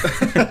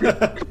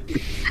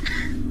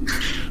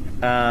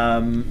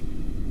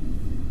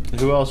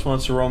 Who else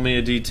wants to roll me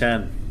a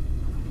d10?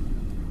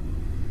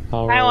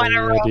 I'll I roll wanna you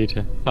a roll.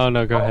 D10. Oh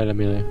no, go ahead,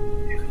 Amelia.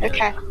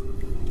 Okay.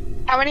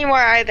 How many more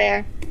are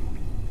there?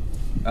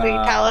 Will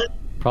you tell us?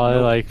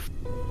 Probably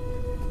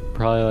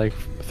like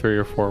 3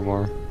 or 4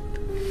 more.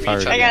 Each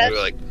Alright. I got do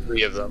like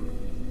 3 of them.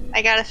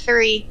 I got a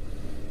 3.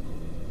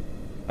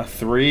 A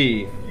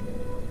 3.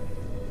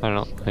 I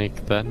don't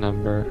like that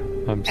number.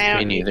 I'm I don't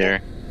Me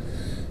neither.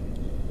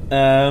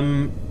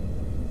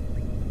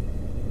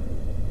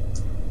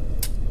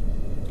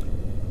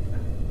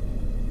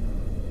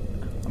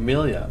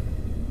 Amelia,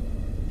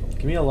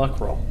 give me a luck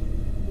roll.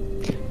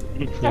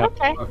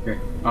 Okay. Okay.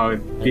 Oh,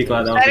 be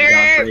glad that was a Better,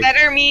 Godfrey.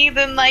 better me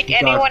than like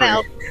anyone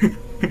else.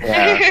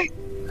 Godfrey.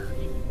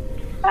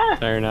 Yeah.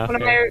 Fair enough.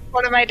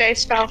 One of my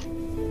dice fell.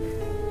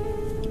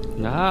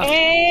 Nah.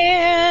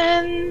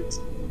 And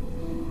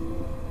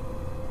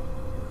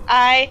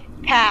I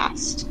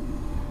passed.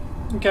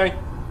 Okay.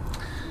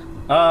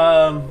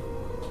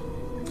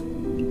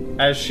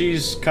 As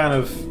she's kind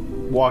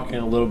of walking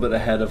a little bit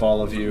ahead of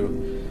all of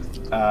you,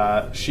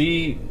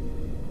 she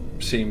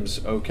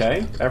seems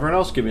okay. Everyone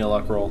else give me a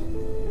luck roll.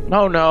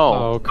 Oh no.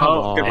 Oh, come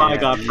Oh, on. goodbye,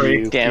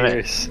 Godfrey. Damn it.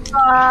 Pierce.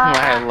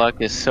 My luck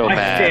is so I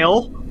bad.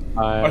 fail.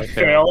 I I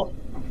fail.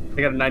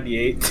 I got a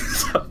 98.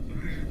 so-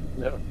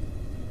 No.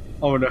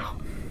 Oh no.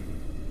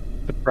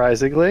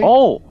 Surprisingly,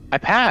 Oh, I I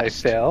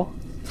passed. fail.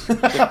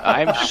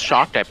 I'm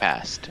shocked I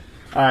passed.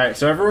 All right,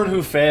 so everyone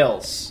who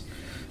fails,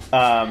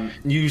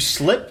 you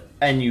slip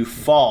and you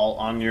fall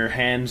on your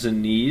hands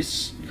and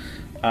knees.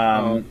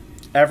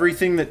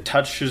 Everything that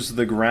touches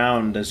the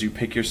ground as you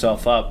pick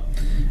yourself up,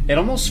 it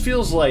almost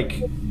feels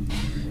like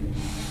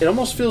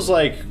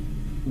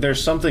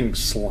there's something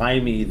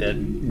slimy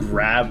that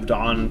grabbed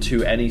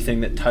onto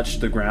anything that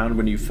touched the ground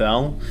when you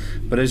fell.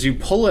 But as you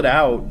pull it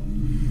out,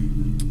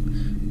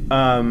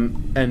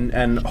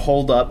 and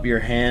hold up your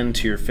hand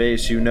to your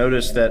face, you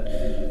notice that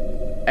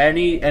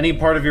any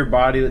part of your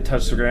body that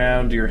touched the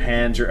ground, your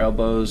hands, your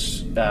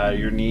elbows,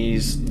 your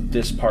knees,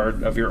 this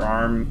part of your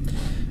arm,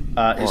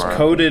 is Forearm.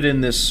 coated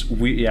in this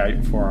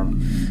forearm.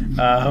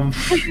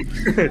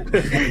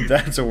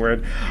 That's a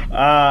word.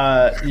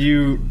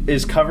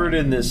 Is covered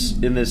in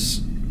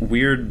this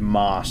weird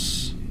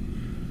moss.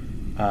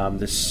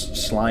 This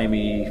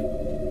slimy,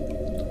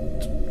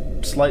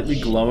 slightly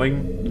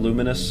glowing,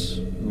 luminous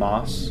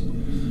moss.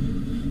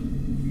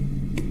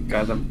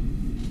 Guys,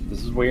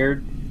 this is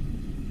weird.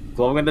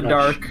 Glowing in the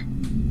dark.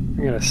 I'm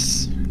gonna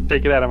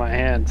take it out of my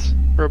hands,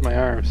 rub my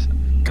arms.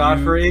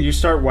 Godfrey. You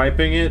start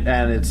wiping it,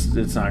 and it's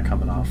not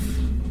coming off.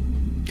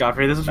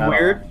 Godfrey, this is At all.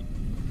 weird.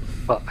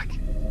 Fuck.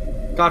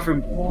 Godfrey,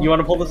 you want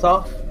to pull this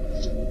off?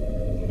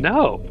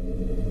 No.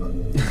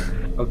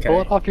 Okay.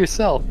 Pull it off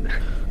yourself.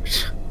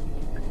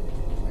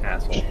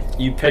 Asshole.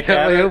 You I pick got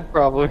at my it. own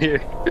problem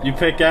here. You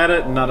pick at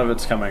it, and none of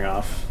it's coming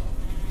off.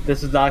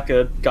 This is not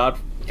good. God.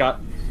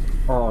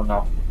 Oh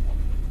no.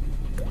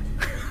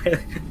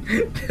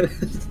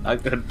 This is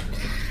not good.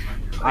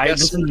 I guess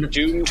this is-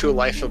 doomed to a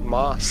life of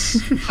moss.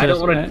 I don't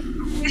want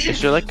to.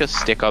 Is there like a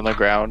stick on the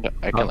ground?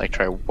 I can like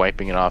try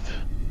wiping it off.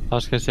 I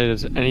was gonna say,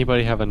 does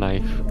anybody have a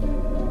knife?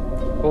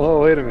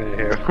 Whoa, wait a minute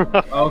here.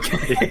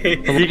 Okay.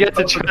 You get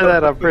to try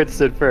that on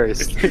Princeton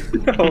first.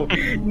 No.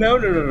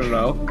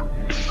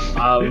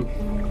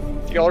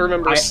 Y'all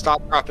remember I-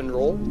 stop, drop, and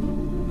roll?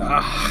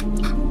 Ah,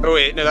 Oh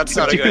wait, no, that's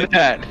not a Do good.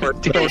 that.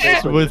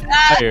 With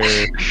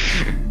fire.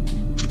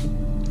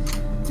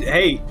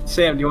 hey,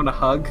 Sam, do you want a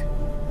hug?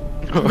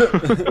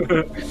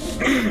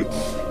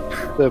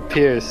 So,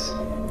 Pierce,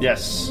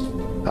 Yes.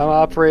 I'm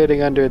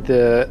operating under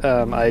the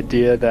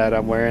idea that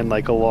I'm wearing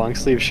like a long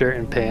sleeve shirt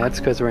and pants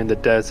because we're in the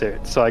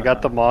desert. So I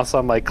got the moss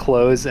on my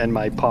clothes and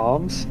my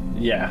palms.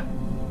 Yeah.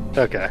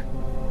 Okay.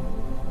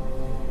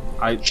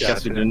 I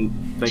guess we didn't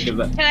think of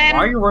that. Can I-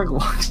 Why are you wearing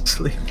long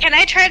sleeve? Can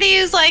I try to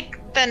use like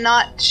the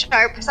not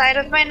sharp side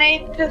of my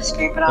knife to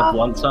scrape it The off?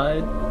 one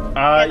side?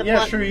 the Yeah,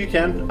 blunt. sure you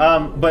can.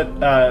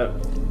 But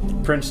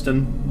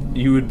Princeton,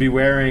 you would be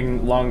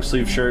wearing long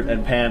sleeve shirt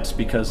and pants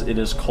because it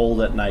is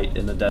cold at night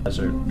in the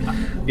desert.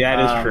 Yeah,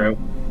 it is true.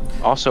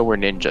 Also, we're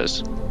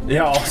ninjas.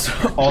 Yeah.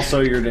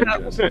 Also you're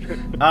ninjas.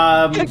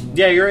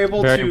 Yeah, you're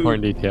able Very to.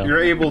 important detail.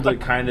 You're able to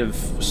kind of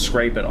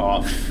scrape it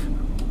off.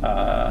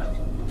 I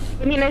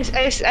mean, I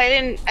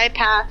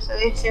passed, so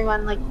I assume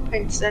on like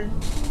Princeton.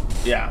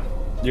 Yeah,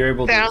 you're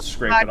able So I to don't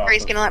scrape think it off.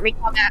 Godfrey's gonna let me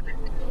come at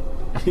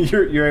it.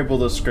 You're able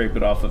to scrape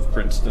it off of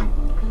Princeton.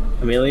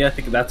 Amelia, I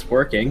think that's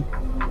working.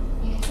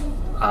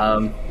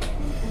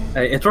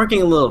 It's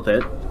working a little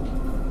bit.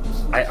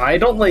 I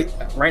don't like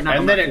right now. And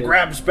I'm then not it feeling-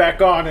 grabs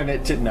back on, and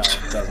it no, it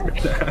doesn't.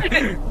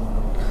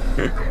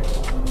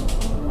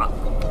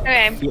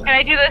 Okay, can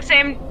I do the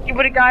same?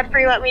 Would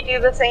Godfrey let me do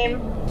the same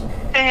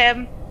to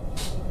him?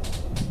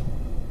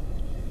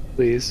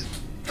 Please.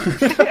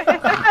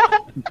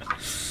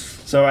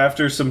 So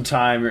after some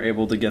time, you're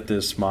able to get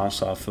this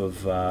moss off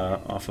of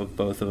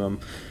both of them.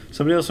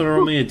 Somebody else want to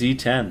roll me a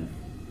d10?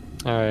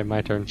 All right,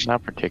 my turn.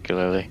 Not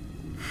particularly.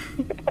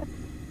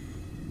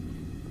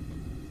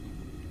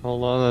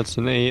 Hold on, that's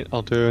an 8.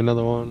 I'll do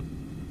another one.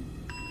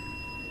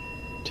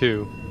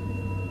 2.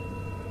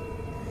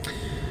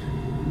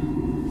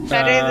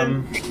 Better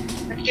than.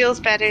 It feels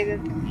better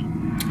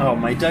than. Oh,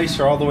 my dice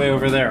are all the way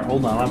over there.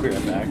 Hold on, I'll be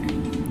right back.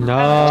 No.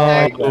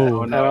 I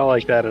don't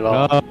like that at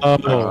all.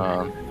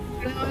 No.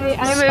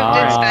 I moved Stop.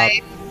 this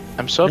dice.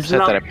 I'm so It's upset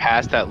not- that I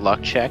passed that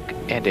luck check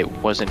and it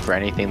wasn't for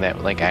anything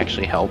that like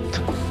actually helped.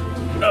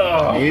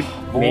 Oh, Maybe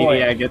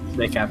boy. I get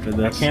sick after I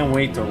this. can't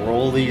wait to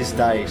roll these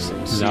dice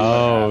and see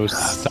No, what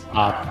happens.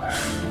 stop.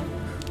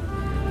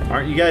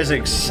 Aren't you guys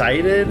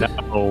excited?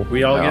 No.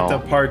 We all No.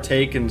 get to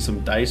partake in some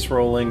dice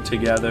rolling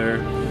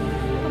together.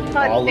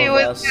 All Let's of do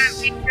it. us.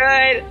 It's gonna be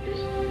good.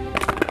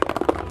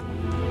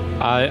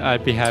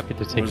 I'd be happy to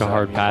What take does a that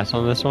hard mean? pass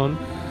on this one.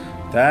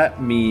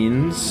 That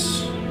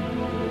means.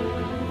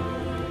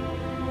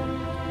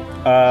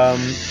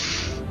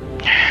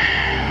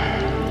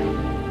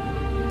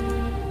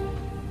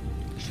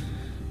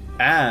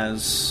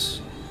 As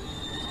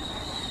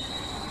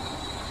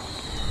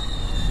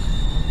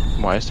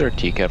Why is there a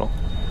tea kettle?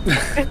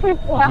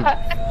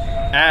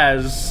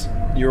 as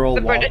you're all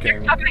The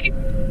predator walking, coming.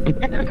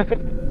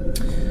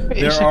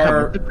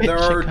 there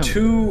are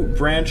two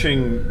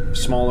branching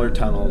smaller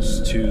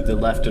tunnels to the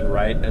left and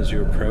right as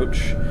you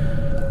approach,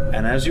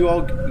 and as you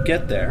all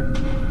get there,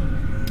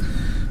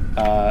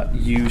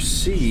 you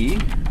see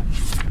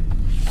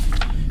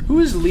who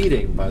is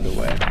leading. By the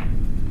way,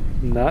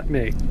 Not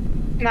me.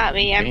 Not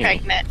me. I'm Me.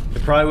 pregnant.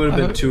 it probably would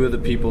have been two of the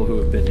people who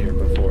have been here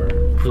before.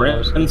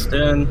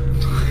 Princeton.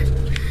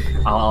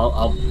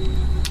 I'll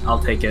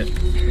take it.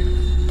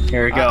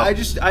 Here we go. I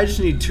just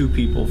need two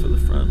people for the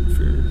front.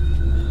 For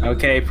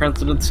Okay,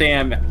 Princeton and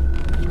Sam,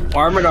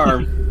 arm in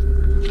arm.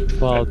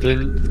 Well,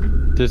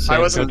 did Sam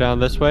go wasn't- down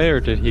this way, or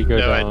did he go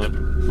No, I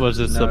down? Was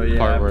this no, the yeah,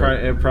 part where?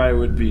 it probably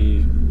would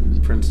be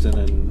Princeton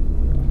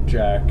and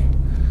Jack.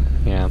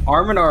 Yeah.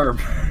 Arm in arm.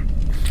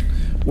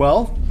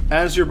 Well,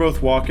 as you're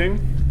both walking,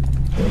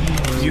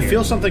 you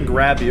feel something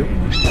grab you.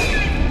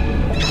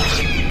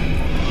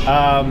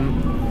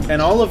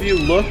 And all of you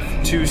look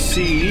to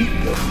see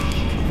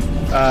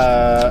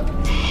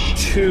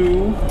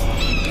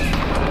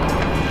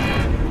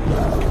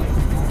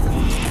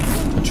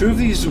two of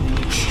these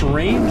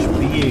strange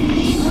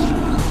beings.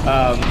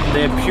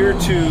 They appear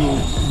to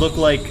look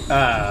like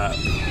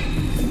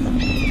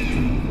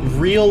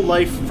real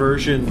life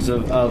versions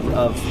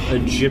of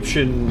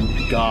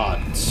Egyptian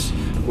gods,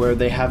 where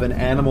they have an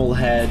animal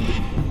head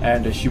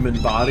and a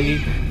human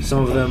body. Some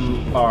of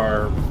them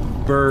are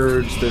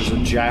birds. There's a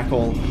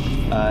jackal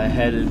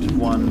headed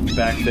one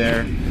back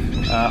there.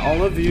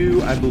 All of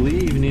you, I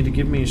believe, need to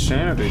give me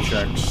sanity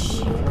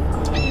checks.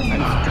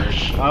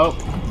 Oh,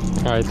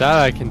 All right, that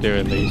I can do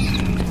at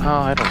least. Oh,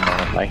 I don't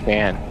know if I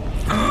can.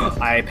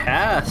 I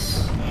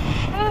pass.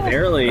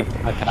 Barely. I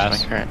My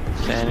pass. current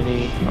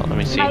sanity. Oh, let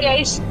me see. My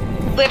dice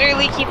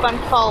literally keep on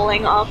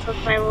falling off of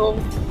my little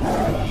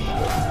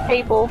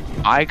table.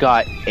 I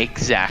got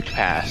exact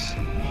pass.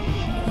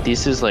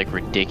 This is like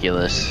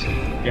ridiculous.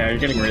 Yeah, you're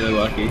getting really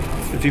lucky.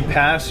 If you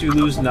pass, you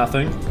lose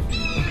nothing.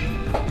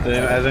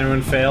 Has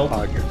anyone failed?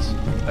 I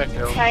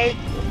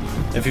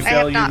If you I fail,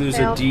 have you not lose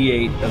failed. a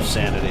D8 of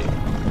sanity.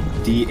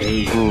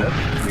 D8. Ooh.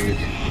 That's weird.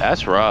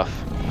 That's rough.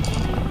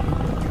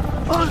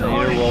 I need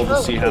to roll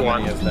to see how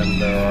many of them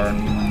there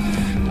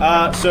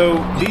are. So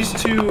these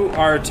two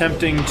are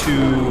attempting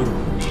to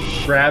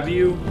grab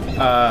you.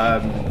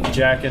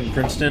 Jack and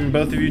Princeton,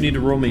 both of you need to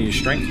roll me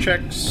strength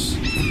checks.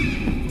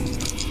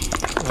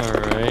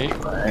 Alright.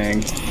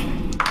 Thanks.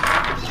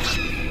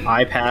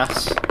 I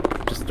pass.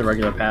 Just the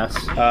regular pass.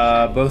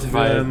 Both of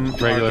them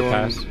regular are going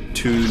pass.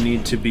 to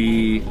need to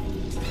be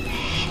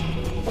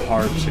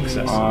hard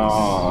successes.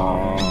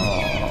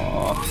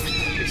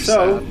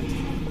 So,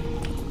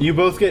 you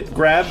both get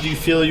grabbed. You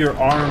feel your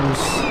arms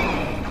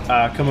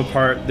come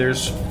apart.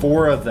 There's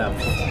 4 of them,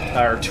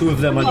 or 2 of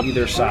them on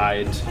either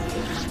side.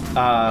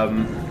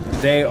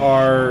 They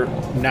are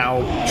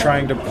now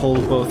trying to pull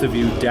both of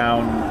you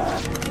down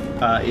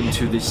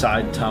into the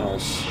side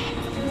tunnels.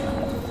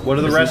 What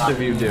do the rest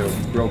of you do,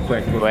 real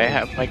quick? Do I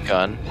have my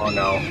gun? Oh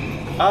no.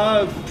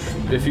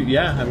 If you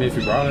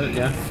brought it,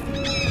 yeah.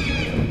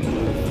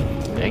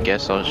 I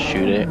guess I'll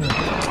shoot it.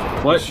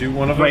 What? Shoot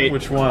one of them. Wait.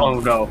 Which one? Oh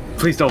no.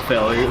 Please don't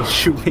fail. You'll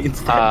shoot me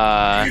instead.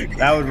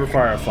 That would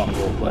require a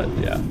fumble, but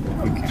yeah.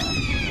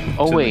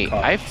 Oh To the wait,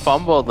 cause. I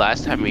fumbled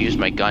last time I used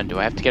my gun. Do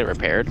I have to get it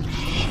repaired?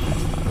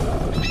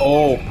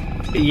 Oh.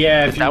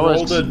 Yeah, if you That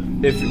was-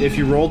 rolled if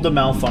you rolled the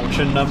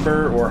malfunction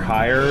number or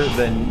higher,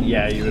 then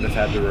yeah, you would have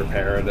had to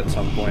repair it at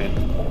some point.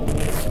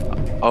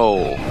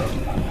 Oh.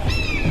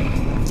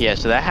 Yeah,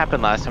 so that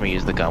happened last time I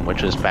used the gun,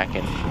 which was back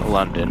in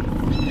London.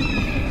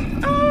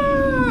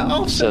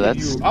 I'll So say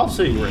that's- I'll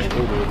say you were able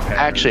to repair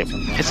Actually, it. at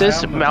some point. it says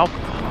I don't know.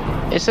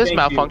 It says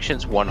Thank you.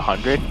 malfunctions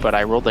 100, but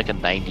I rolled like a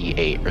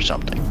 98 or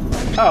something.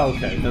 Oh,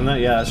 okay. Then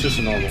it's just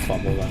a normal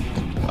fumble then.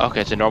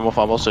 Okay, it's a normal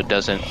fumble, so it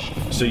doesn't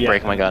So yeah,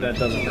 break my gun. That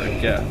doesn't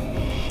break. Yeah.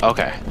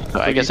 Okay, so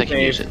I Who guess do I you can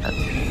use save? it then.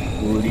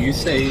 Who do you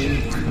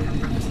save?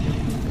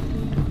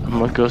 I'm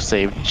gonna go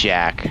save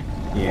Jack.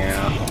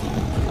 Yeah.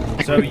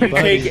 So you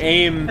take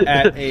aim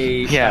at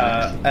a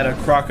Yeah. at a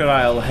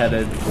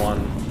crocodile-headed one.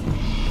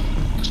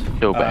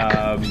 Go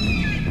back.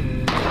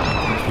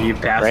 You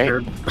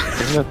bastard.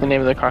 Isn't that the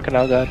name of the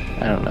crocodile god?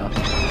 I don't know.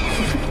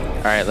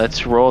 Alright,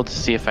 let's roll to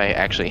see if I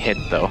actually hit,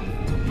 though.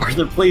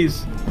 Arthur,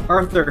 please.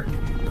 Arthur.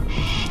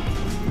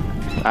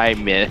 I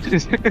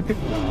missed.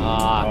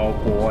 Oh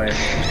boy.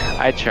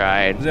 I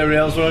tried. Does anybody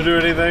else want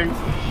to do anything?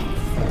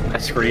 I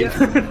screamed.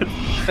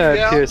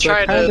 Yeah, Pierce, I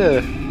try kind to-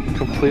 of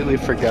completely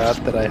forgot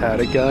that I had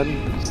a gun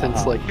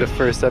since like the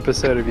first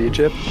episode of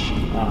Egypt.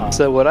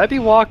 So would I be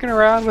walking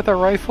around with a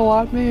rifle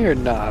on me or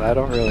not? I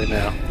don't really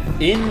know.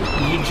 In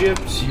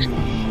Egypt, you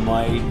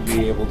might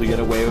be able to get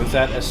away with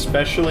that,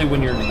 especially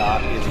when you're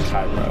not in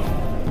Cairo.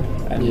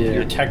 And Yeah.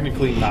 you're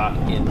technically not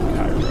in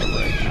Cairo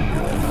right now.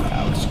 You're on the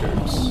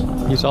outskirts.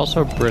 He's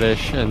also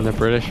British, and the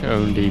British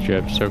owned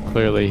Egypt, so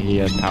clearly he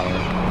has power.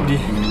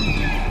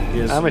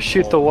 Yes. I'm gonna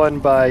shoot the one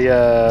by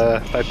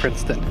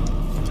Princeton.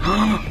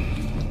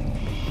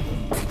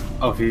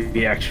 Oh,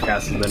 he actually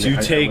passes then. So you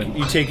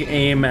take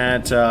aim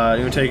at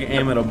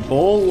a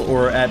bull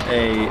or at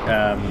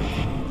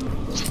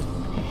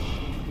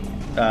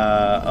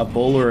a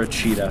bull or a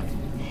cheetah.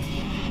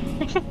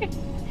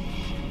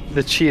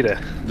 The cheetah.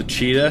 The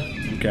cheetah.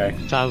 Okay.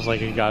 Sounds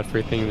like a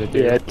Godfrey thing to do.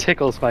 Yeah, it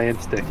tickles my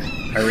instincts.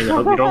 I really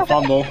hope you don't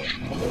fumble.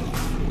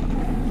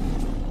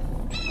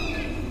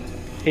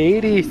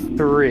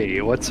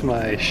 83. What's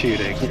my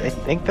shooting? I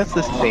think that's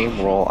the same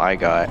roll I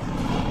got.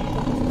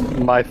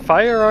 My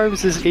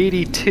firearms is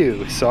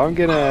 82, so I'm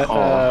gonna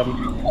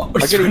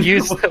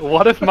use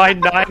one of my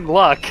 9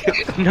 luck.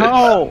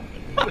 No!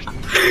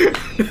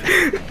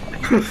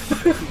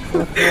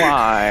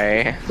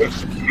 Why?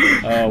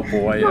 Oh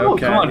boy. Oh,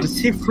 Okay. come on, just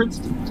save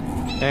Princeton.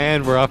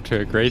 And we're off to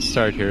a great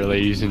start here,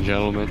 ladies and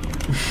gentlemen.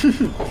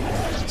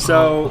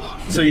 So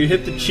you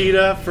hit the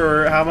cheetah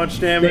for how much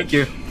damage? Thank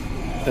you.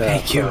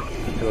 Thank you.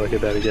 Look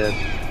at that again.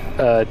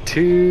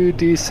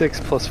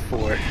 2d6 plus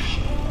 4.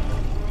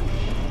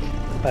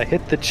 I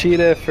hit the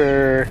cheetah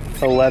for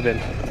 11.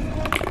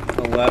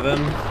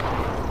 11.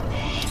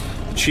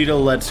 The cheetah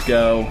lets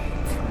go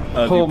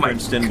of Oh you, my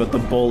Princeton, but the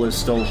bull is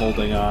still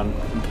holding on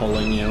and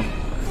pulling you.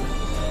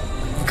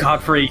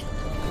 Godfrey,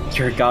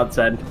 you're a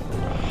godsend.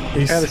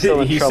 Kinda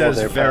still in He trouble says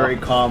there, pal. very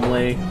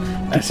calmly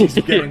as he's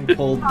getting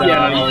pulled down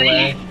Yeah,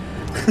 away.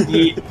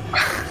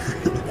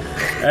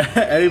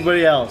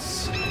 Anybody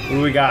else? What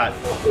do we got?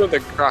 You're the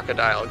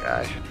crocodile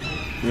guy.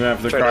 We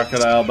have the Try to-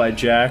 crocodile by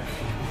Jack.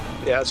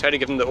 Yeah, I was trying to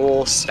give him the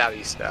old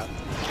stabby stab.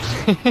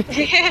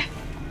 I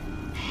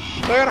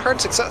got a hard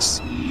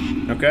success.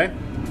 Okay.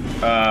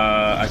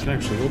 I can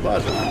actually roll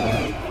buzzer.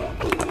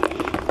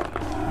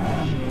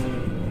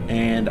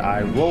 And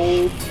I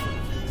rolled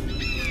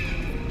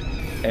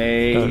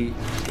a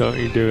Don't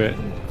you do it.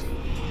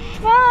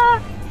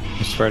 Ah,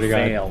 I swear to God.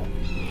 fail.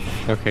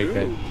 Okay,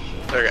 good.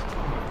 Okay.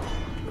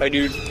 I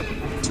do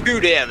 2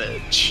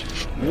 damage.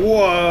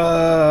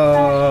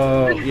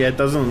 Whoa! Yeah, it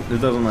doesn't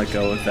let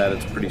go with that.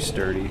 It's pretty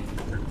sturdy.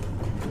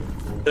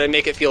 Did I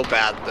make it feel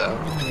bad though?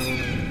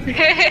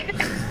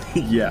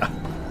 Yeah.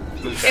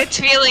 its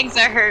feelings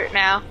are hurt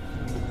now.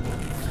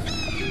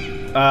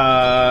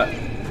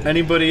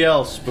 Anybody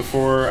else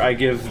before I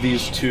give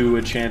these two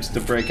a chance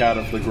to break out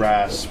of the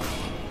grasp?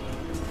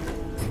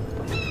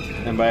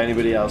 And by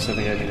anybody else, I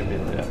think I mean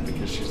Amelia,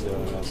 because she's the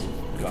only one who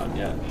hasn't gone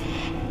yet.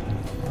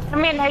 I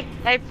mean,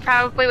 I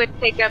probably would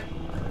take up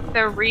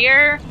the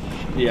rear,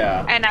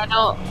 Yeah. and I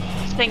don't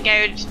think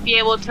I would be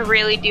able to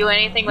really do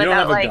anything You don't without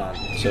have a like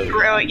gun, so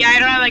yeah, I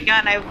don't have a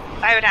gun. I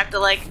would have to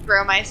like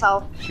throw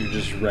myself you're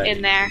just ready.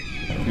 in there.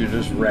 You're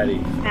just ready,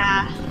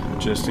 Yeah.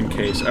 just in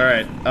case. All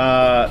right.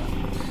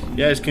 You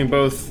guys can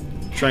both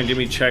try and give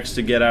me checks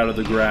to get out of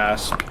the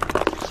grasp.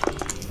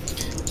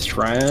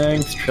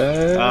 Strength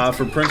check.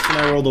 For Princeton,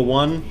 I rolled a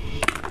 1.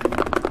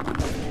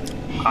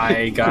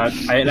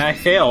 I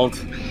failed.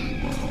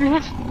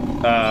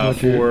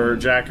 For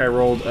Jack, I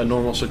rolled a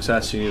normal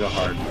success. You need a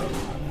hard.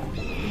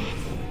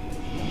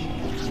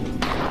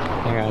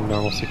 I got a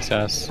normal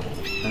success.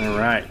 All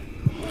right.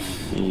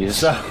 Yes.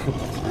 So,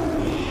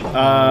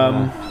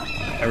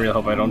 I really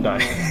hope I don't die.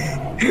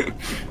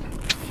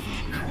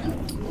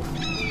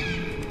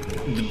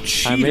 the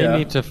I may cheetah.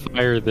 need to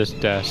fire this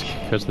desk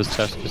because this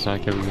desk is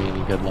not giving me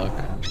any good luck.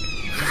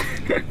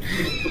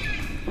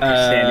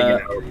 Standing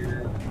it out.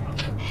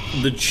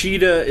 The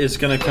cheetah is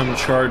going to come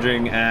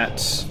charging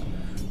at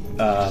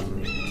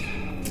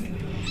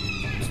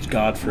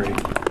Godfrey.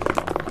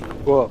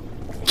 Whoa.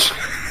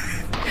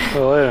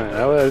 Oh, wait a minute.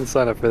 I didn't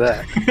sign up for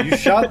that. You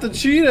shot the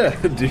cheetah,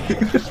 dude.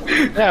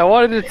 Yeah, I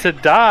wanted it to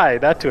die,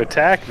 not to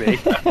attack me.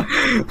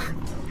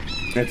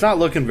 It's not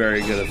looking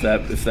very good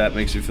if that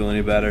makes you feel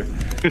any better.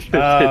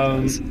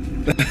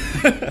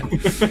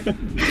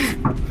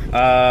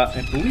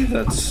 I believe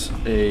that's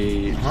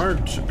a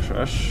hard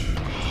success.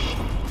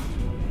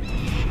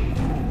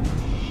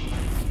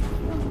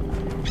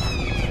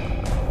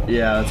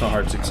 Yeah, that's a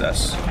hard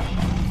success.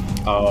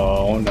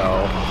 Oh no.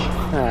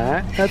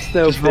 Alright, that's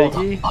no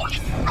biggie.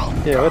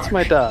 Yeah, what's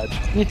my dodge?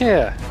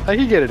 Yeah, I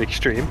can get it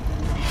extreme.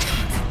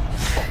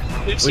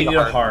 We need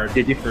a hard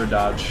Did you? for a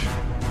dodge.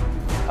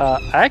 I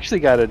actually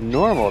got a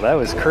normal. That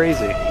was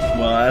crazy.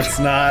 Well, that's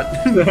not.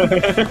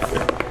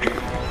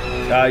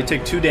 You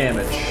take 2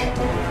 damage.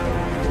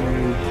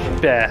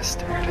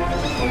 Bastard.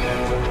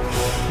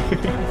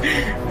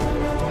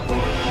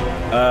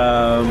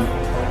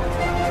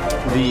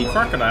 The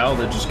crocodile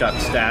that just got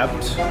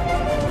stabbed. It's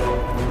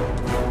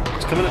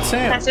coming at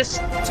Sam. That's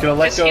just It's gonna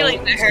let just go.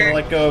 feeling It's hurt. gonna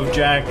let go of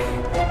Jack.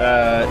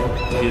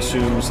 He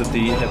assumes that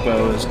the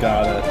hippo has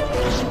got it.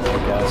 I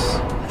guess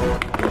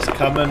it's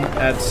coming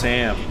at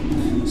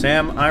Sam.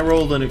 Sam, I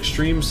rolled an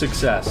extreme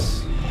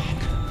success.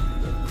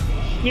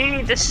 you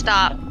need to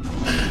stop.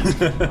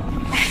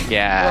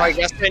 Yeah. Well, I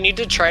guess I need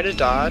to try to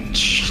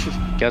dodge.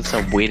 Got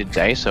some weighted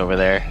dice over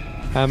there.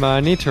 I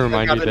need to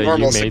remind got you a that you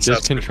normal made this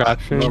success.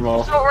 contraption.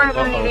 Normal. Don't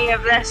remember any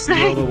of this. You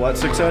rolled a what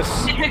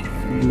success?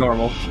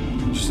 Normal.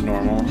 Just a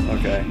normal.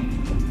 Okay.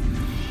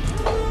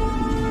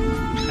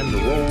 Time to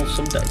roll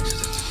some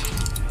dice.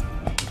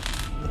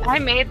 I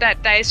made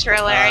that dice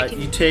roller. I can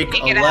You take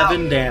take it out.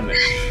 11 damage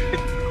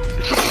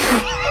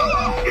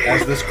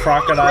as this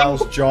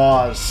crocodile's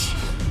jaws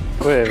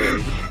Wait a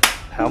minute.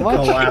 How much?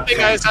 I collapse.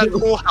 think I was at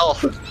full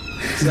health.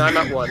 So I'm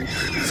at 1.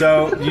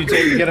 So you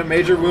get a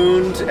major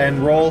wound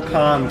and roll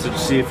con to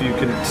see if you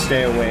can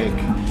stay awake.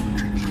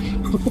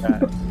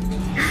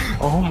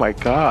 Oh my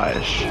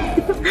gosh.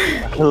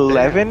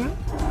 11?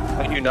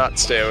 I do not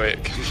stay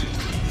awake.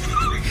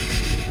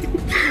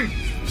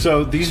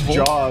 So these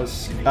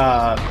jaws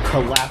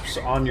collapse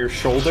on your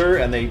shoulder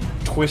and they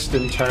twist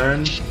and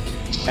turn,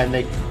 and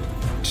they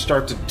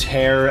start to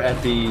tear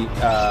at the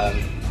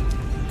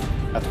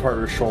part where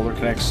your shoulder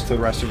connects to the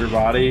rest of your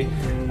body,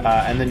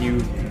 and then you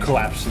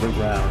collapse to the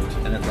ground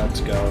and it lets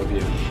go of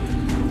you.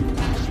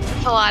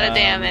 It's a lot of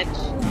damage.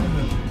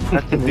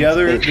 The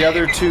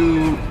other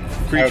 2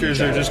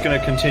 creatures are just going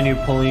to continue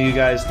pulling you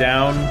guys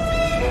down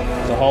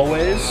the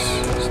hallways,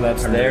 so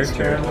that's their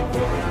turn.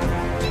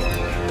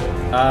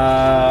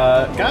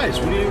 Guys,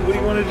 what do you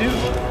want to do?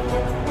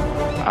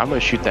 I'm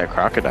gonna shoot that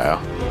crocodile.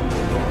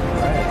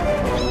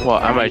 Well,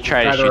 I'm gonna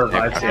try to Try to shoot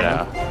that revive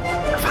Sam.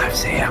 crocodile. Revive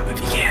Sam if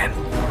you can.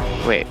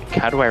 Wait,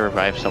 how do I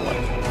revive someone?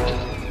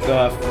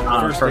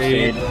 First first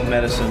aid, aid.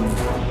 medicine.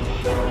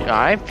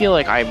 I feel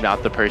like I'm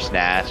not the person to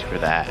ask for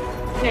that.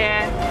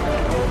 Yeah.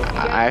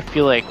 I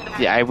feel like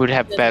I would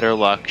have better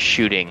luck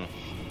shooting.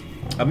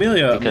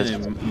 Amelia Because-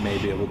 may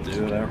be able to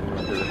do it. I don't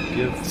remember.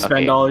 Give. Spend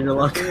Okay. all your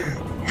luck.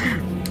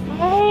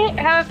 I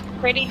have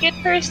pretty good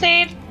first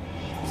aid.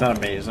 It's not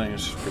amazing.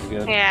 It's just pretty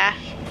good. Yeah.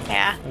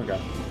 Yeah. Okay.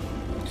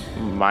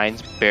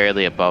 Mine's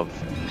barely above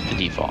the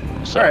default.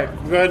 So All right.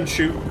 Go ahead and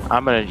shoot.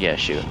 I'm gonna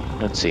shoot.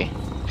 Let's see.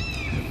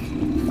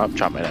 I'll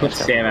drop my Put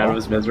dice. Sam out of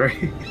his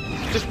misery.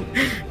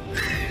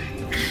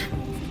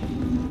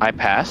 I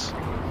pass.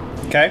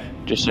 Okay.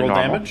 Just a roll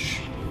normal. damage.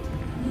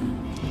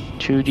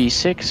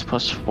 2d6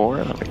 plus 4.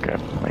 Let me grab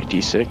my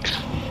d6.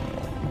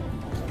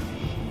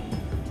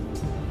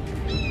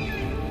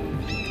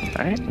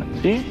 Alright,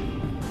 let's see.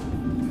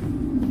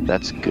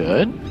 That's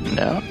good.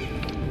 No.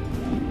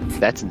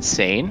 That's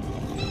insane.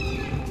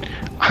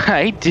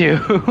 I do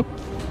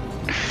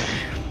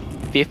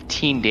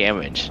 15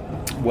 damage.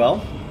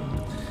 Well,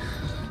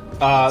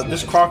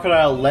 this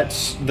crocodile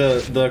lets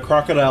the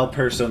crocodile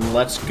person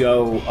lets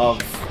go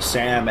of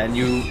Sam, and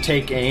you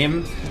take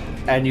aim,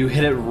 and you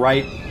hit it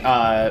right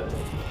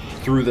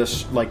through the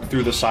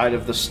side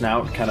of the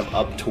snout, kind of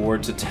up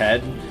towards its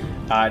head,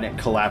 and it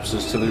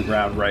collapses to the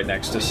ground right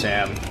next to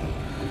Sam.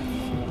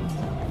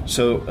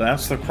 So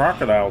that's the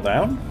crocodile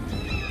down.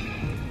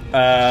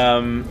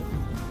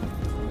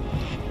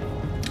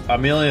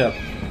 Amelia,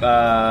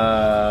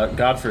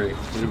 Godfrey,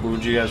 what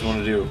would you guys want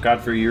to do?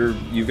 Godfrey,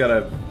 you've got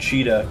a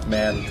cheetah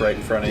man right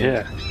in front of you.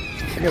 Yeah.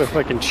 I got a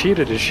fucking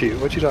cheetah to shoot.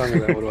 What you talking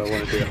about? What do I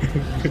want to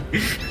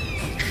do?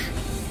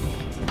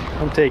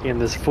 I'm taking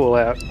this fool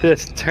out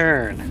this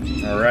turn.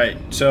 All right.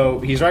 So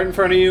he's right in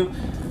front of you.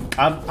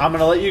 I'm going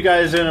to let you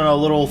guys in on a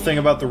little thing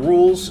about the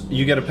rules.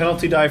 You get a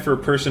penalty die for a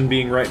person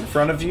being right in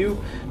front of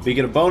you, but you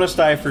get a bonus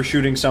die for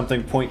shooting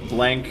something point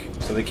blank,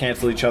 so they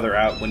cancel each other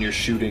out when you're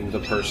shooting the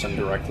person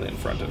directly in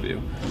front of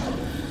you.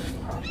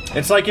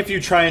 It's like if you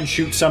try and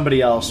shoot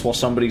somebody else while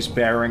somebody's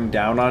bearing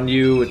down on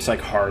you, it's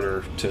like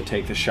harder to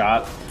take the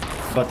shot.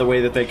 But the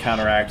way that they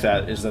counteract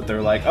that is that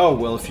they're like, oh,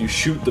 well, if you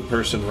shoot the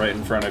person right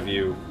in front of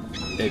you,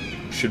 it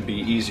should be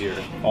easier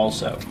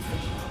also.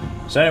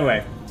 So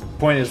anyway,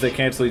 point is they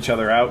cancel each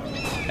other out,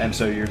 and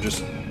so you're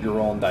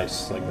rolling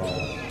dice like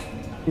normal.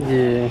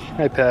 Yeah,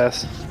 I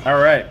pass. All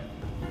right,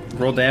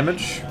 roll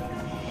damage.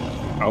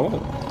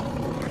 Oh.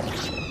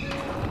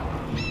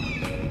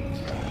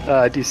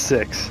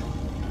 D6.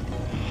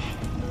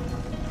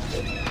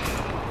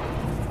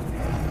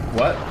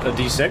 What? A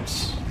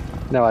d6?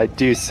 No, I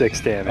do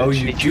 6 damage. Oh,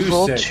 you Did do you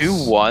roll 6. 2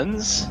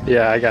 1s?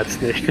 Yeah, I got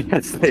snake. I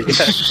got snake.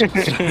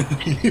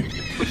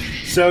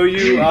 So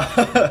you,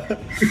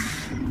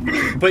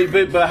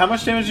 but how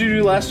much damage did you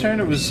do last turn?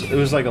 It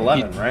was like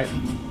 11, right?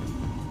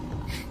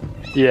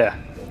 Yeah.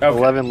 Okay.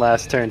 11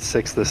 last turn,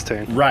 6 this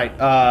turn. Right.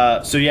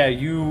 So yeah,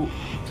 you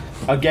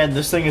again.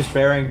 This thing is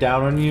bearing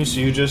down on you, so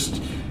you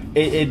just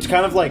it's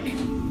kind of like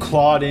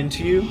clawed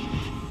into you,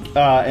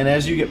 and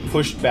as you get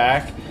pushed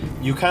back,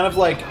 you kind of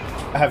like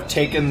have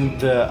taken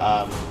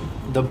the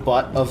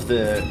butt of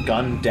the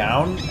gun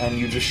down, and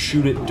you just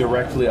shoot it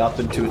directly up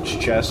into its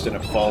chest, and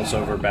it falls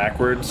over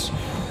backwards.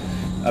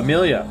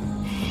 Amelia.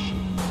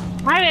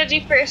 I'm gonna do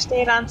first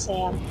aid on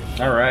Sam.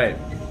 All right.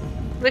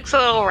 Looks a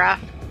little rough.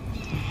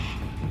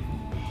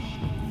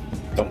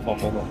 Don't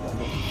fumble.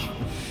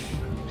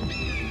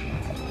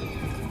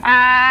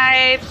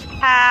 I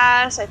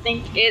pass. I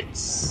think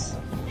it's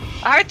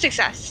a hard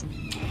success.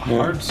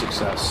 Hard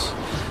success.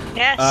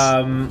 Yes.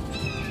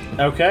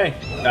 Okay.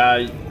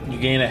 You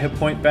gain a hit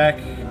point back,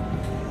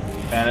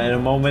 and in a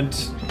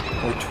moment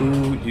or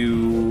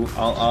two,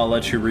 I'll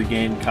let you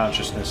regain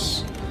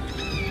consciousness.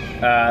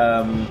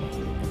 Or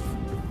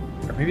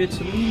maybe it's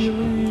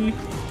immediately.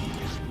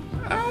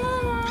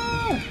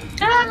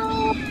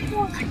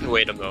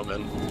 Wait a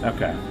moment.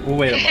 Okay, we'll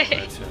wait a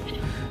moment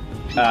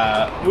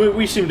or two.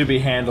 We seem to be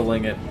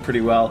handling it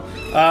pretty well.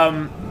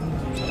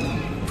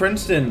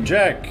 Princeton,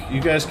 Jack,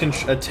 you guys can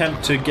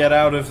attempt to get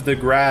out of the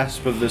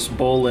grasp of this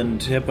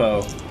Boland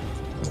hippo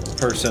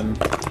person.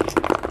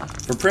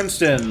 For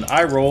Princeton,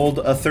 I rolled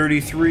a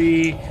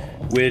 33,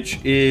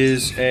 which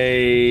is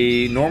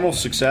a normal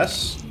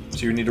success,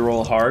 so you need to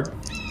roll hard.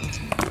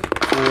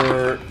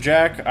 For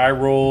Jack, I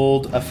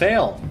rolled a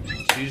fail,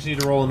 so you just need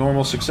to roll a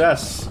normal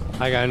success.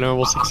 I got a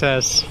normal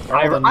success.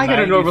 I got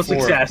a normal 94.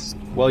 success.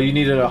 Well, you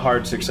needed a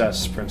hard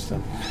success,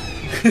 Princeton.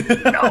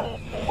 No.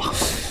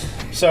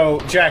 So,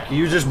 Jack,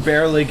 you just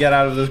barely get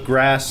out of the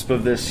grasp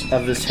of this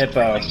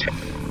hippo.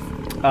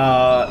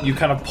 You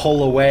kind of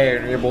pull away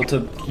and you're able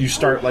to. You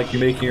start like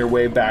making your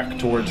way back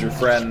towards your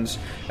friends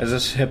as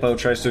this hippo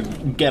tries to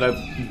get a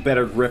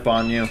better grip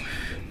on you.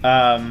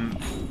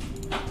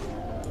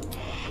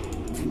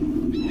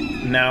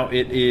 Now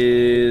it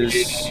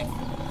is.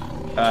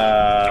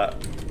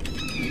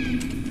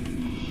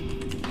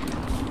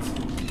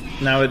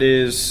 Now it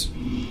is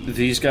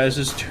these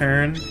guys'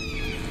 turn.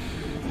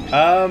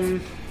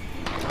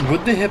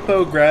 Would the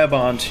hippo grab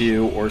onto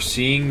you, or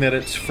seeing that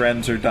its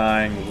friends are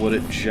dying, would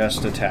it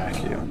just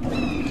attack you?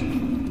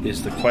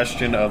 Is the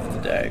question of the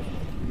day.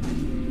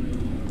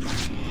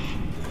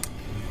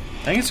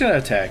 I think it's gonna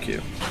attack you.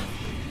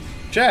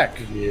 Jack.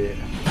 Yeah. You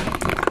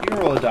can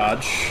roll a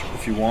dodge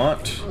if you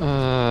want.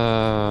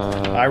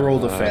 I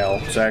rolled a fail,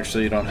 so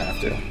actually you don't have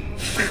to.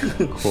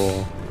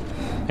 Cool.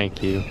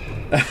 Thank you.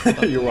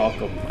 You're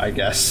welcome, I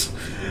guess.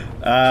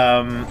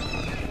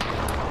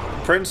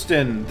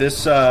 Princeton,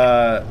 this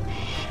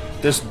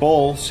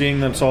bull,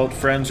 seeing that its all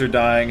friends are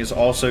dying, is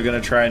also going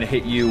to try and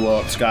hit you while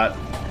it's got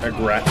a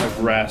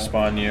grasp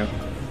on you.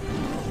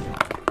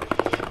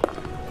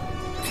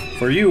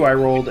 For you, I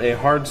rolled a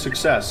hard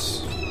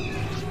success.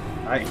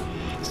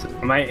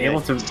 Am I able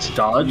to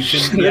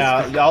dodge?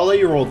 Yeah, I'll let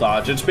you roll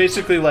dodge. It's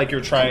basically like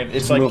you're trying.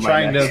 It's like Move my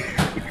trying to.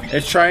 neck.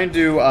 It's trying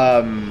to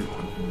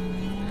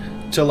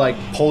like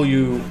pull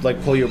you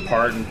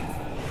apart and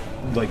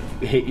like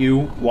hit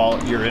you while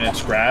you're in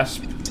its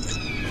grasp.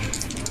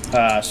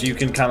 So you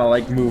can kind of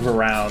like move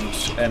around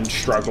and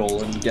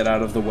struggle and get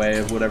out of the way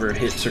of whatever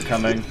hits are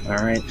coming. All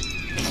right,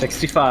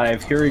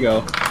 65. Here we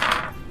go.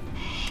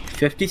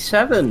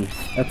 57.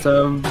 That's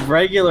a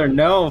regular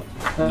no.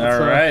 All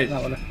right.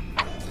 that one.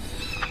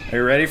 Are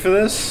you ready for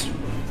this?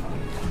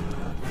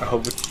 I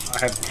hope I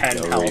have 10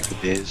 No,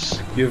 health. it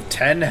is. You have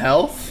 10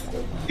 health?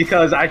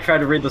 Because I tried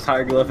to read those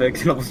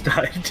hieroglyphics and almost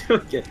died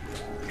doing it.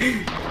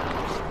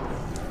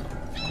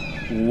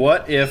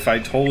 What if I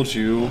told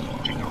you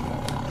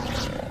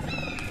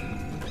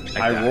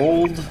I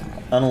rolled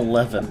an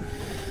 11?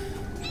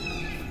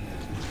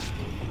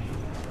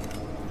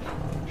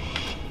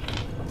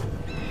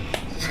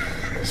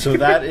 So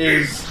that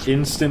is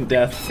instant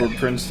death for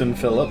Princeton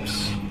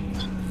Phillips.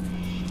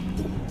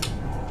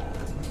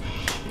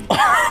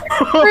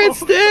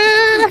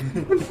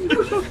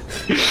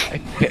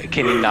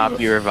 Can he not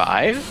be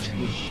revived?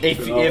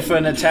 If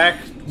an attack...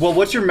 Well,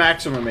 what's your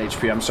maximum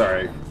HP? I'm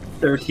sorry.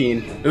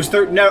 13. It was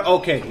 30... No,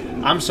 okay.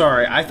 I'm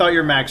sorry. I thought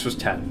your max was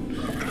 10.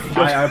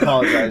 I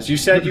apologize. You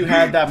said you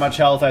had that much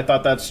health. I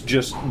thought that's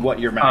just what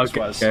your max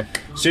was. Okay.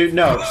 So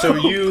no. So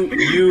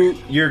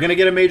you're gonna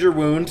get a major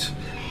wound,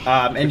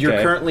 and you're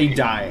Okay. currently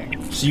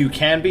dying. So you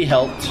can be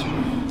helped,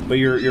 but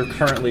you're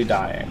currently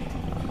dying.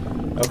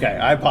 Okay.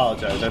 I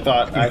apologize. I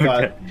thought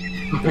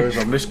there was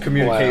a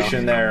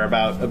miscommunication there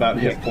about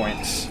hit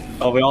points.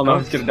 Oh, we all know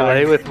Don't who's gonna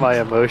play die. with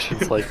my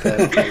emotions like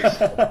that, please.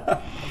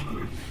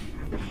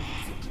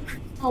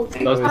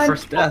 That was the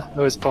first death.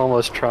 It was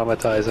almost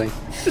traumatizing.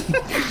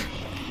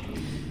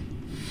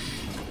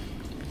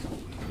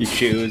 You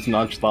choose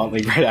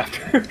nonchalantly right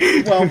after.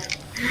 Well,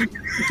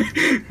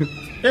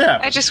 yeah.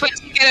 I just went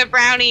to get a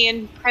brownie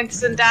and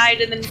Princeton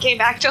died and then came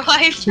back to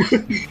life.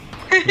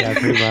 Yeah,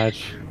 pretty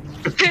much.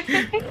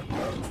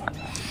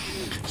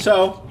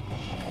 So,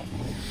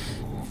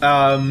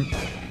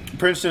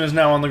 Princeton is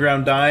now on the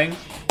ground dying.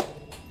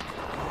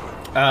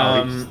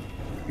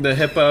 The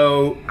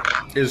hippo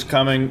is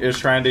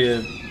trying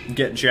to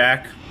get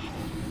Jack.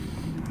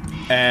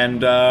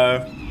 And,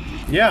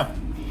 yeah.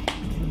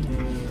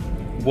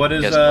 What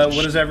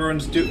is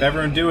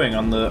everyone doing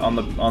on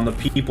the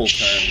people's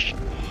turn?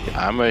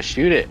 I'm gonna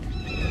shoot it.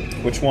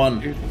 Which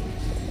one?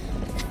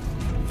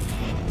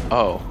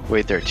 Oh,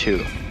 wait, there are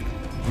two.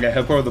 Yeah,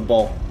 hippo or the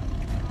bull?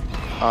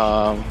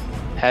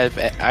 Have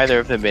either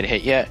of them been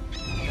hit yet?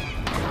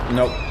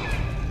 Nope.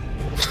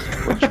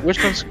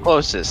 Which one's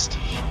closest?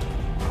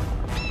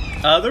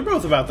 They're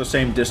both about the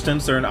same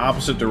distance. They're in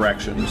opposite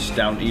directions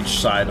down each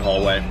side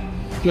hallway.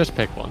 Just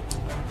pick one.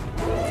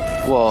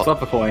 Well,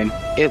 Flip a coin.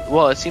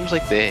 it seems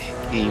like the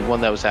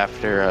one that was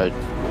after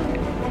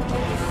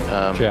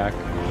Jack.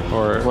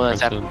 Or the one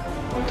that's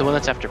Princeton. the one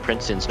that's after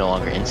Princeton's no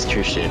longer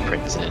interested in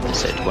Princeton.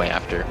 Instead, going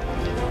after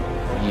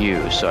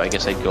you. So I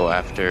guess I'd go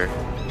after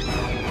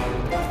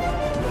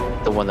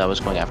the one that was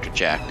going after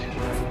Jack.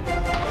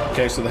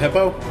 Okay, so the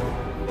hippo?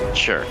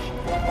 Sure.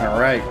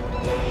 Alright.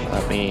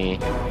 Let me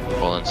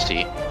roll and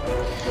see.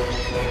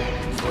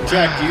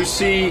 Jack, you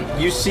see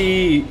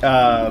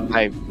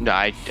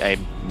I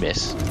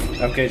miss.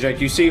 okay, Jack,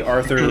 you see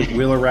Arthur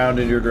wheel around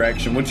in your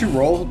direction. What'd you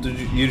roll? Did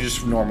you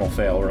just normal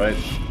fail, right?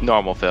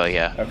 Normal fail,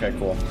 yeah. Okay,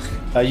 cool.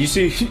 You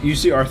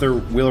see Arthur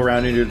wheel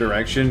around in your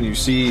direction. You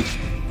see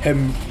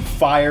him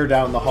fire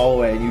down the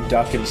hallway, and you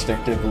duck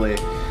instinctively.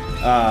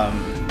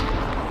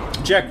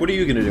 Jack, what are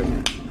you gonna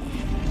do?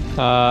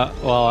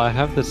 Well, I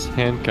have this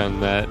handgun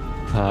that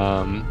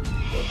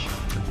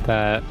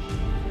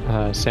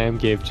Sam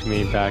gave to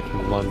me back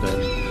in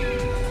London.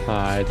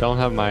 I don't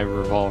have my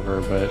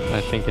revolver, but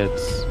I think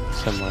it's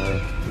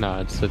similar. No,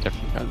 it's a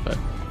different gun, but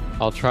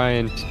I'll try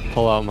and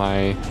pull out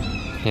my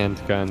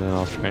handgun and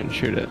I'll try and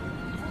shoot it.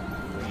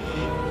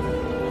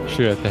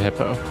 Shoot at the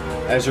hippo.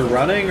 As you're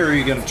running, or are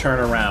you gonna turn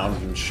around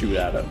and shoot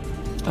at it?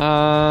 Turn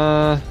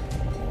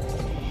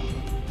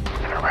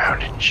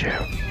around and shoot.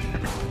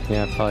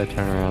 Yeah, probably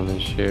turn around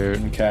and shoot.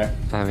 Okay.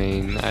 I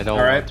mean, I don't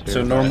All right. want to.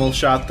 So but- normal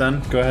shot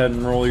then. Go ahead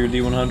and roll your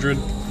D100.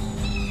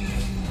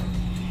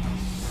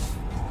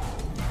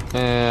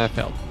 I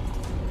failed.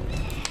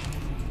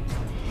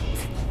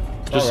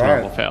 Just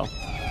Alright. normal fail.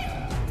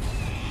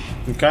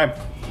 Okay.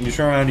 You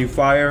turn around, you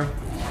fire.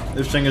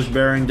 This thing is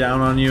bearing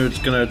down on you. It's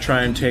gonna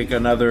try and take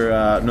another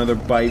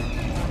bite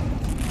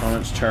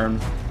on its turn.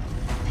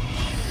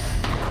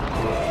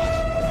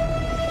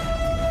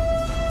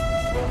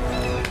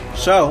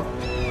 So,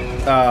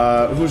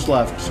 who's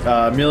left?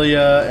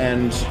 Amelia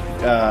and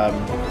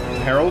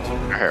Harold.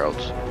 Harold.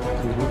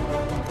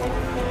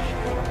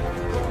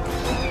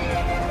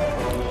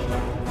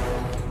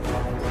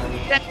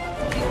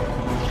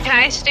 Can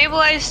I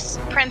stabilize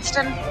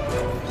Princeton? Is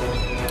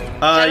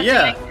that a thing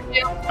Yeah. I can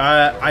do?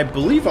 I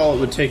believe all it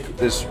would take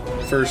is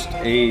first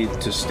aid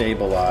to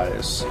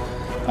stabilize.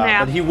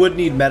 Yeah. But he would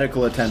need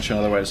medical attention,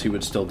 otherwise he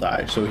would still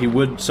die. So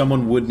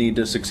someone would need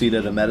to succeed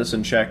at a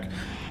medicine check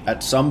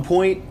at some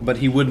point, but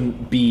he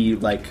wouldn't be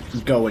like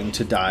going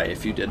to die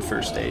if you did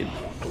first aid.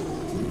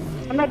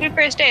 I'm gonna do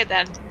first aid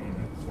then.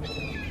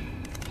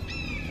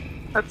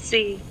 Let's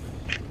see.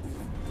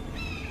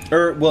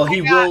 Or well,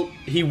 he got-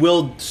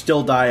 will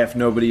still die if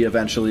nobody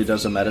eventually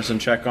does a medicine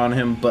check on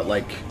him, but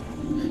like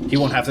he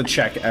won't have to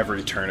check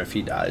every turn if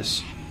he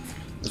dies.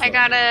 I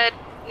got a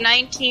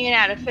 19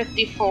 out of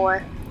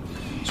 54.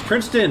 So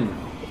Princeton,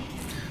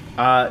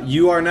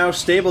 you are now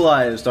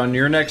stabilized. On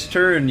your next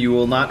turn, you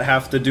will not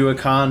have to do a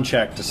con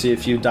check to see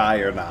if you die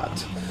or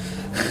not.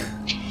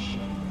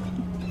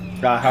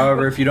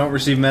 However, if you don't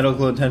receive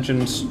medical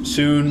attention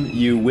soon,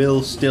 you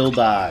will still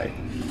die.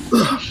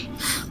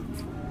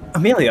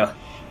 Amelia.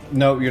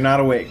 No, you're not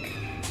awake.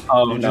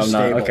 Oh, You're no, just no,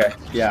 stable. okay.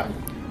 Yeah.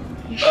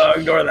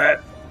 Ignore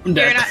that. I'm You're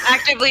dead. not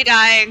actively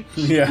dying.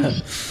 Yeah.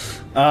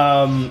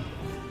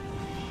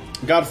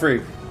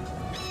 Godfrey.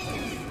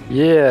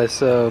 Yeah,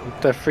 so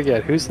I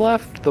forget who's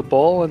left? The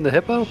bull and the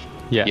hippo?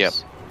 Yes. Yep.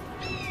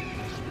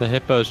 The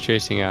hippo's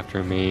chasing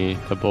after me.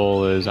 The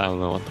bull is, I don't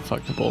know what the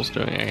fuck the bull's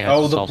doing. I guess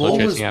Oh, it's the also bull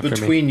is chasing after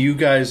between you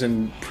guys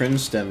and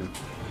Princeton.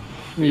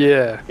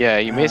 Yeah. Yeah,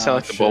 you may sound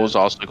like the bull shit. was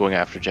also going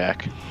after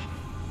Jack.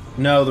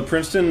 No, the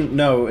Princeton.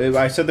 No,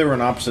 I said they were in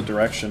opposite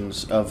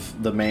directions of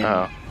the main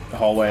Oh.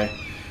 hallway.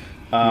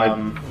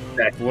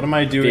 What am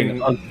I doing?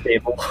 Being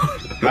unstable.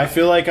 I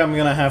feel like I'm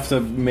gonna have to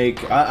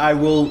make. I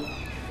will.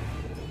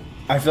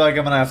 I feel like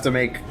I'm gonna have to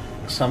make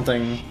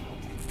something.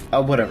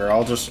 Whatever.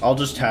 I'll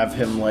just have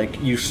him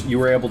like you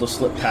were able to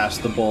slip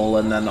past the bull,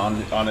 and then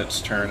on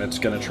its turn, it's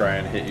gonna try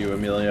and hit you,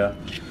 Amelia.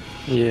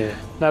 Yeah.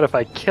 Not if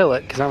I kill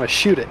it, because I'm going to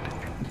shoot it.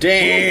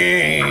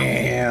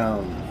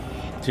 Damn.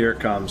 Here it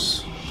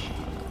comes.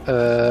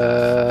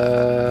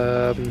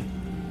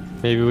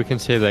 Maybe we can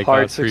say that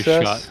Hard Godfrey's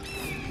success. shot.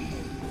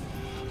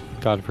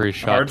 Godfrey's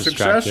shot Hard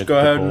success. distracted Go the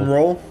ahead bull. and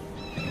roll.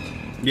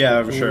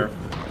 Yeah, for sure.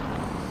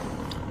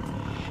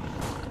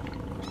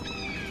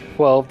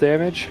 12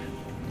 damage.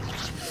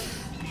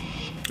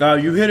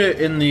 You hit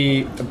it in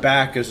the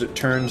back as it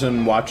turns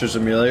and watches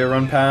Amelia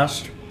run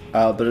past,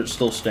 but it's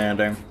still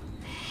standing.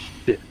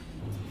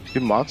 Do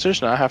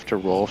monsters not have to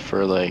roll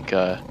for, like,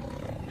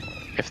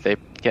 if they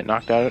get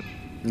knocked out?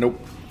 Nope.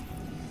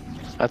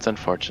 That's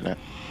unfortunate.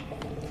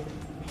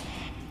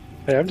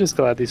 Hey, I'm just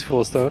glad these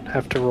fools don't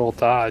have to roll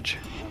dodge.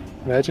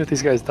 Imagine if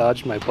these guys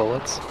dodged my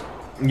bullets.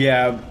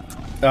 Yeah.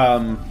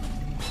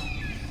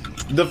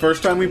 The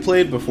first time we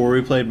played, before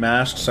we played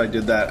Masks, I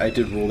did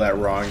rule that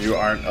wrong. You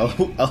aren't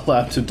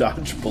allowed to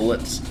dodge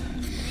bullets.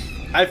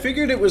 I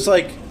figured it was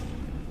like...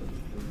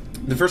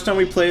 The first time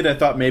we played, I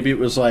thought maybe it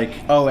was like,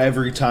 oh,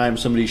 every time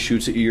somebody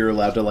shoots at you, you're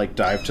allowed to, like,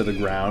 dive to the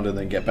ground and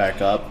then get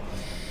back up.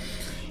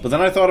 But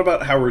then I thought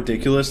about how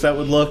ridiculous that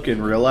would look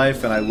in real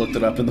life, and I looked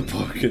it up in the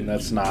book, and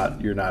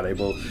you're not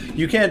able...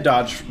 You can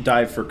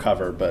dive for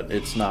cover, but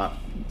it's not,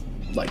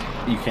 like,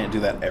 you can't do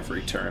that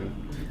every turn.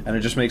 And it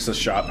just makes the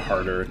shot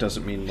harder. It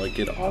doesn't mean, like,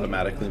 it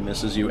automatically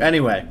misses you.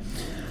 Anyway.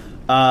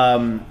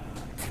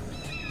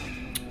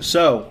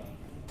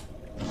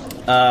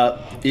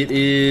 It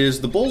is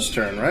the bull's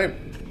turn, right?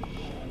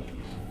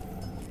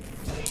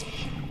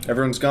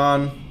 Everyone's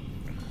gone.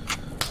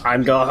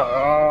 I'm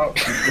gone.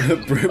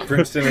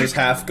 Princeton is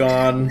half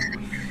gone.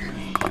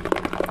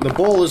 The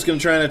bull is going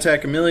to try and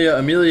attack Amelia.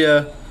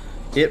 Amelia,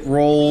 it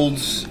rolled...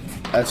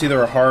 That's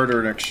either a hard or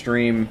an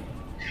extreme.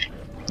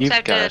 You've So I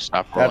have got to to-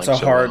 stop rolling That's a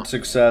so hard well.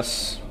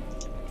 success.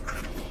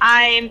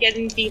 I am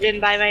getting beaten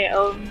by my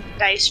own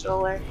dice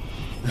roller.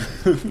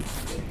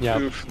 Yeah.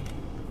 Oof.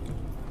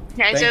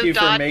 Okay, Thank so you for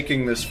God.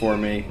 making this for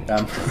me.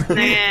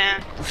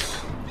 Yeah.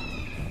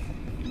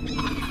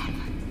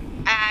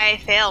 I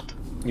failed.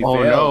 You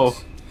Oh, failed.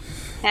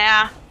 no.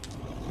 Yeah.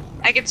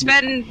 I could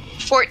spend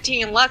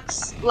 14 luck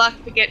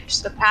to get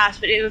just a pass,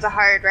 but it was a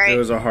hard, right? It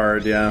was a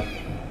hard, yeah.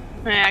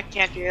 Yeah, I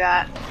can't do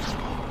that.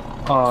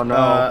 Oh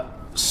no.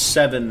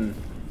 7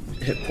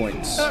 hit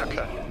points.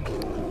 Okay.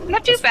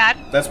 Not too bad.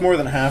 That's more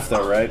than half,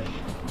 though, right?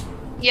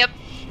 Yep.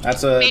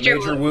 That's a Major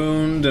major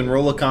wound and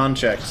roll a con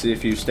check. See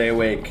if you stay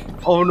awake.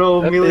 Oh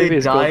no, That Amelia baby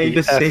is going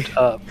died to to be save.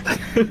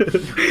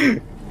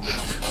 effed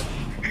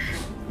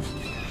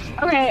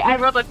up. Okay, I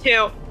rolled a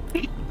 2.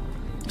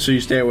 So you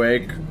stay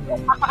awake?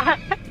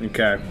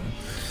 Okay.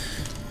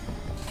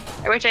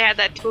 I wish I had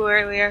that 2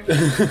 earlier.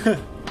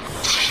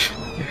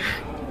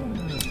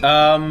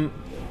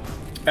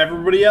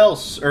 Everybody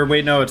else. Or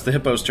wait, no, it's the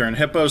hippo's turn.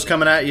 Hippo's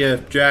coming at you,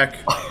 Jack.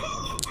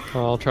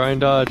 I'll try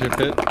and dodge if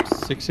it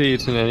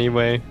succeeds in any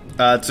way.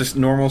 It's just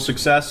normal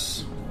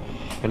success.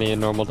 Any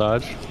normal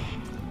dodge.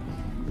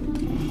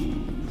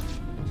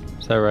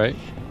 Is that right?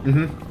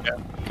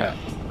 Mm-hmm. Okay.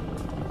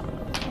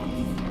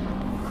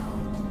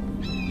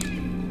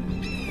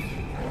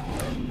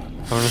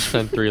 I'm gonna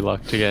spend 3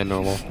 luck to get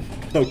normal.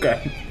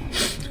 Okay.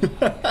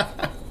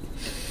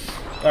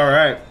 All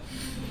right.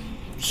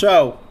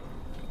 So,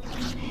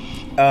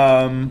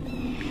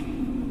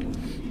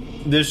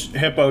 this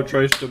hippo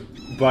tries to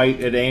bite.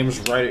 It aims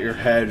right at your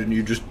head, and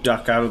you just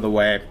duck out of the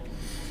way.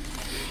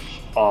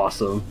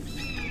 Awesome.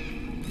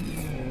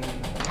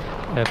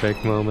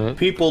 Epic moment.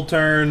 People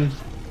turn.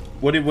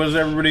 What is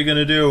everybody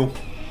gonna do?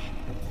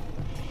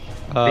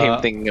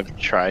 Same thing I've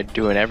tried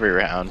doing every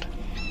round.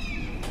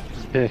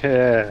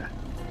 Yeah.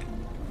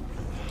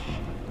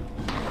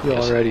 You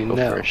Just already go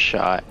know. for a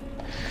shot.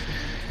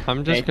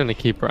 I'm just gonna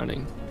keep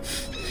running.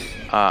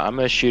 I'm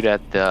gonna shoot at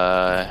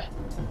the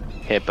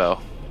hippo.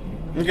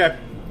 Okay.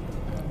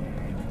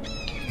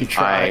 You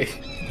try.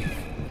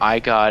 I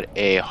got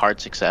a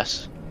hard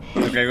success.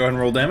 Okay, go ahead and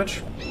roll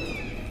damage.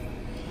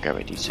 Grab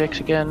a d6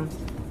 again.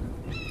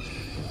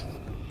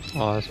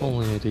 Oh, it's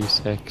only a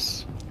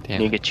d6.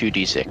 Damn. You get 2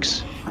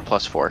 d6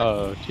 plus 4.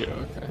 Oh, two,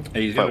 okay.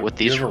 Hey, you But got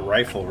with you these- have a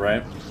rifle,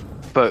 right?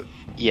 But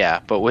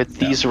with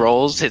these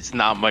rolls, it's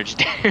not much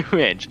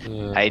damage.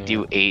 Yeah. I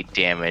do 8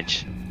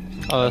 damage.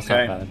 Oh, that's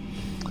Okay. not bad.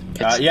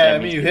 It's Yeah, I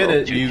damage mean you to hit roll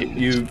it.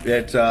 2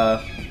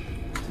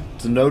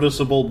 It's a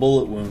noticeable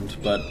bullet wound,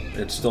 but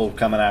it's still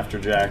coming after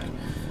Jack.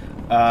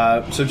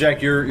 So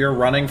Jack, you're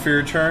running for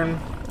your turn.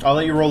 I'll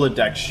let you roll a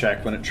dex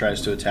check when it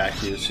tries to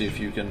attack you. See if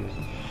you can.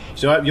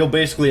 So you'll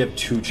basically have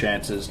 2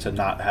 chances to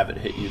not have it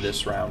hit you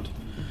this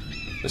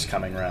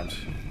coming round.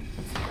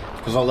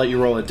 Because I'll let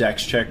you roll a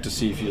dex check to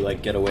see if you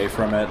like get away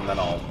from it, and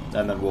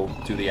then we'll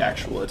do the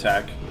actual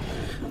attack.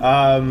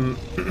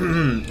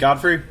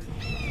 Godfrey.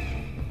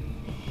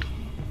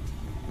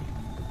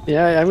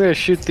 Yeah, I'm gonna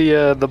shoot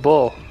the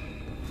bull.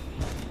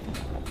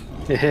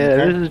 Yeah, Okay.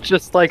 this is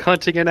just like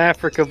hunting in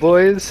Africa,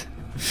 boys.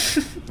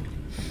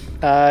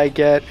 I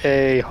get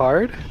a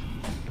hard.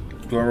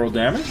 Do I roll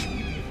damage?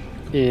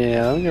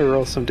 Yeah, I'm gonna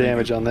roll some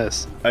damage on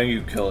this. I think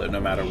you kill it no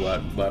matter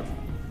what, but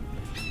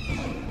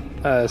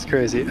That's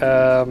crazy.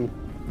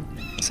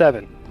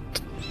 7.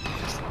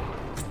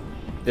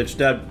 it's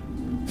dead.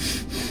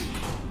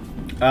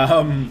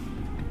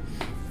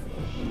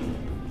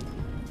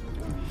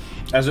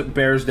 As it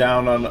bears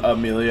down on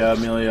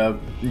Amelia,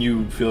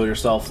 you feel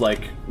yourself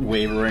like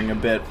wavering a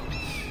bit.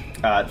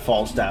 It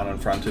falls down in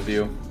front of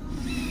you.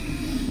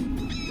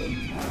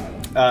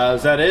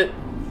 Is that it?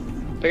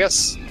 I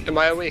guess, am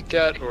I awake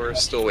yet, or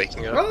still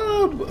waking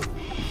up?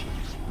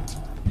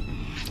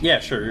 Yeah,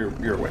 sure.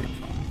 You're awake.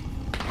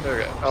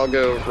 Okay, I'll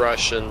go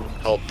rush and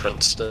help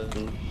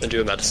Princeton and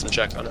do a medicine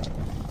check on it.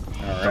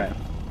 All right.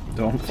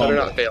 Don't Better fumble.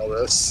 not fail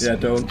this. Yeah,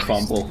 don't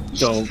fumble.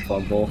 Don't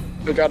fumble.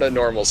 We got a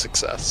normal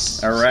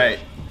success. All right,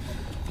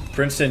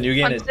 Princeton, you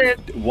gain Understood.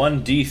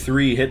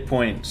 1d3 hit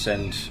points,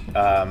 and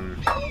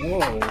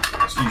Whoa.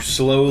 you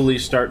slowly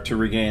start to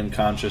regain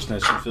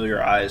consciousness. You feel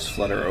your eyes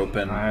flutter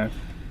open. Alright.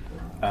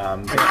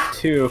 Um, I got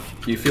 2.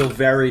 you feel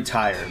very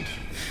tired.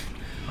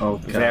 Oh,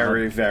 God.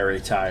 Very, very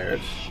tired.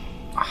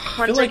 I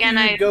feel Once like again,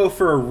 you could go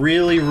for a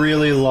really,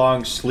 really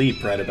long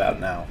sleep right about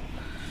now.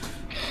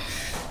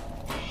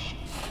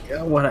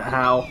 Yeah, what?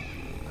 How?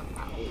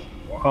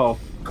 Oh,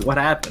 what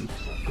happened?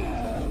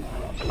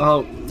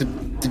 Oh,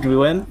 did we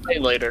win? Hey,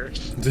 later.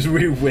 Did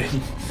we win?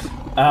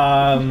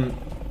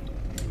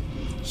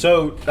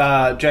 So,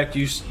 Jack,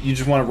 you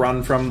just want to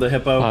run from the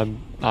hippo?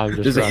 I'm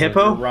just There's a running.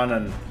 hippo? You're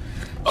running.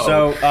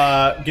 So,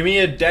 give me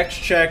a dex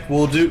check.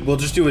 We'll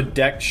just do a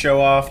dex show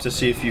off to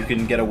see if you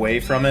can get away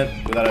from it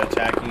without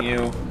attacking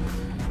you.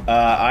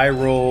 I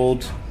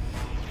rolled.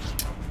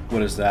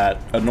 What is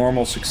that? A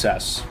normal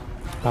success.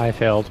 I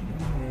failed.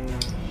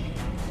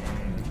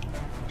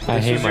 I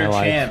This hate is my your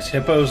life. chance.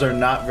 Hippos are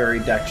not very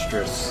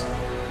dexterous.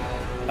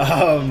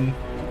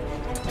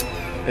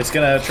 It's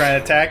gonna try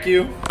and attack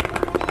you.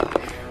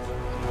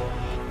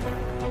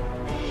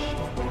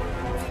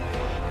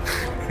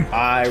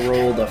 I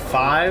rolled a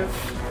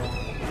 5.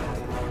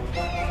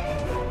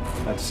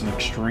 That's an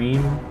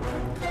extreme.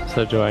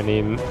 So I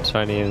need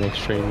an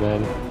extreme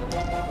then.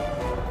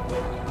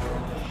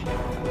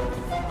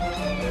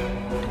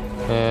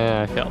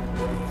 I failed.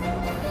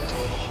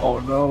 Oh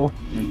no.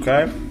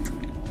 Okay.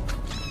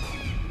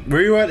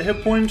 Were you at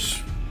hit points?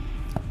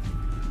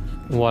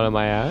 What am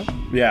I at?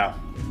 Yeah.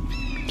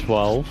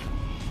 12.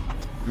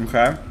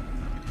 Okay.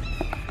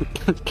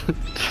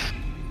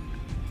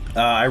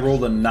 I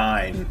rolled a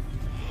 9.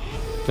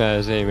 That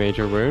is a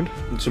major wound.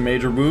 It's a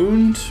major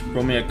wound.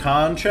 Roll me a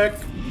con check.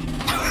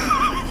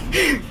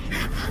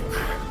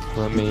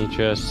 Let me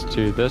just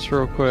do this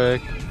real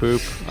quick.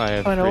 Boop. I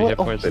have I know 3 what- hit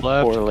points bit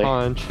left. poorly.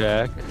 Con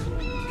check.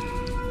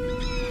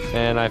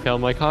 And I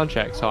failed my con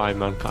check, so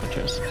I'm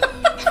unconscious.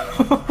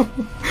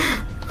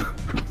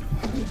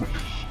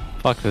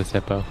 Fuck this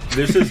hippo.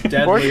 This is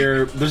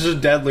deadlier. This is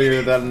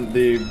deadlier than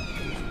the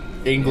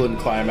England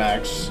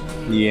climax.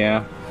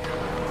 Yeah.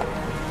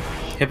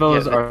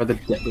 Hippos Yeah, are the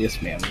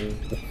deadliest mammals.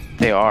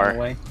 They are.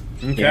 Away.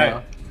 Okay.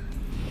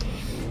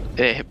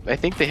 Yeah. I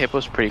think the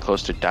hippo's pretty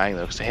close to dying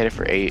though, because I hit it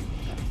for 8.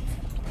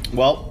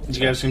 Well, you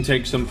guys can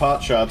take some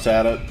pot shots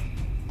at it.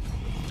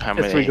 How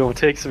Guess we many? go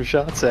take some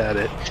shots at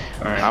it.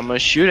 I'm gonna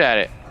shoot at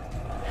it.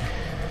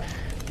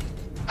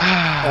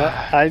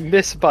 I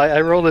missed by. I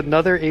rolled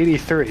another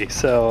 83,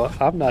 so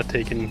I'm not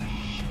taking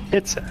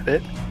hits at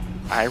it.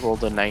 I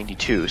rolled a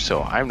 92,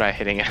 so I'm not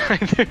hitting it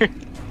either.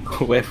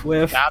 Whiff,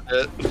 whiff. Got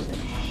it.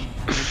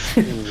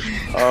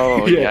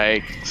 Oh, Yeah.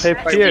 yikes. Hey,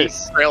 My weak,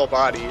 Pierce. frail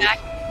body.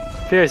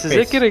 Pierce, is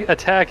it gonna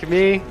attack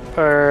me,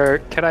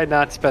 or can I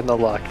not spend the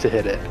luck to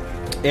hit it?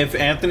 If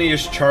Anthony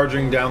is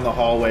charging down the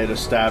hallway to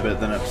stab it,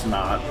 then it's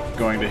not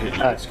going to hit you.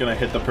 Alright. It's going to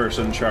hit the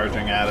person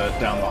charging at it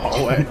down the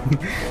hallway.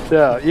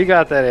 No, you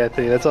got that,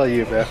 Anthony. That's all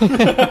you, man.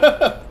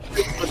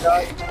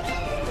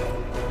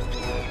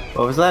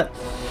 What was that?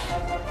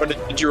 What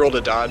did you roll to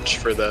dodge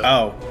for the?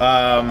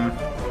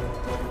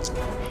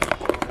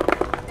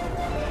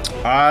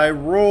 I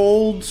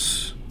rolled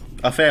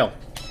a fail.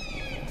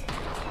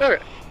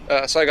 Okay.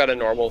 So I got a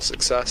normal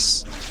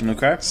success.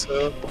 Okay.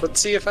 So let's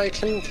see if I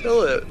can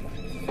kill it.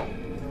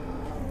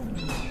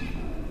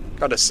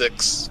 Got a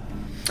 6.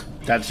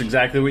 That's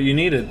exactly what you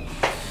needed.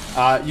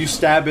 You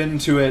stab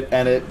into it,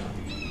 and it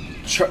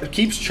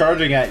keeps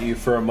charging at you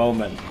for a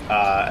moment,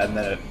 and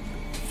then it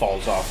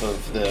falls off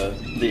of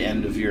the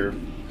end of your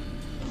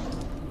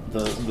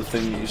the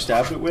thing that you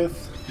stabbed it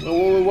with.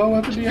 What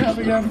weapon do you have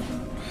again?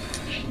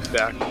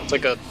 Back. It's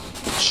like a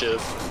shiv.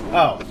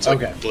 Oh, It's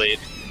like okay. a blade.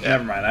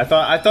 Never mind. I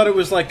thought it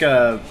was like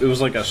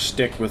a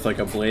stick with like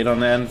a blade on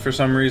the end for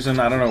some reason.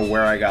 I don't know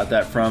where I got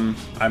that from.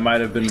 I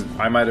might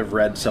have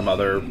read some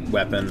other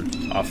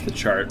weapon off the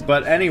chart.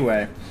 But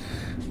anyway,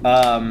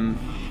 yeah,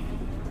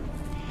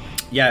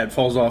 it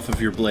falls off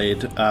of your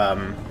blade,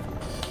 and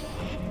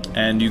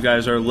you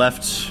guys are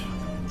left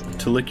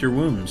to lick your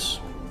wounds.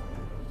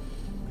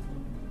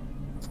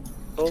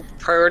 Well,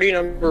 priority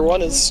number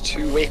 1 is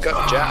to wake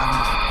up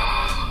Jack.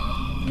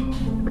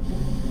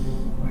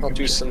 I'll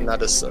do some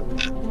medicine.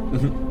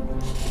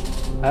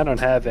 I don't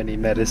have any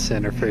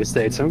medicine or first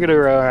aid, so I'm gonna go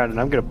around and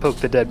I'm gonna poke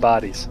the dead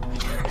bodies.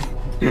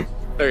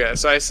 Okay,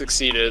 so I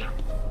succeeded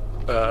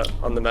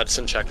on the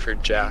medicine check for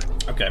Jack.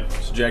 Okay,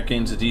 so Jack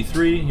gains a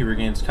D3. He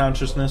regains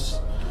consciousness.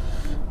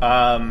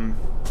 Yeah,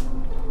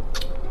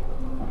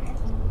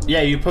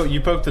 you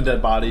poke the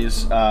dead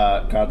bodies,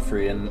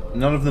 Godfrey, and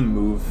none of them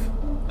move.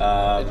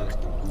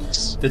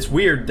 It's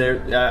weird.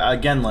 They're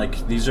again,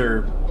 like, these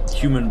are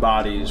human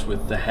bodies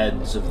with the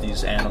heads of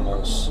these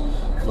animals,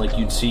 like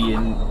you'd see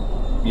in,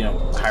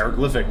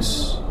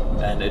 hieroglyphics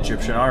and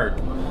Egyptian art.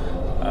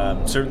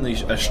 Certainly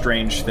a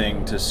strange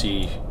thing to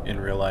see in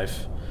real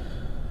life.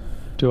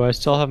 Do I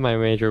still have my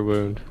major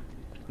wound?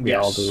 We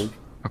all do.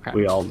 Okay.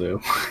 We all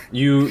do.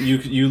 You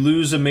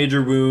lose a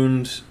major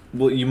wound.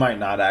 Well, you might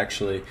not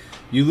actually.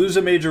 You lose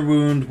a major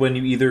wound when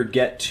you either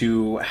get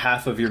to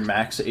half of your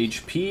max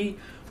HP,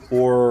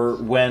 or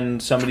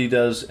when somebody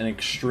does an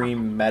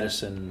extreme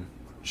medicine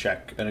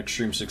check, an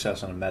extreme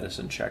success on a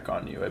medicine check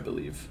on you, I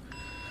believe.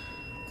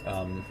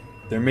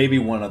 There may be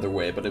one other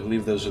way, but I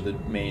believe those are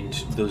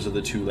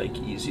the two like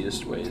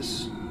easiest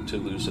ways to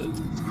lose it.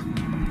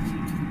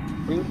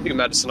 I'm gonna do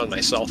medicine on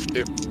myself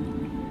too.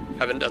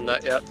 Haven't done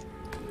that yet.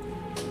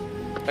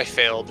 I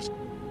failed.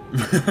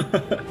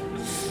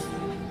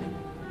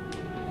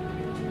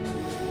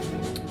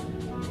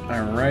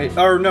 All right.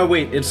 Or no,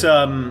 wait. It's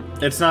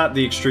not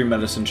the extreme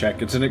medicine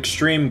check. It's an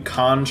extreme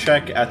con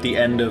check at the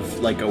end of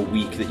like a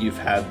week that you've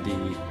had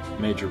the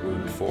major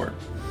wound for.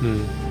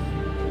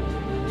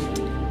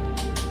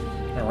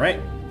 All right.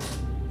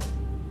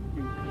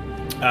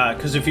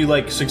 Because if you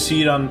like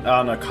succeed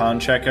on a con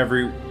check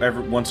every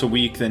once a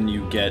week, then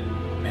you get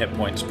hit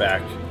points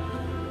back.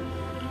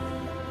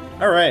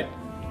 All right.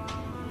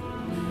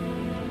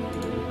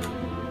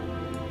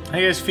 How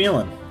you guys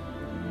feeling?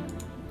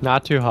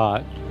 Not too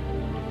hot.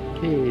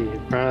 Hey,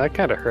 bro, that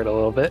kind of hurt a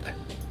little bit.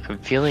 I'm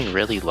feeling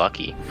really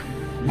lucky.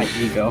 My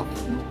ego.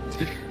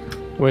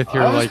 With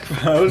your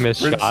How's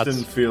missed shots.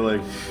 Princeton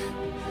feeling?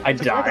 I a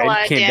lot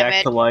died, of came back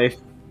damage. to life.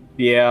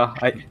 Yeah,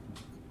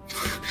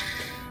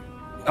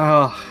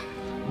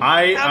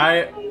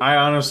 I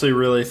honestly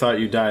really thought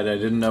you died. I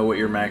didn't know what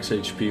your max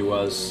HP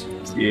was.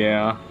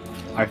 yeah.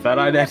 I thought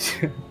I'd have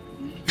to.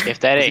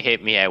 If that had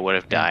hit me, I would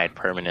have died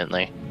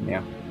permanently.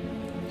 Yeah.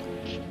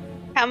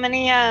 How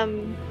many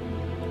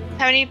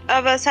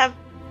of us have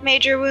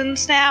major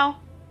wounds now?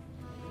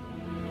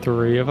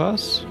 3 of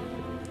us?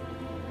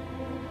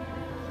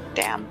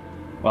 Damn.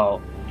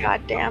 Well,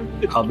 God damn.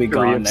 I'll be 3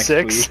 gone of next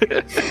 6.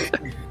 week.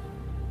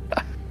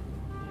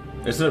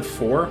 Isn't it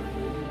 4?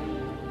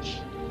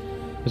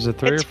 Is it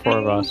 3 or 4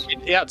 of us?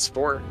 Yeah, it's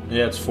 4.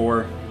 Yeah, it's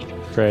 4.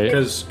 Great.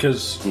 Because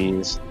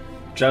Jeez.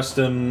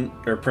 Justin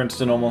or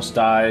Princeton almost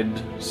died,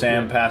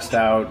 Sam passed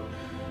out,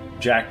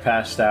 Jack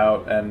passed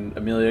out, and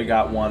Amelia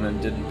got 1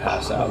 and didn't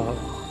pass out.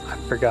 Oh, I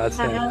forgot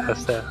Sam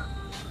passed out.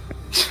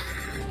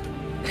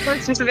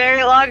 This was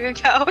very long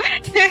ago.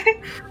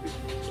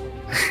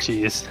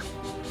 Jeez.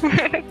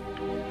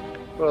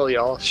 Well,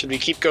 y'all, should we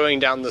keep going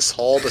down this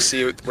hall to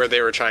see where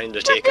they were trying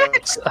to take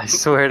us? I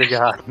swear to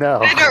God, no.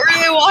 I don't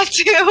really want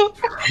to,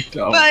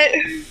 Don't. but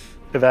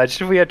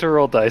Imagine if we had to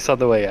roll dice on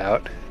the way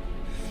out.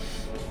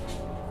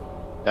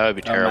 That would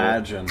be terrible.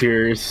 Imagine.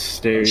 Pure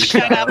stairs.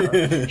 shut up.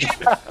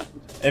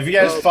 If you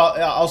guys,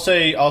 I'll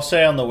say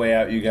on the way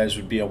out, you guys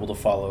would be able to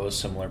follow a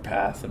similar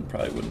path and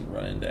probably wouldn't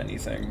run into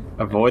anything.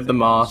 Avoid the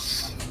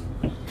moss.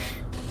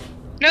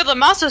 No, the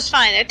moss was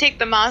fine. I'd take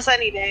the moss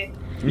any day.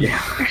 Yeah.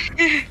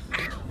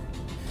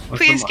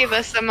 Please give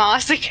us the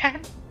moss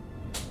again.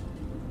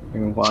 We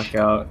can walk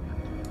out.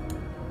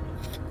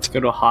 Let's go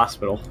to a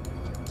hospital.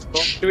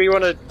 Well, do we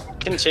want to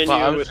continue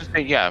Well, I was with just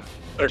saying, yeah.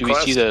 our Do we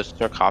see quest? the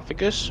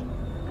sarcophagus?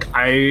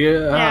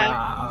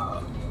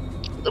 Yeah.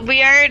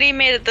 We already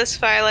made it this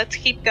far. Let's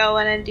keep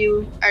going and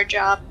do our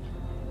job.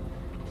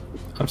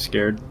 I'm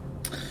scared.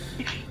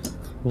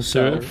 We'll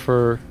do it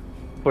for...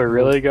 We're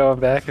really going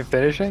back and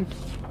finishing?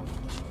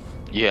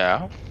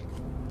 Yeah.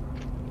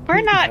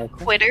 We're not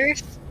Okay.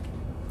 quitters.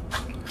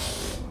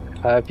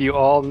 If you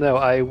all know,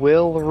 I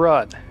will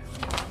run.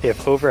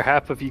 if over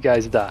half of you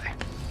guys die.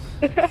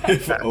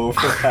 Over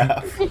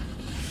half.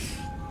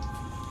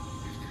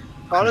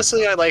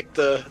 Honestly, I like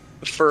the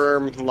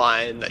firm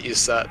line that you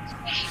set.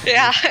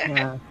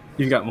 Yeah.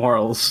 You've got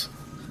morals.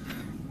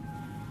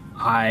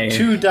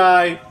 2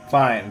 die,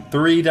 fine.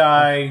 3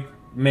 die,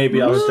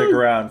 maybe I'll stick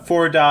around.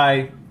 4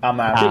 die, I'm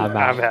out. I'm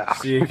out.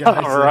 See you guys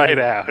I'm right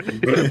later. out.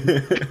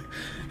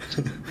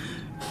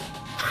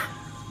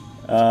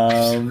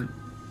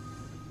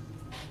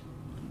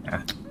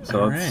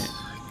 So All it's Do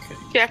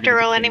you have to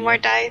roll any more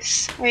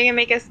dice? Are you gonna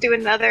make us do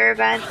another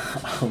event?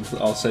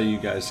 I'll say you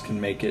guys can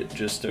make it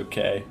just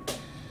okay.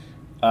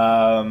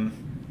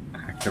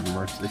 act of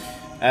mercy.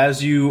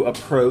 As you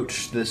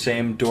approach the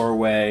same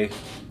doorway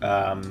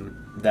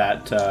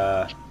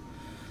that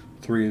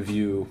 3 of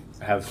you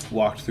have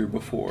walked through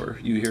before,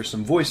 you hear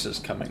some voices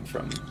coming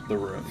from the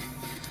room.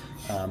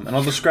 And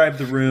I'll describe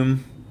the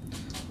room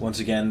once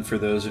again for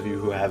those of you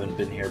who haven't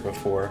been here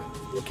before,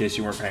 in case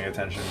you weren't paying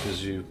attention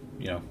because you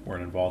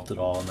weren't involved at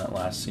all in that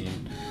last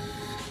scene.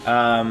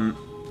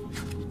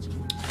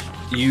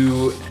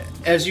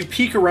 As you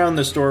peek around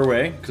this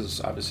doorway,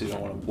 because obviously you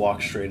don't want to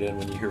walk straight in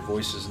when you hear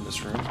voices in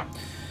this room.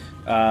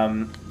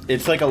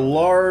 It's like a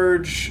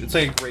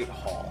great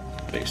hall,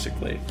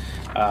 basically.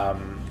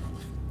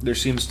 There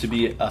seems to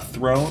be a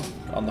throne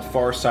on the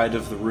far side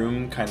of the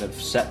room, kind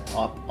of set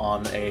up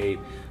on a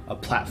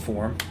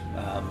platform,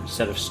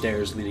 set of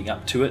stairs leading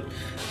up to it.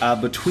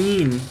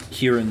 Between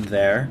here and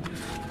there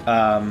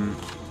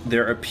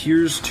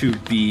appears to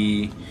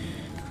be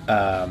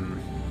a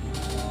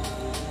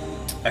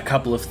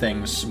couple of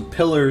things, some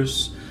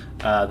pillars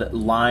that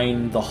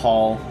line the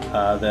hall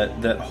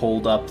that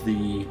hold up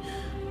the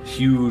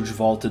huge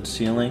vaulted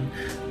ceiling.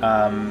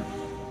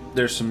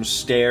 There's some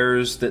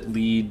stairs that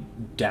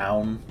lead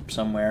down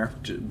somewhere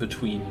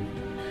between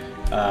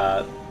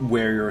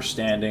where you're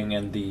standing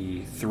and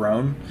the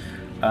throne.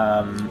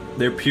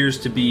 There appears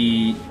to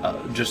be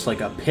just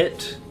like a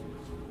pit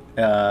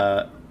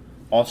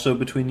also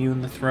between you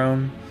and the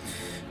throne.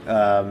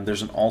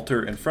 There's an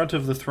altar in front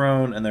of the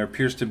throne, and there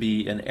appears to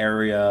be an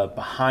area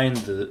behind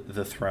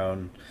the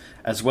throne,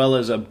 as well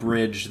as a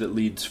bridge that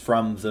leads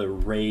from the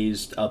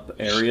raised up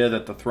area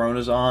that the throne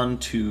is on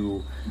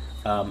to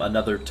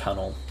another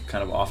tunnel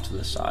kind of off to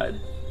the side.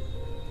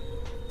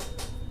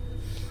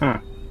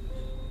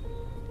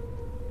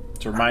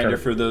 It's a reminder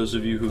for those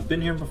of you who've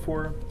been here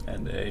before,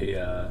 and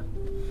a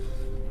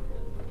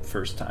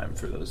first time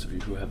for those of you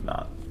who have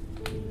not.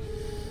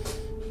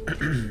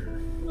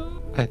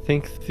 I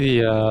think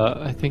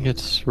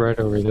it's right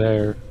over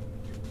there.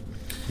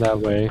 That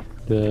way.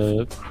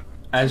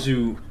 As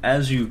you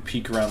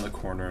peek around the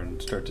corner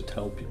and start to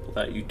tell people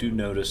that, you do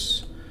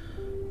notice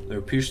there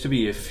appears to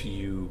be a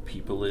few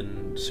people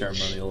in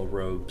ceremonial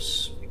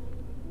robes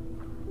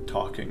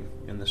talking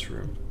in this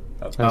room.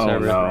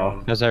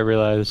 As I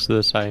realize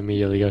this, I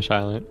immediately go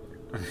silent.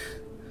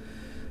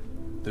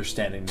 They're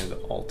standing near the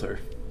altar.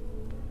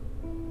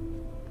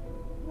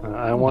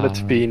 I want it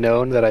to be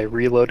known that I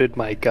reloaded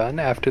my gun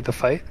after the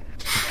fight.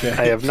 Okay.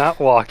 I am not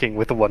walking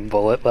with 1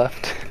 bullet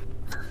left.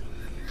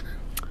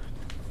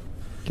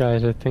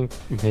 Guys, I think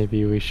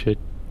maybe we should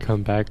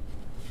come back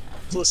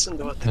Listen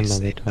to what they another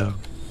say, time.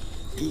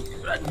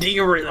 Do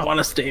you really want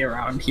to stay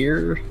around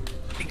here?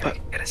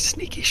 Get a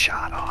sneaky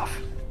shot off.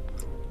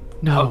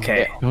 No.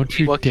 Okay. Don't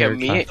you Well, dare. can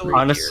me, Godfrey.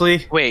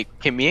 Honestly, wait,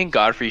 can me and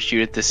Godfrey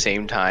shoot at the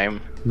same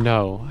time?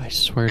 No, I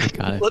swear to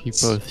God, if you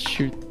Let's- both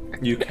shoot.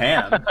 You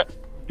can.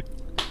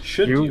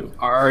 Should you you?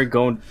 are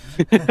going.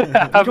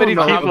 How many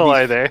know how people these-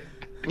 are there?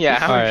 Yeah,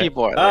 how many Alright.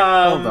 people are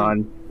there? Hold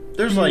on.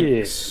 There's like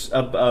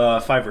Yeah.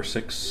 5 or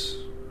 6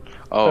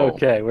 Oh,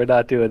 Okay, we're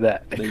not doing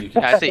that. that you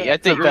can. I think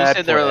That's a you bad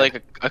said there were plan.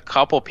 like a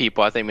couple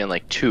people. I think I meant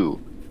like 2.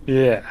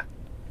 Yeah.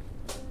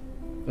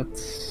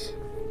 Let's. So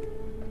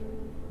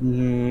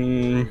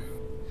No,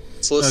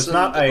 it's listen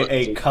not to what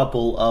a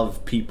couple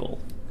of people.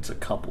 It's a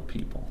couple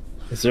people.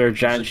 Is there a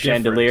giant There's a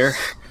chandelier?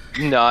 difference.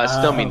 No, it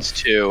still Oh. means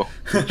 2.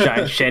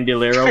 Giant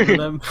chandelier over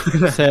them?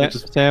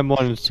 Sam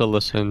wanted to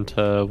listen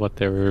to what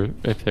they were,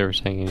 if they were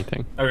saying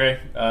anything. Okay.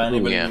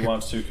 Anybody yeah. who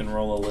wants to can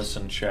roll a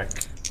listen check.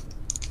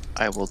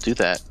 I will do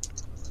that.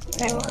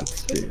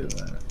 Let's do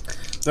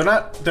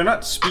that. They're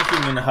not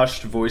speaking in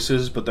hushed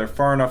voices, but they're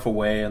far enough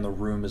away, and the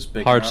room is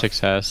big Hard enough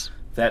success.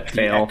 that the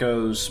Fail.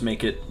 echoes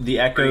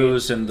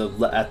and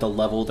at the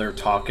level they're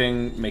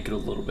talking make it a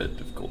little bit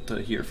difficult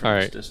to hear from this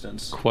Alright.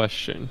 distance.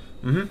 Question.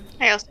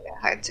 I also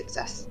got hard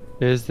success.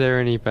 Is there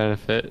any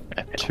benefit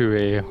to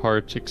a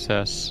hard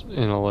success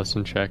in a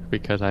listen check?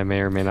 Because I may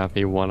or may not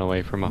be 1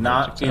 away from a hard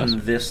Not success.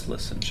 in this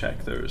listen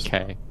check. There's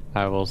Okay,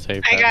 I will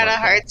save I that got a one.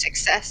 hard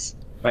success.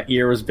 My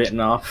ear was bitten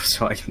off,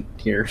 so I can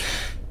hear.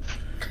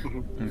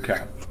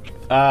 Okay.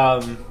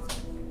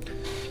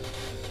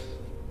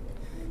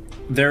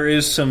 There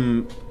is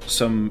some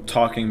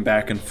talking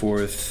back and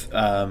forth.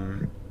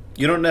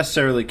 You don't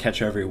necessarily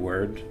catch every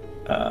word,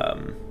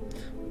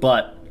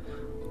 but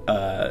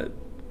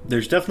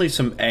there's definitely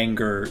some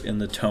anger in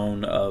the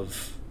tone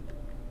of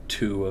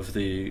two of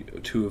the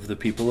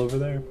people over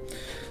there,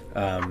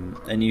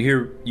 and you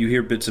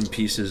hear bits and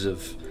pieces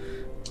of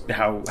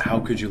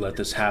how could you let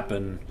this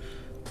happen?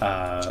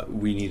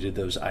 We needed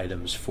those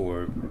items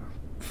for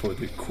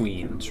the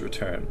Queen's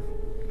return.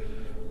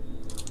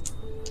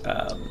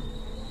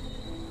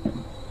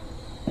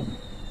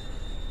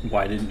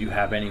 Why didn't you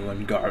have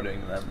anyone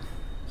guarding them?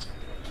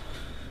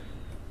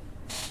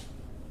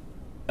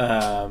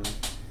 And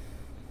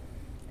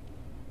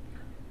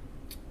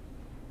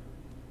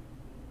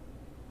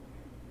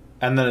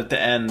then at the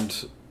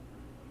end,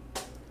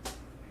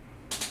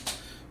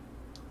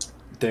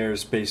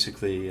 there's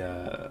basically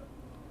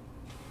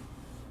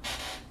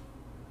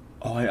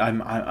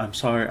I'm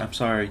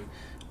sorry.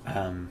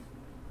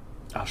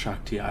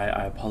 Al-Shakti,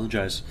 I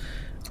apologize.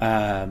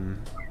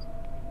 And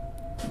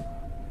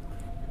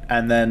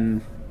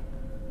then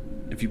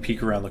if you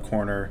peek around the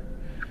corner,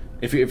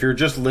 if you're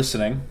just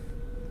listening,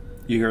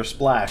 you hear a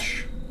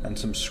splash and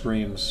some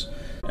screams.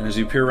 And as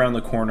you peer around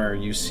the corner,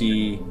 you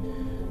see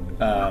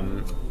a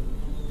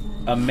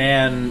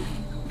man.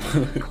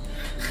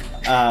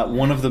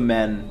 One of the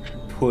men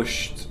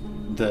pushed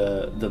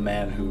the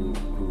man who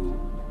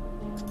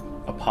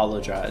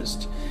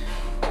apologized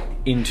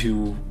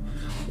into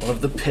one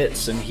of the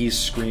pits, and he's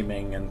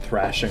screaming and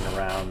thrashing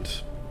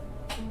around.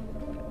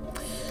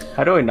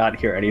 How do I not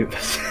hear any of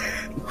this?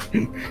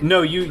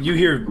 No, you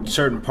hear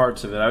certain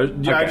parts of it.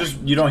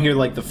 You don't hear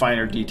like the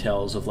finer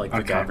details of like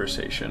the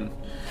conversation.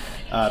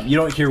 You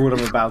don't hear what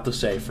I'm about to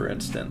say, for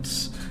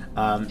instance.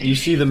 You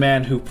see the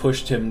man who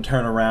pushed him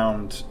turn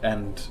around,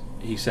 and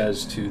he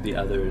says to the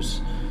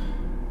others,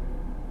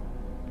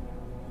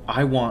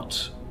 "I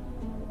want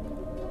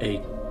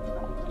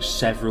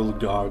several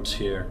guards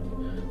here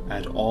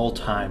at all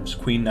times.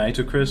 Queen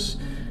Nitocris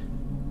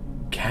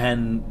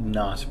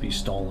cannot be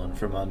stolen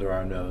from under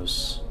our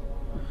nose.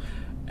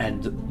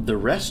 And the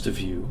rest of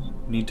you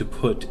need to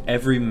put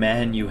every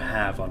man you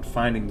have on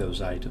finding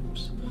those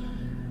items.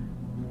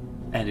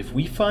 And if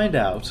we find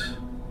out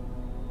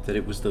that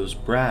it was those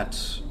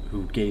brats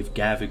who gave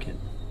Gavigan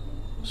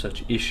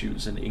such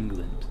issues in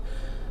England,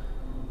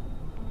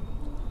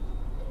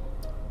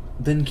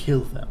 then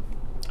kill them.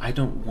 I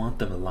don't want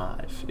them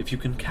alive. If you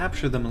can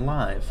capture them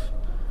alive,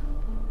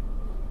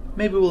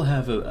 maybe we'll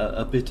have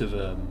a bit of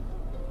a...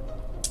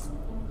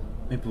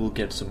 Maybe we'll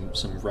get some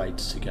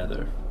rights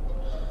together.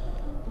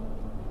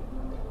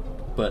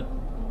 But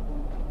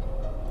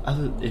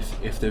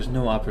if there's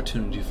no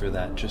opportunity for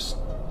that, just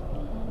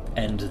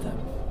end them.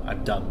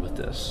 I'm done with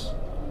this."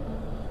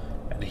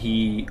 And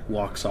he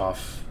walks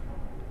off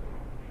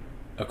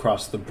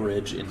across the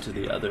bridge into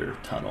the other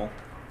tunnel.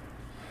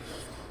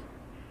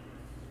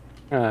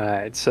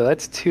 Alright, so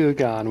that's 2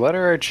 gone. What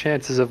are our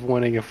chances of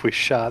winning if we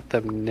shot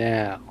them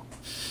now?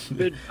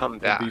 Could come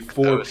back. There'd be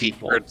 4 though, if he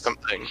people. heard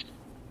something.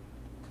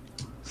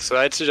 So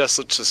I'd suggest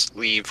let's just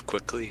leave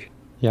quickly.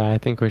 Yeah, I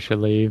think we should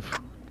leave.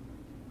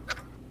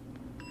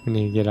 We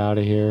need to get out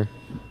of here.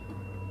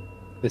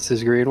 This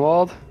is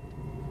Greenwald?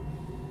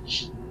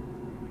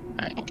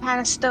 I kind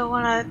of still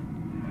want to.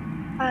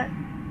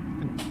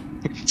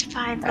 It's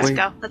fine. Let's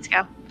go.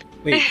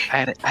 Wait,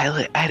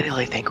 I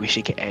really think we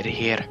should get out of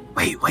here.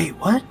 wait,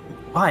 what?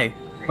 Why?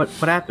 What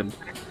happened?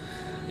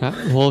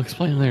 We'll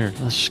explain later.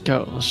 Let's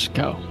just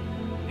go.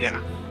 Yeah.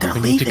 They're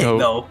We need to leaving, go.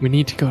 though. We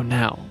need to go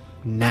now.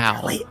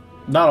 Now. Wait.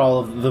 Not all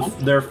of the...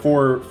 There are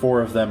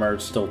four of them are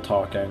still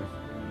talking,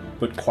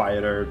 but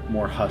quieter,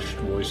 more hushed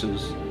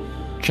voices.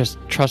 Just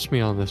trust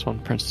me on this one,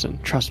 Princeton.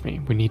 Trust me.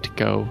 We need to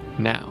go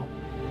now.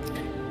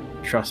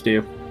 Trust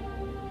you.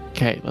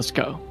 Okay, let's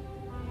go.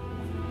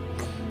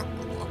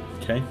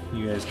 Okay,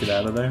 you guys get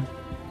out of there.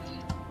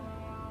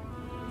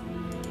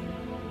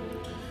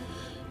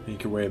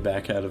 Make your way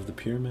back out of the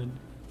pyramid.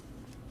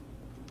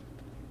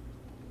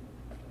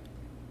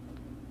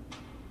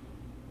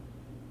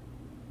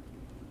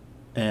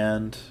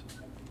 And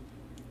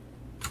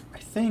I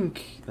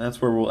think that's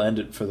where we'll end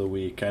it for the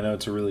week. I know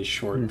it's a really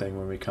short thing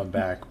when we come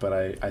back, but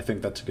I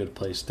think that's a good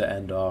place to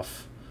end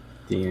off.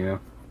 Yeah.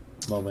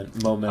 Moment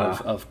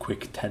of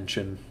quick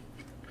tension.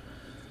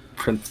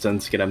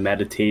 Princeton's gonna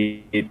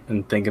meditate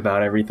and think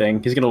about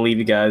everything. He's gonna leave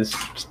you guys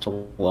just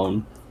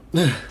alone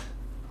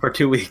for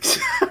 2 weeks.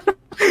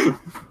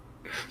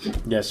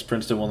 Yes,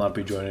 Princeton will not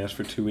be joining us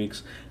for 2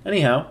 weeks.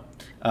 Anyhow,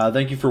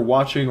 thank you for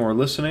watching or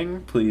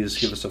listening. Please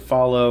give us a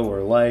follow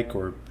or like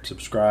or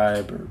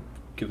subscribe or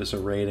give us a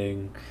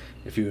rating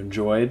if you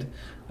enjoyed.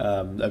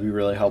 That'd be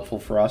really helpful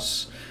for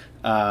us.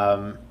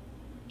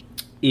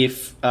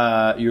 If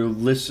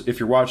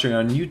you're watching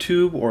on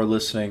YouTube or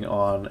listening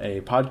on a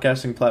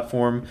podcasting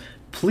platform,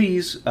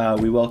 please,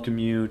 we welcome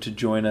you to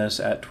join us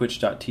at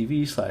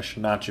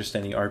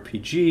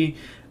twitch.tv/notjustanyrpg.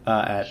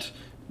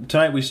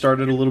 Tonight we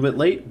started a little bit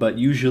late, but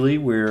usually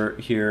we're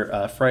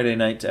here Friday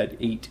nights at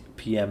 8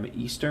 p.m.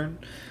 Eastern.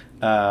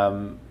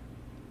 You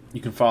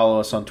can follow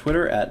us on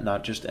Twitter at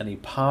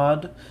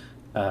notjustanypod,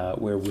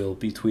 where we'll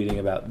be tweeting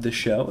about this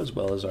show as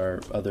well as our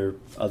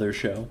other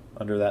show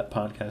under that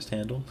podcast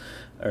handle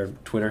or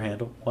Twitter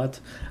handle. What?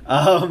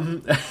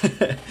 And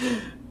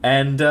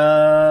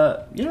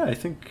yeah, I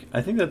think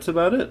that's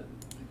about it.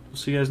 We'll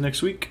see you guys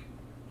next week.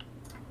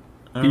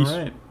 All Peace.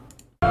 right.